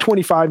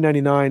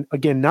 925-99,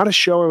 again, not a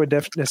show I would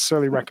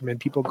necessarily recommend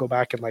people go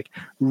back and like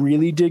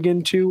really dig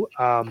into,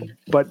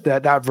 but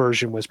that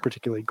version was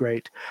particularly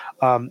great.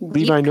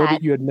 Levi, I know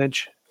that you had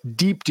mentioned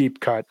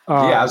deep cut.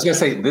 I was gonna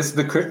say this.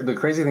 The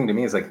crazy thing to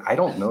me is, like, I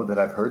don't know that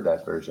I've heard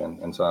that version,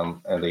 and so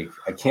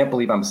I can't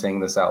believe I'm saying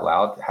this out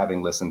loud,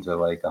 having listened to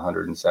like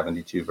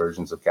 172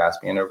 versions of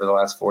Caspian over the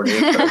last 4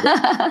 days,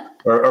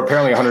 or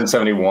apparently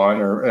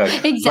 171, or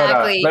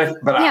exactly.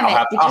 But I'll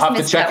have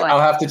to check. I'll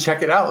have to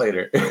check it out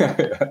later.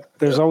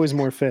 There's always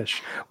more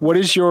fish. What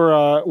is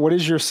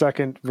your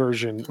second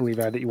version,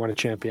 Levi, that you want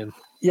to champion?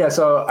 Yeah,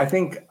 so I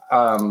think.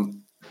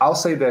 I'll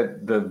say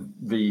that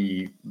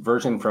the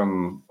version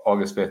from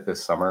August 5th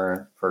this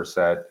summer, first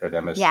set at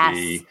MSG,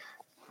 yes,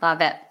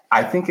 love it.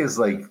 I think it's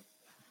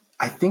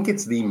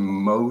the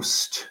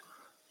most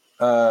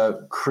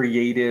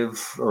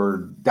creative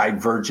or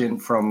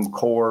divergent from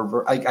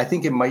core. I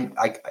think it might.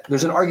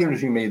 There's an argument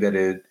to be made that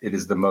it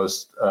is the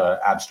most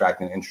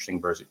abstract and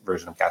interesting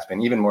version of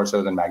Caspian, even more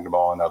so than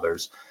Magnaball and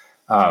others.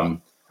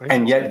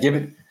 And yet,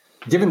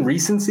 given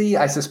recency,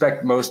 I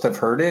suspect most have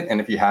heard it. And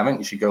if you haven't,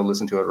 you should go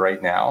listen to it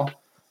right now,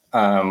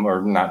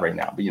 or not right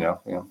now, but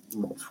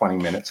 20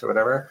 minutes or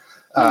whatever.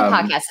 When the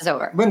podcast is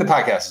over. When the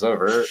podcast is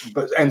over.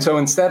 And so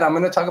instead, I'm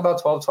going to talk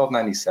about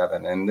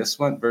 12-12-97. And this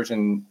one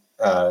version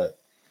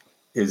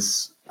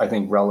is, I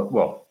think,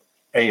 well,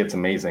 it's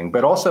amazing.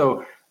 But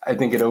also, I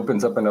think it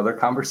opens up another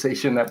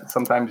conversation that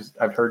sometimes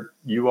I've heard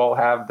you all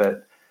have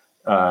that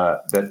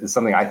is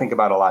something I think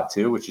about a lot,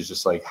 too, which is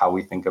just like how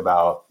we think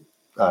about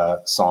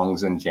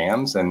songs and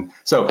jams. And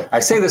so I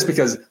say this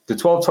because the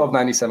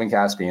 12-12-97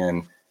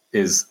 Caspian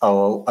is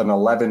an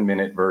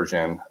 11-minute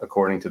version,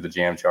 according to the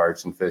jam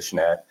charts and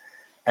Fishnet.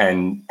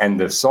 And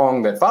the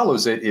song that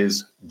follows it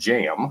is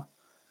Jam.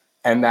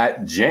 And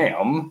that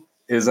jam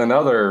is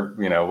another,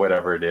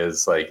 whatever it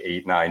is, like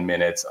 8-9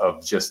 minutes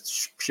of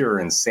just pure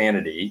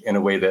insanity in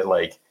a way that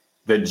like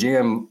the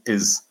jam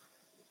is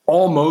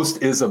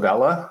almost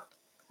Isabella.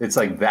 It's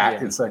like that.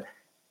 Yeah. It's like,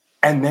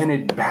 and then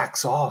it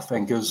backs off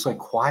and goes like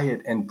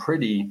quiet and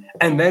pretty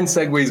and then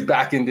segues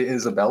back into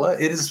Isabella.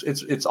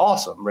 It's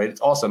awesome, right?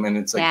 It's awesome. And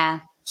it's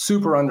like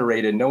super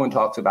underrated. No one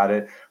talks about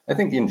it. I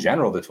think in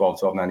general, the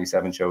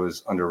 12-12-97 show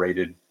is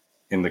underrated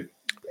in the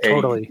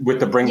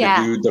with the Bring the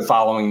Dude the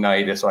following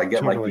night. So I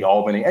get like the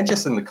Albany and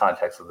just in the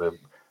context of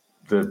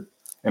the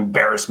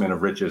embarrassment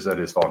of riches that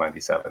is Fall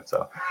 97.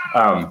 So,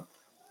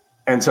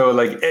 and so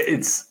like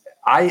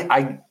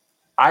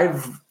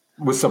I've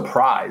was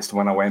surprised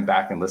when I went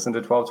back and listened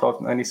to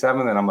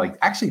 12-12-97. And I'm like,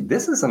 actually,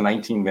 this is a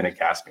 19-minute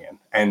Caspian.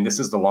 And this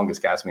is the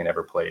longest Caspian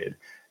ever played.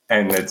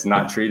 And it's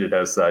not treated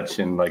as such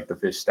in like the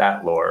Fish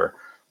stat lore,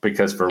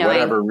 because for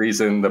whatever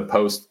reason, the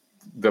post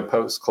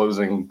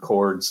closing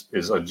chords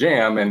is a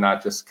jam and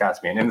not just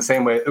Caspian. In the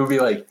same way, it would be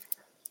like,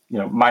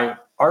 my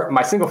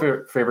single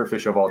favorite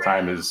Fish of all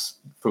time is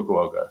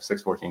Fukuoka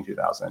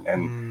 6/14/2000,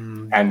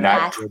 and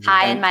that's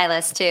high in my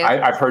list too.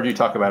 I've heard you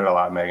talk about it a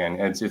lot, Megan.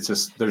 It's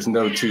just there's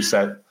no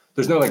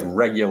like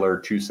regular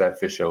 2-set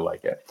Fish show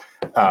like it.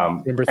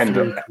 Number 3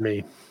 for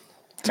me.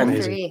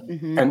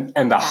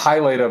 And the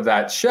highlight of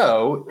that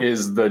show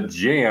is the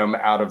jam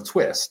out of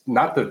Twist,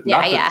 not the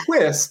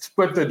twist,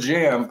 but the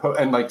jam.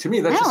 And like to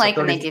me, that's I don't like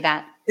when they do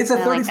that. It's a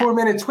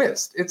 34-minute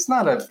twist. It's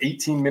not an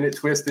 18-minute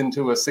twist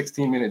into a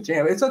 16-minute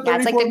jam. It's a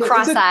 34-minute. It's like the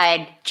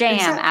cross-eyed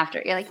jam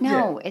after. You're like,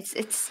 no,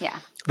 it's.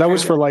 That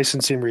was for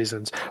licensing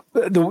reasons.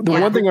 The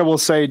one thing I will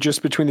say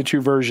just between the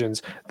two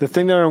versions, the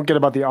thing that I don't get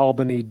about the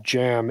Albany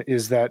jam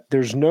is that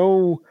there's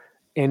no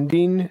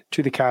ending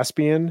to the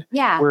Caspian.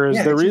 Yeah. Whereas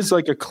there is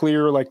like a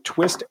clear like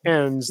twist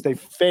ends, they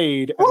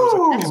fade, and there's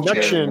a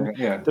connection.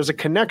 There's a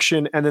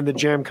connection, and then the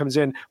jam comes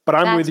in. But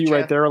I'm with you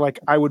right there. Like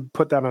I would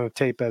put that on a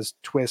tape as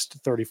Twist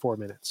 34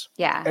 minutes.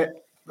 Yeah.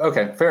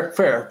 Okay,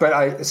 fair. But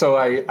I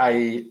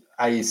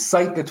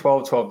cite the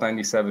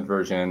 12-12-97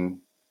 version,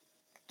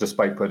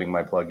 despite putting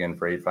my plug in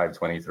for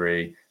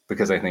 8/5/23,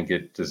 because I think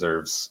it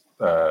deserves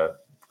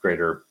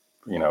greater,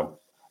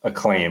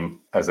 acclaim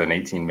as an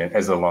 18-minute,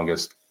 as the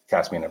longest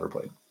Caspian ever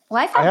played.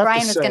 Well, I thought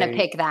Brian was going to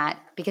pick that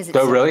because it's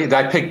really? Did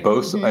I pick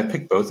both? Mm-hmm. I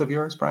picked both of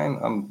yours, Brian.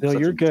 No,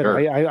 you're good.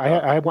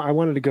 I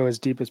wanted to go as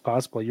deep as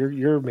possible.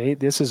 You're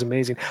this is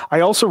amazing.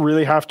 I also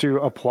really have to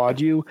applaud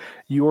you.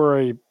 You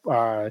are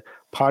a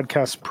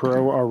podcast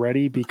pro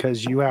already,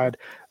 because you had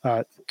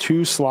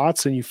 2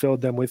 slots and you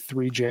filled them with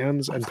 3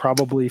 jams and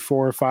probably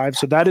 4 or 5.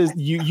 So that is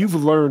you've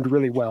learned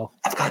really well.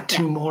 I've got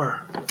 2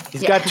 more.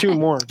 He's got 2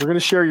 more. We're going to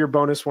share your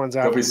bonus ones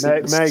out.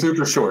 Meg,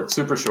 super short.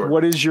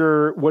 What is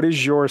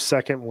your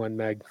second one,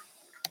 Meg?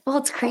 Well,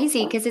 it's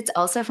crazy because it's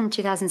also from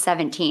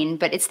 2017,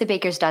 but it's the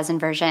Baker's Dozen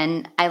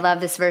version. I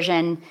love this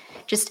version.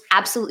 Just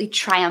absolutely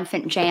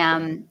triumphant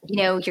jam.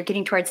 You're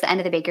getting towards the end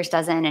of the Baker's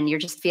Dozen and you're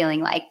just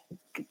feeling like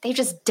they've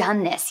just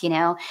done this,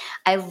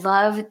 I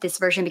love this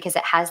version because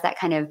it has that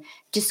kind of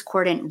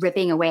discordant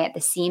ripping away at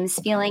the seams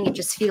feeling. It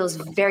just feels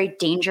very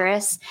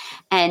dangerous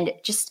and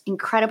just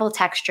incredible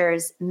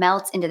textures,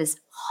 melts into this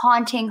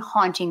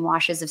haunting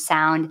washes of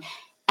sound.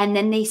 And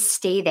then they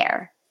stay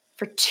there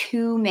for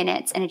 2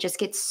 minutes and it just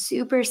gets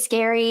super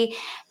scary.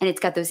 And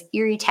it's got those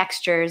eerie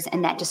textures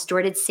and that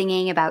distorted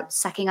singing about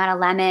sucking on a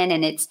lemon,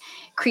 and it's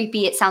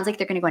creepy. It sounds like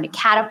they're going to go into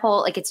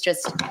catapult. Like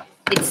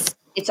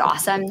it's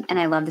awesome. And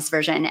I love this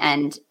version,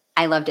 and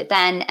I loved it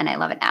then and I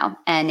love it now.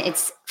 And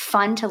it's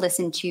fun to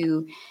listen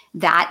to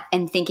that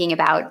and thinking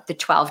about the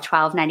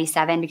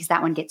 12-12-97, because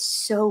that one gets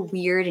so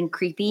weird and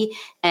creepy.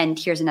 And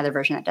here's another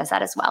version that does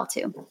that as well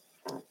too.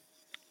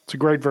 It's a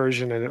great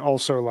version. And it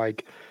also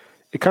it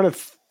kind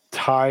of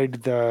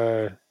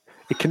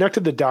it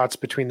connected the dots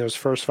between those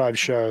first 5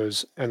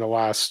 shows and the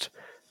last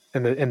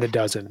and the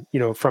dozen,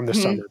 from the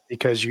summer,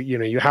 because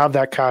you have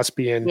that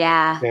Caspian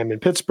jam in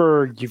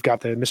Pittsburgh, you've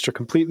got the Mr.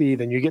 Completely,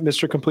 then you get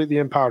Mr. Completely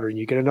in Powder, and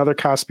you get another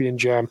Caspian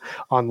jam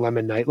on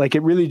Lemon Night. Like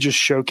it really just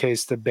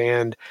showcased the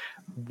band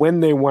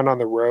when they went on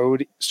the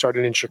road,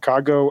 started in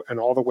Chicago and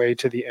all the way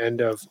to the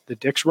end of the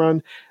Dix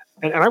run.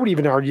 and I would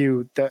even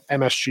argue the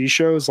MSG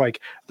shows, like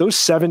those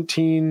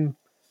 17,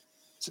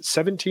 is it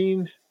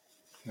 17?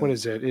 What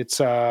is it? It's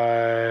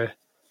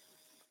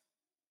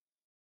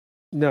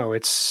no,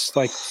 it's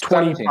like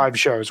 25 17.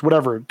 Shows,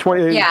 whatever,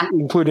 20,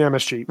 including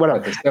MSG,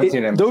 whatever.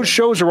 Those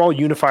shows are all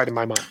unified in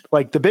my mind.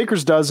 Like the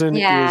Baker's Dozen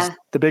is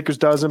the Baker's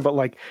Dozen, but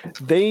like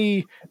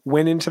they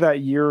went into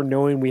that year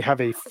knowing we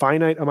have a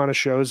finite amount of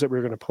shows that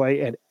we're going to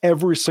play, and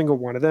every single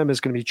one of them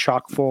is going to be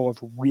chock full of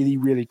really,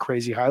 really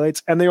crazy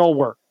highlights, and they all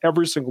work,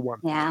 every single one.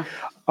 Yeah.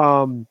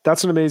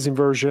 That's an amazing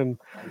version.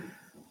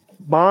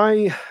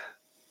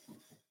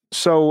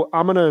 So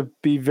I'm going to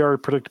be very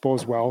predictable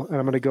as well, and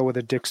I'm going to go with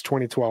a Dick's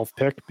 2012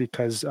 pick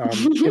because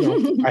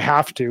I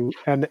have to,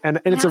 and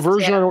it's a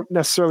version I don't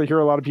necessarily hear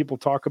a lot of people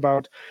talk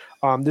about.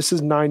 This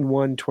is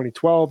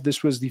 9/1/2012.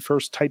 This was the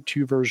first Type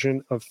 2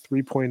 version of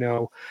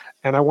 3.0,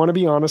 and I want to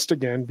be honest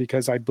again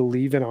because I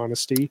believe in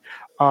honesty.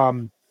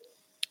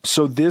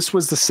 So this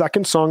was the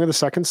second song of the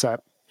second set.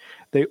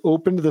 They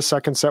opened the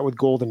second set with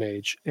Golden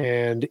Age,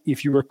 and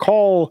if you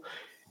recall,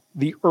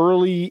 the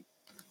early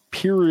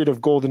period of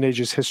Golden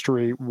Age's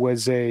history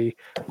was a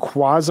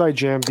quasi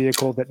jam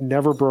vehicle that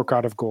never broke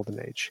out of Golden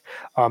Age.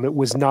 It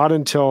was not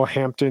until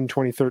Hampton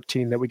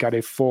 2013 that we got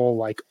a full,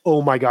 like,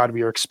 oh my God,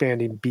 we are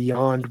expanding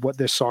beyond what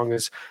this song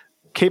is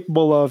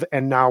capable of.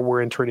 And now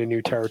we're entering a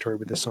new territory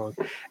with this song.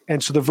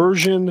 And so the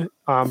version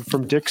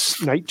from Dick's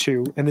Night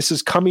 2, and this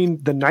is coming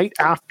the night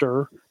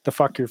after the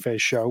Fuck Your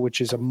Face show, which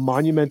is a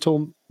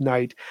monumental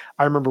night.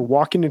 I remember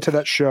walking into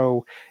that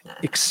show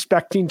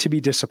expecting to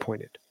be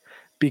disappointed.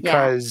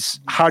 Because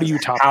how do you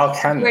top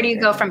that? Where do you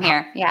go from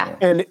here? Yeah.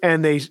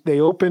 And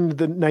they opened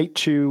the night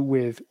 2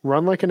 with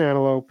Run Like an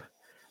Antelope,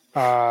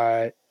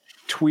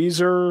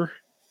 Tweezer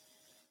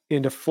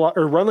into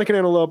or Run Like an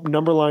Antelope,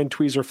 Numberline,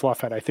 Tweezer,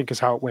 Fluffhead, I think is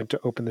how it went to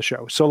open the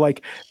show. So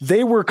like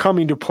they were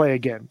coming to play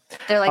again.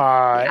 They're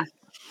like,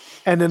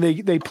 and then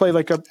they play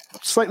like a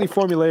slightly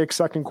formulaic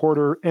second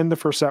quarter and the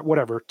first set,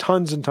 whatever,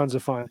 tons and tons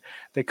of fun.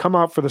 They come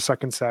out for the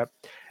second set,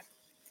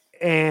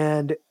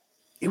 and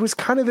it was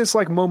kind of this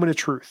like moment of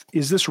truth.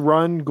 Is this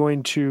run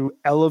going to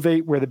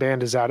elevate where the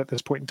band is at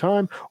this point in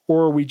time?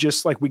 Or are we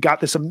just like, we got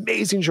this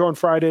amazing show on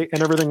Friday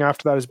and everything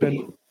after that has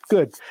been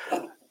good.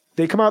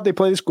 They come out, they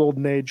play this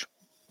Golden Age.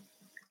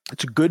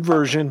 It's a good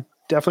version.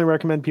 Definitely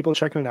recommend people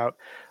checking it out,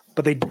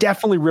 but they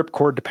definitely rip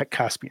chord to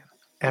Caspian.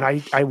 And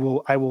I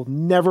will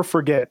never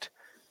forget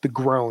the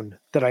groan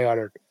that I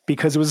uttered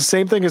because it was the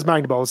same thing as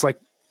Magnaball. It's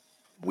like,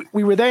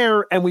 we were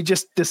there and we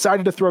just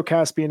decided to throw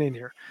Caspian in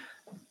here.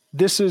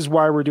 This is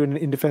why we're doing an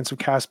In Defense of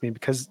Caspian,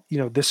 because,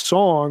 this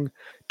song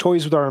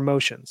toys with our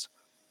emotions.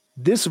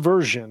 This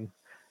version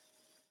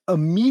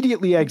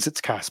immediately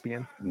exits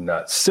Caspian,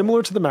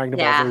 similar to the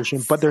Magnaball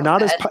version, but they're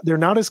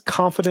not as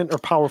confident or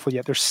powerful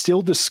yet. They're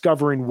still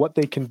discovering what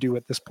they can do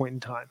at this point in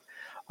time.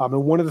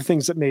 And one of the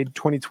things that made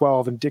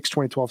 2012 and Dick's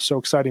 2012 so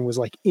exciting was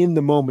like in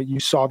the moment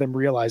you saw them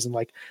realizing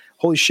like,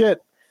 holy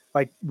shit,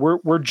 like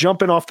we're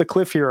jumping off the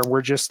cliff here, and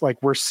we're just like,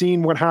 we're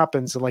seeing what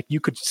happens. And like, you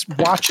could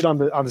watch it on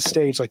the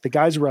stage. Like the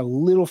guys were a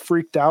little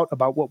freaked out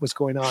about what was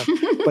going on,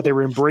 but they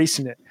were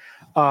embracing it.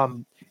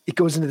 It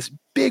goes into this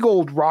big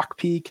old rock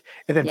peak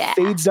and then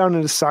fades down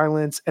into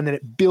silence. And then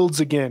it builds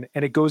again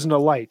and it goes into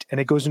light,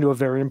 and it goes into a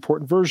very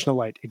important version of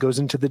light. It goes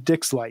into the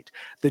Dick's light,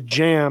 the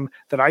jam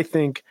that I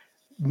think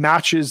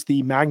matches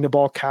the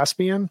Magnaball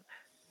Caspian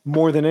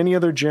more than any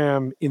other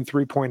jam in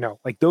 3.0.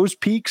 Like those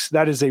peaks,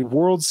 that is a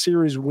World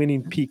Series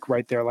winning peak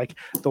right there. Like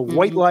the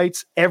white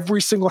lights,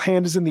 every single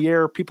hand is in the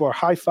air. People are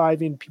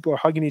high-fiving. People are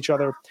hugging each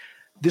other.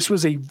 This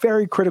was a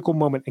very critical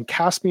moment, and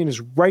Caspian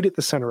is right at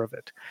the center of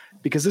it,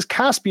 because this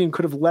Caspian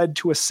could have led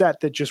to a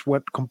set that just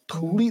went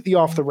completely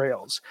off the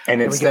rails.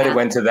 And instead it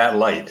went to that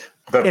light.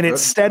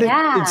 Instead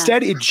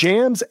it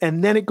jams,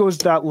 and then it goes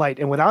to that light.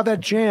 And without that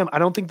jam, I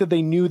don't think that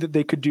they knew that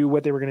they could do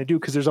what they were going to do,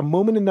 because there's a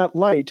moment in that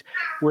light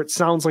where it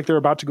sounds like they're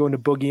about to go into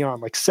Boogie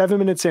On, like 7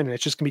 minutes in, and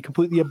it's just going to be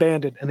completely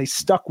abandoned, and they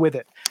stuck with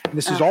it. And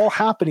this is all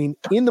happening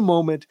in the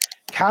moment.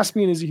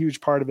 Caspian is a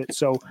huge part of it.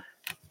 So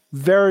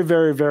very,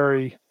 very,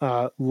 very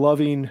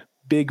loving,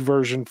 big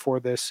version for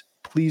this.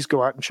 Please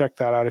go out and check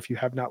that out if you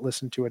have not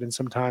listened to it in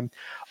some time.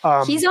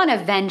 He's on a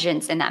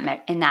vengeance in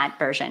that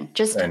version.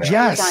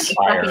 Yes,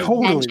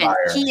 totally.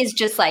 He is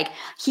just like,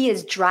 he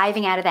is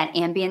driving out of that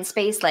ambient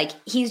space. Like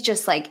he's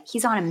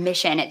on a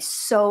mission. It's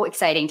so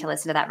exciting to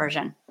listen to that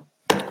version.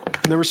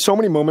 And there were so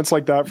many moments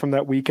like that from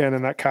that weekend,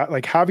 and that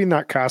like having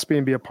that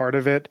Caspian be a part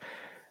of it.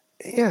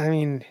 Yeah, I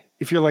mean,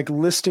 if you're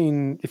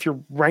if you're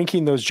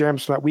ranking those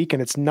jams from that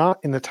weekend, it's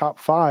not in the top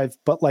 5,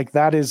 but like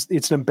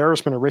it's an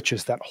embarrassment of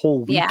riches that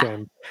whole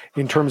weekend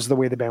in terms of the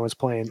way the band was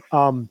playing.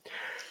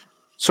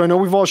 So I know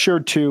we've all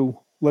shared 2.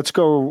 Let's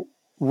go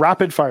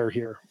rapid fire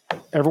here.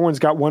 Everyone's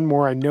got one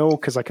more, I know,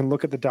 because I can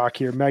look at the doc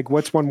here. Meg,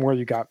 what's one more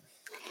you got?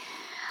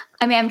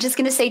 I mean, I'm just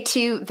going to say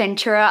too,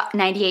 Ventura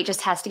 98 just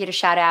has to get a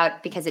shout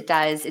out because it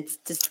does. It's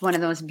just one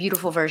of the most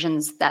beautiful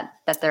versions that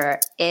there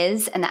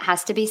is, and that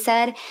has to be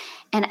said.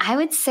 And I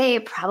would say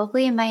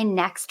probably my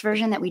next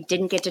version that we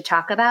didn't get to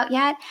talk about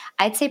yet,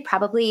 I'd say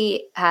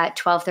probably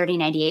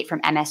 123098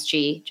 from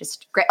MSG.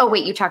 Just great. Oh,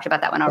 wait, you talked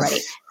about that one already.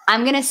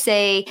 I'm going to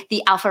say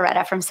the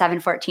Alpharetta from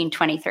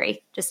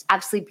 71423. Just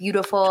absolutely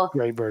beautiful.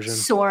 Great version.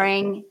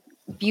 Soaring,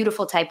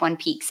 beautiful type 1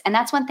 peaks. And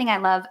that's one thing I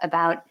love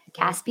about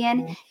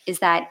Caspian is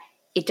that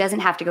it doesn't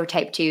have to go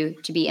type 2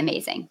 to be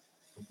amazing.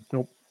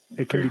 Nope.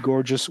 It can be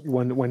gorgeous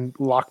when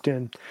locked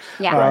in.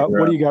 Yeah.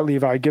 What do you got,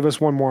 Levi? Give us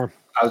one more.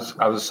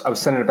 I was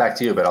sending it back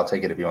to you, but I'll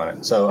take it if you want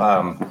it. So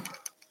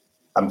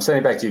I'm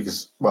sending it back to you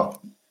because,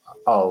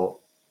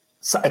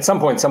 at some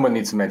point someone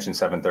needs to mention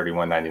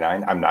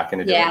 731.99. I'm not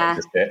going to do it. I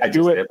just did.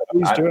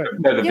 Please do it.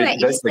 No, the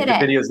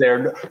video's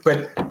there.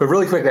 But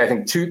really quickly, I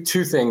think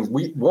two things.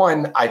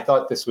 One, I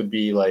thought this would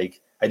be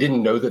like, I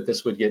didn't know that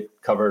this would get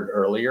covered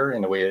earlier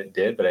in the way it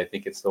did, but I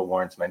think it still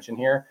warrants mention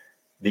here.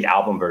 The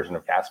album version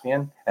of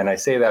Caspian. And I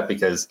say that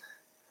because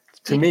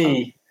to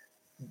me,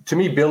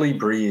 Billy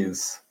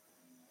Breathes,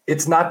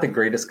 it's not the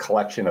greatest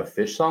collection of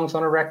Fish songs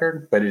on a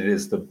record, but it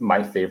is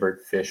my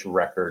favorite Fish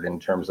record in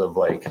terms of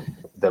like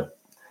the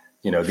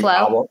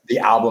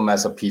album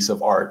as a piece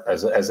of art,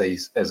 as a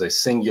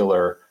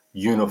singular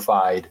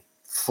unified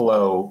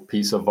flow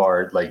piece of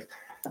art. Like,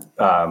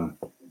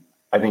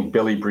 I think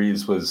Billy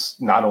Breathes was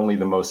not only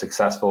the most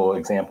successful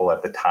example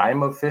at the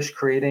time of Fish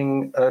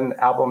creating an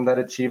album that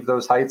achieved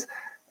those heights.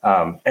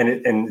 And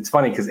it's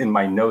funny because in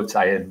my notes,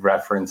 I had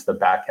referenced the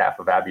back half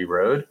of Abbey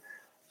Road.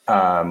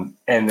 And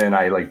then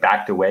I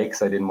backed away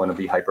because I didn't want to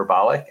be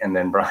hyperbolic. And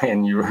then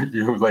Brian, you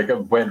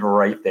went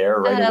right there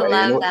right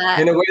away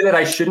in a way that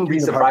I shouldn't be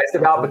surprised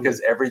about,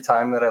 because every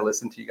time that I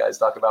listen to you guys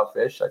talk about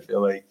Fish, I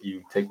feel like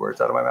you take words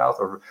out of my mouth.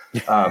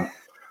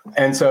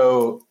 And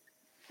so,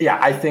 yeah,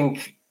 I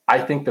think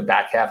the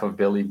back half of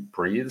Billy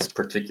Breathes,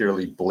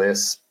 particularly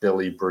Bliss,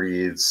 Billy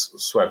Breathes,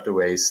 Swept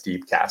Away,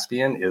 Steep,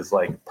 Caspian, is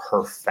like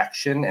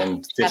perfection.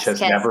 And Fish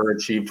has never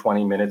achieved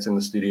 20 minutes in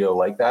the studio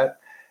like that.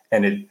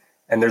 And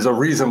there's a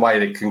reason why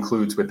it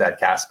concludes with that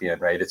Caspian,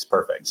 right? It's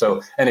perfect.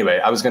 So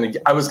anyway, I was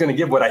gonna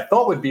give what I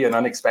thought would be an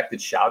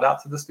unexpected shout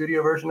out to the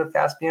studio version of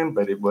Caspian,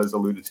 but it was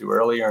alluded to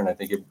earlier, and I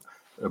think it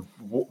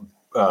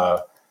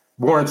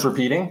warrants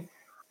repeating.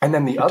 And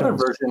then the other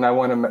version I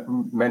want to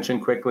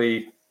mention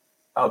quickly,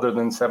 other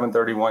than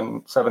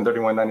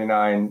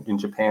 731.99 in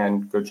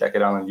Japan, go check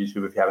it out on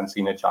YouTube if you haven't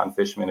seen it. John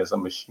Fishman is a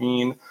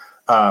machine.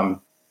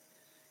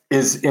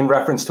 Is in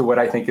reference to what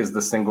I think is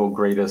the single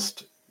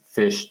greatest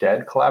Fish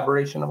Dead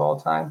collaboration of all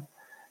time.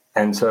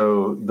 And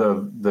so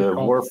the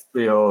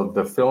Warfield,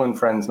 the Phil and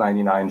Friends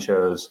 99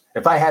 shows,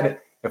 if I had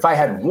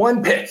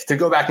one pick to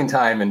go back in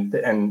time and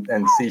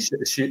see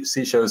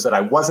shows that I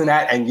wasn't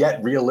at and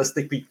yet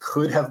realistically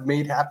could have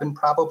made happen,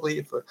 probably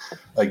it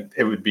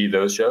would be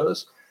those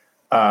shows.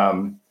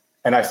 And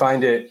I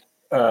find it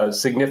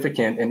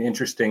significant and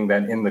interesting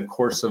that in the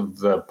course of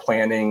the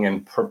planning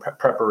and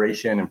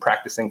preparation and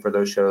practicing for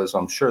those shows,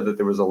 I'm sure that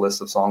there was a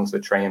list of songs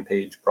that Trey and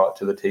Paige brought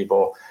to the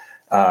table.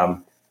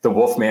 The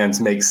Wolfman's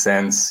makes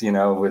sense,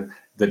 with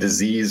the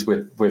Disease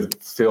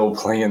with Phil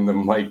playing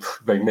them like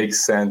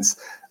makes sense.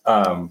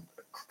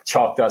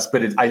 Chalk Dust,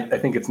 but I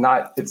think it's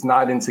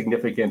not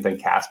insignificant that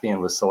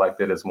Caspian was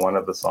selected as one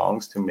of the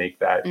songs to make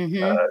that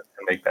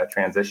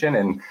transition,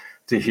 and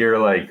to hear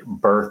like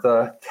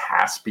Bertha,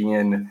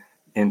 Caspian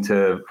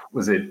into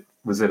was it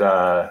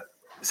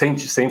Saint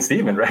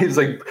Stephen, right? It's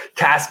like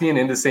Caspian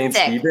into Saint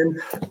Stephen,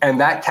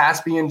 and that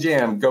Caspian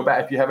jam. Go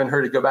back if you haven't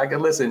heard it. Go back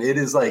and listen. It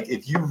is like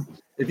if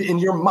in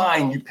your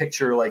mind you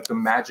picture like the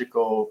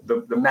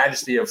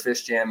majesty of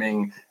Fish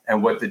jamming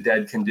and what the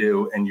Dead can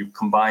do, and you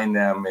combine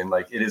them, and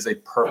like it is a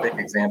perfect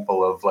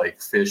example of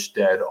like Fish,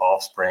 Dead,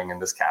 Offspring,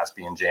 and this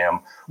Caspian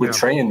jam with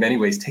Trey in many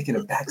ways taking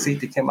a backseat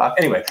to Kim Off.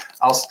 Anyway,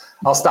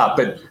 I'll stop,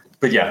 but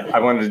yeah, I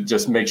wanted to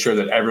just make sure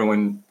that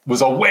everyone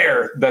was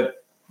aware that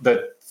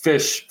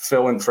Fish,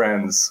 Phil and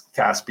Friends,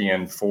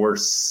 Caspian for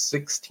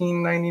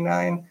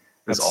 $16.99.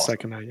 That's awesome.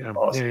 Second night, yeah.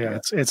 Awesome. Yeah.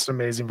 It's an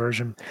amazing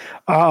version.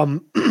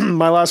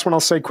 My last one I'll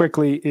say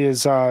quickly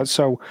is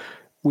so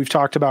we've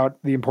talked about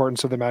the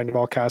importance of the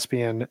Magnavox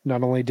Caspian.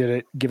 Not only did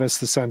it give us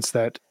the sense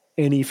that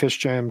any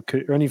Fish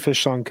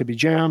song could be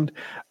jammed,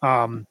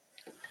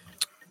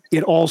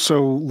 it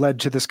also led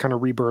to this kind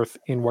of rebirth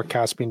in what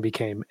Caspian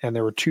became. And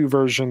there were two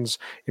versions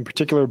in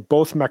particular,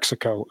 both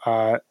Mexico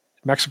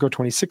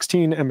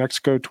 2016 and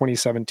Mexico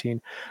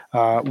 2017.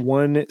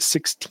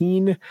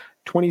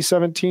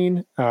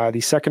 2017,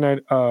 the second night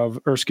of,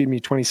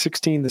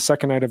 2016, the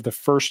second night of the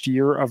first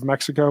year of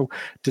Mexico,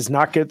 does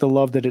not get the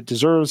love that it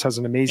deserves, has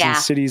an amazing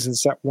cities in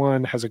set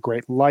one, has a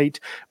great light,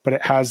 but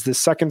it has the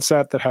second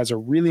set that has a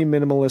really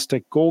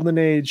minimalistic Golden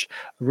Age,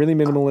 a really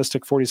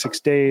minimalistic 46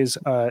 Days,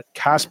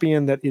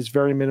 Caspian that is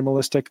very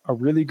minimalistic, a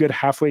really good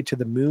Halfway to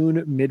the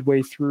Moon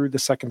midway through the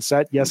second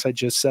set. Yes, I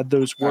just said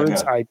those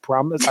words. I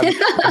promise.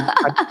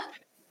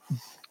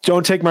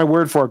 don't take my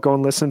word for it. Go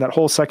and listen. That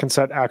whole second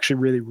set actually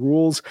really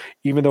rules,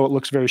 even though it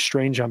looks very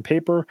strange on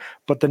paper.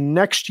 But the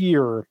next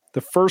year,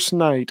 the first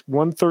night,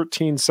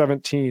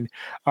 113-17,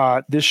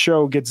 this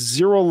show gets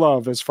zero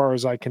love as far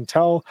as I can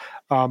tell.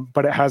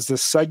 But it has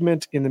this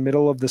segment in the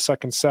middle of the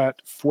second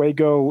set,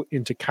 Fuego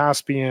into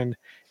Caspian,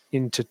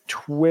 into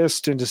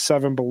Twist, into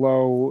Seven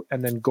Below,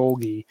 and then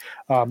Golgi,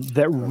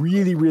 that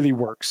really, really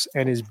works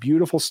and is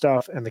beautiful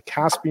stuff. And the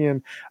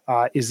Caspian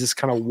is this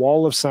kind of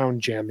wall of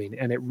sound jamming,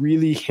 and it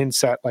really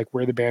hints at like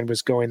where the band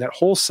was going. That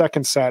whole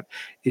second set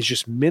is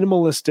just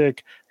minimalistic.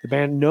 The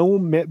band,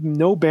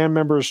 no band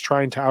member is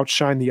trying to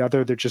outshine the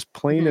other. They're just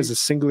playing as a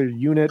singular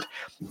unit.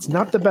 It's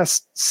not the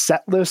best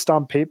set list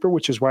on paper,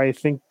 which is why I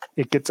think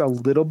it gets a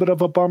little bit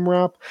of a bum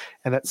rap.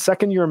 And that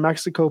second year in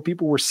Mexico,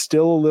 people were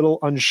still a little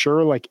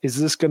unsure. Like, is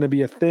this going to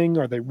be a thing?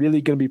 Are they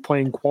really going to be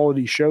playing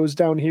quality shows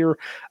down here?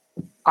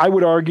 I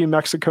would argue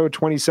Mexico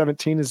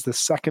 2017 is the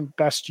second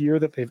best year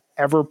that they've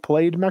ever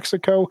played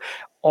Mexico.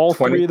 All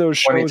three of those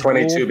shows.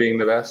 2022 being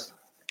the best?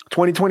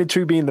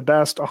 2022 being the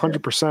best,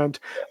 100%.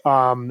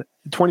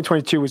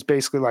 2022 was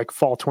basically like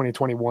fall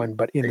 2021,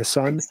 but in the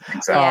sun.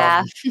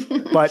 Exactly.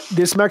 But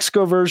this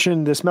Mexico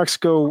version, this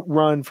Mexico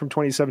run from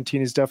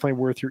 2017 is definitely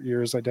worth your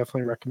ears. I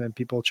definitely recommend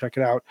people check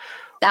it out.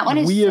 That one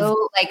is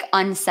like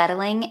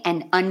unsettling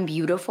and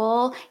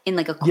unbeautiful in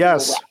like a cool way.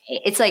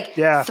 It's like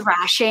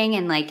thrashing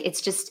and like,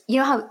 it's just, you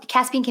know how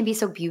Caspian can be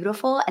so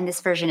beautiful and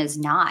this version is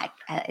not.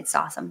 It's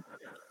awesome.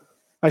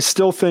 I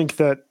still think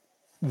that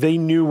they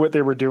knew what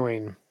they were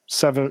doing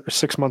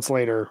 6 months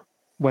later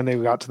when they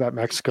got to that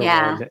Mexico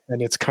run.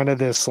 And it's kind of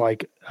this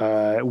like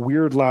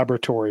weird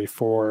laboratory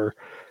for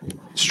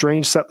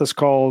strange setlist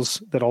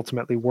calls that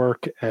ultimately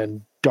work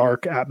and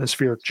dark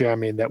atmospheric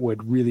jamming that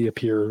would really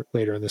appear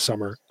later in the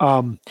summer.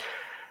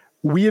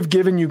 We have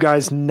given you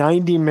guys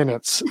 90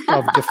 minutes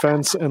of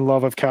defense and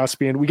love of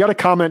Caspian. We got a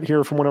comment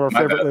here from one of our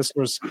favorite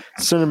listeners,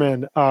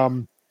 Cinnamon.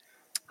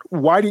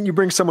 Why didn't you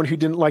bring someone who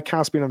didn't like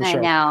Caspian on the show?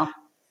 I know.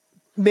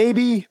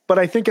 Maybe, but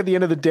I think at the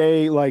end of the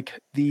day, like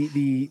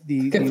the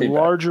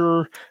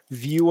larger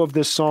view of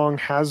this song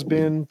has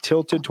been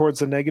tilted towards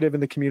the negative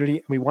in the community.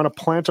 And we want to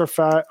plant our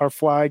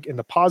flag in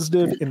the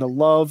positive, in the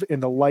love,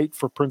 in the light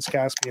for Prince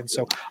Caspian.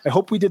 So I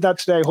hope we did that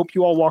today. I hope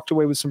you all walked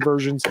away with some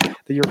versions that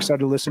you're excited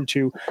to listen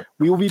to.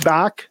 We will be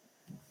back.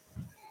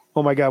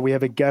 Oh my God, we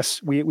have a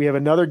guest. We have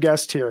another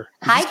guest here.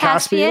 Hi,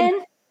 Caspian.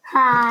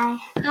 Hi.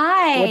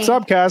 What's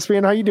up,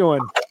 Caspian? How you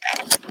doing?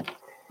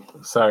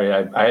 Sorry,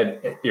 I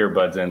had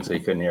earbuds in, so you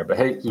couldn't hear. But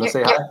hey, you want to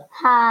say hi?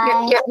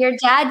 Hi. Your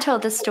dad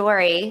told the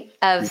story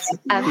of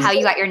how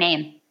you got your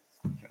name.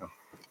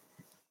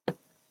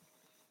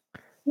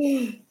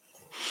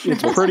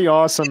 It's pretty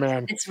awesome,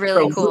 man. It's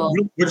really cool.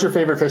 What's your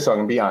favorite fish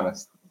song? And be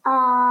honest.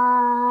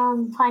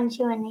 Punch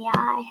you in the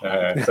eye.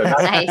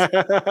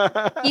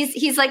 Nice.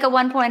 He's like a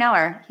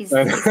 1.0er. He's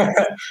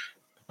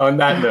on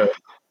that note.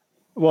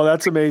 Well,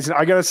 that's amazing.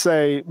 I gotta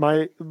say,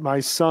 my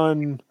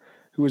son,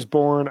 who was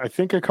born, I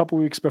think, a couple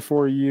weeks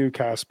before you,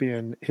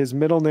 Caspian, his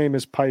middle name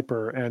is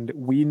Piper, and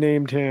we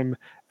named him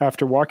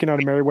after walking out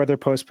of Merriweather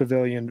Post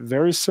Pavilion,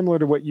 very similar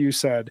to what you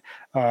said.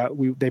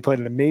 They played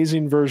an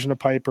amazing version of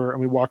Piper,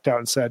 and we walked out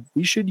and said,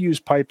 we should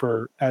use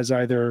Piper as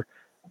either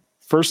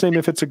first name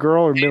if it's a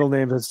girl or middle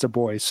name if it's a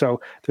boy.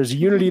 So there's a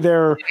unity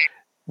there.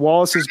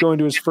 Wallace is going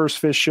to his first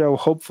Fish show,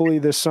 hopefully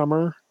this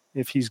summer.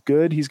 If he's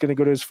good, he's going to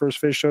go to his first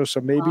Fish show.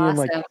 So maybe in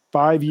like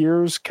 5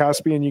 years,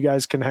 Caspian, you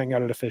guys can hang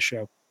out at a Fish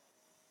show.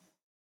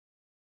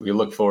 We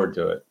look forward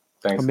to it.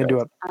 Thanks. I'm into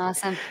it.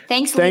 Awesome.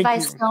 Thanks, Levi,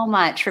 so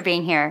much for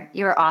being here.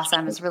 You were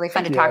awesome. It was really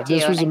fun to talk to you.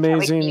 This was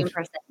amazing.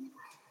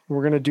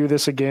 We're going to do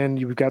this again.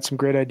 You've got some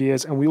great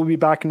ideas, and we will be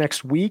back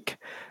next week.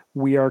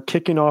 We are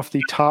kicking off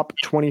the top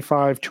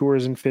 25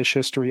 tours in Fish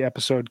history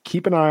episode.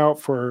 Keep an eye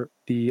out for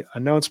the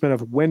announcement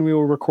of when we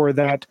will record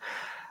that.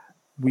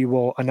 We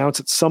will announce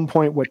at some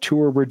point what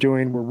tour we're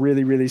doing. We're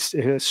really, really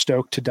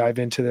stoked to dive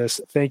into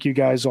this. Thank you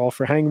guys all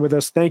for hanging with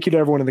us. Thank you to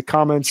everyone in the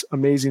comments.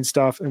 Amazing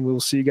stuff. And we will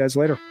see you guys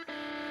later.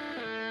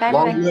 Bye.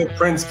 Long live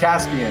Prince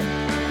Caspian.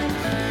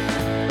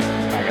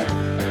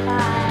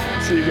 Bye.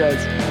 See you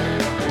guys.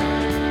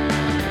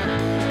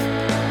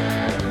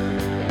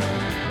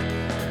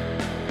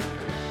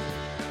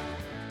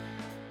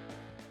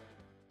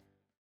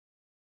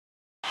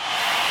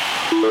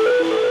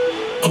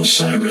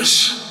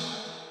 Osiris.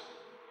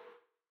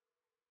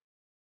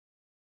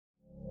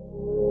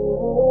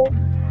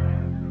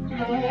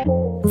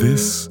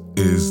 This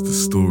is the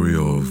story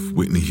of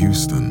Whitney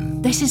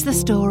Houston. This is the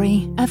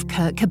story of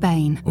Kurt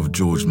Cobain. Of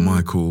George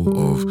Michael,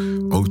 of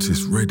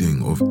Otis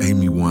Redding, of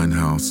Amy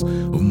Winehouse,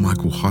 of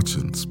Michael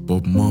Hutchence,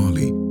 Bob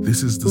Marley.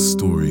 This is the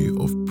story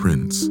of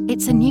Prince.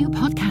 It's a new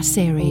podcast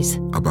series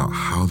about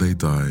how they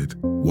died,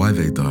 why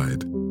they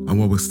died, and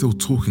why we're still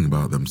talking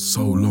about them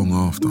so long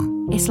after.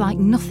 It's like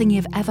nothing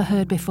you've ever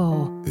heard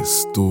before. It's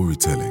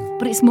storytelling.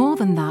 But it's more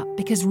than that,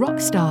 because rock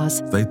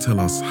stars, they tell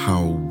us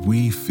how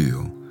we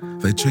feel.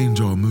 They change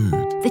our mood.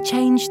 They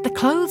change the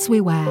clothes we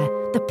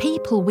wear. the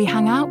people we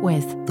hang out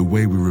with. The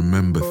way we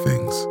remember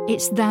things.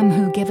 It's them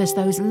who give us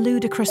those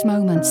ludicrous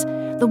moments,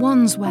 the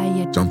ones where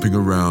you're jumping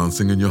around,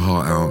 singing your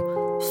heart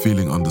out,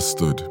 feeling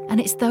understood. And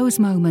it's those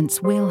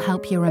moments we'll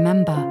help you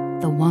remember,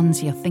 the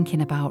ones you're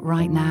thinking about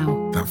right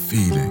now. That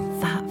feeling.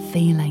 That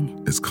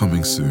feeling. It's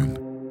coming soon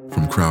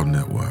from Crowd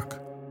Network.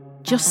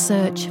 Just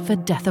search for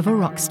Death of a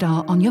Rock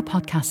Star on your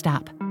podcast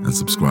app. And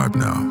subscribe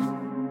now.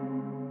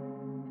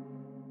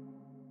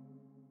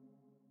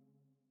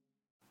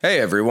 Hey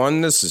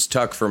everyone, this is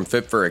Tuck from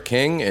Fit for a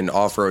King, an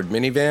off-road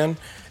minivan.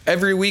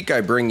 Every week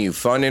I bring you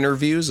fun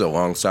interviews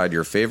alongside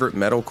your favorite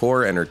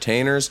metalcore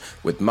entertainers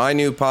with my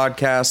new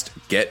podcast,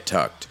 Get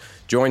Tucked.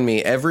 Join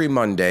me every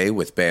Monday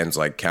with bands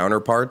like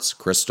Counterparts,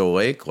 Crystal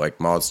Lake, like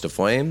Moths to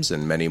Flames,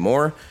 and many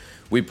more.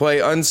 We play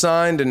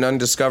unsigned and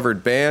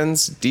undiscovered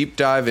bands, deep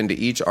dive into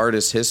each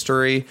artist's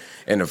history,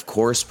 and of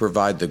course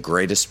provide the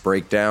greatest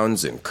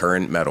breakdowns in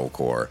current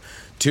metalcore.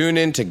 Tune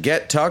in to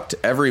Get Tucked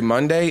every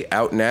Monday,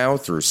 out now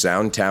through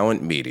Sound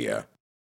Talent Media.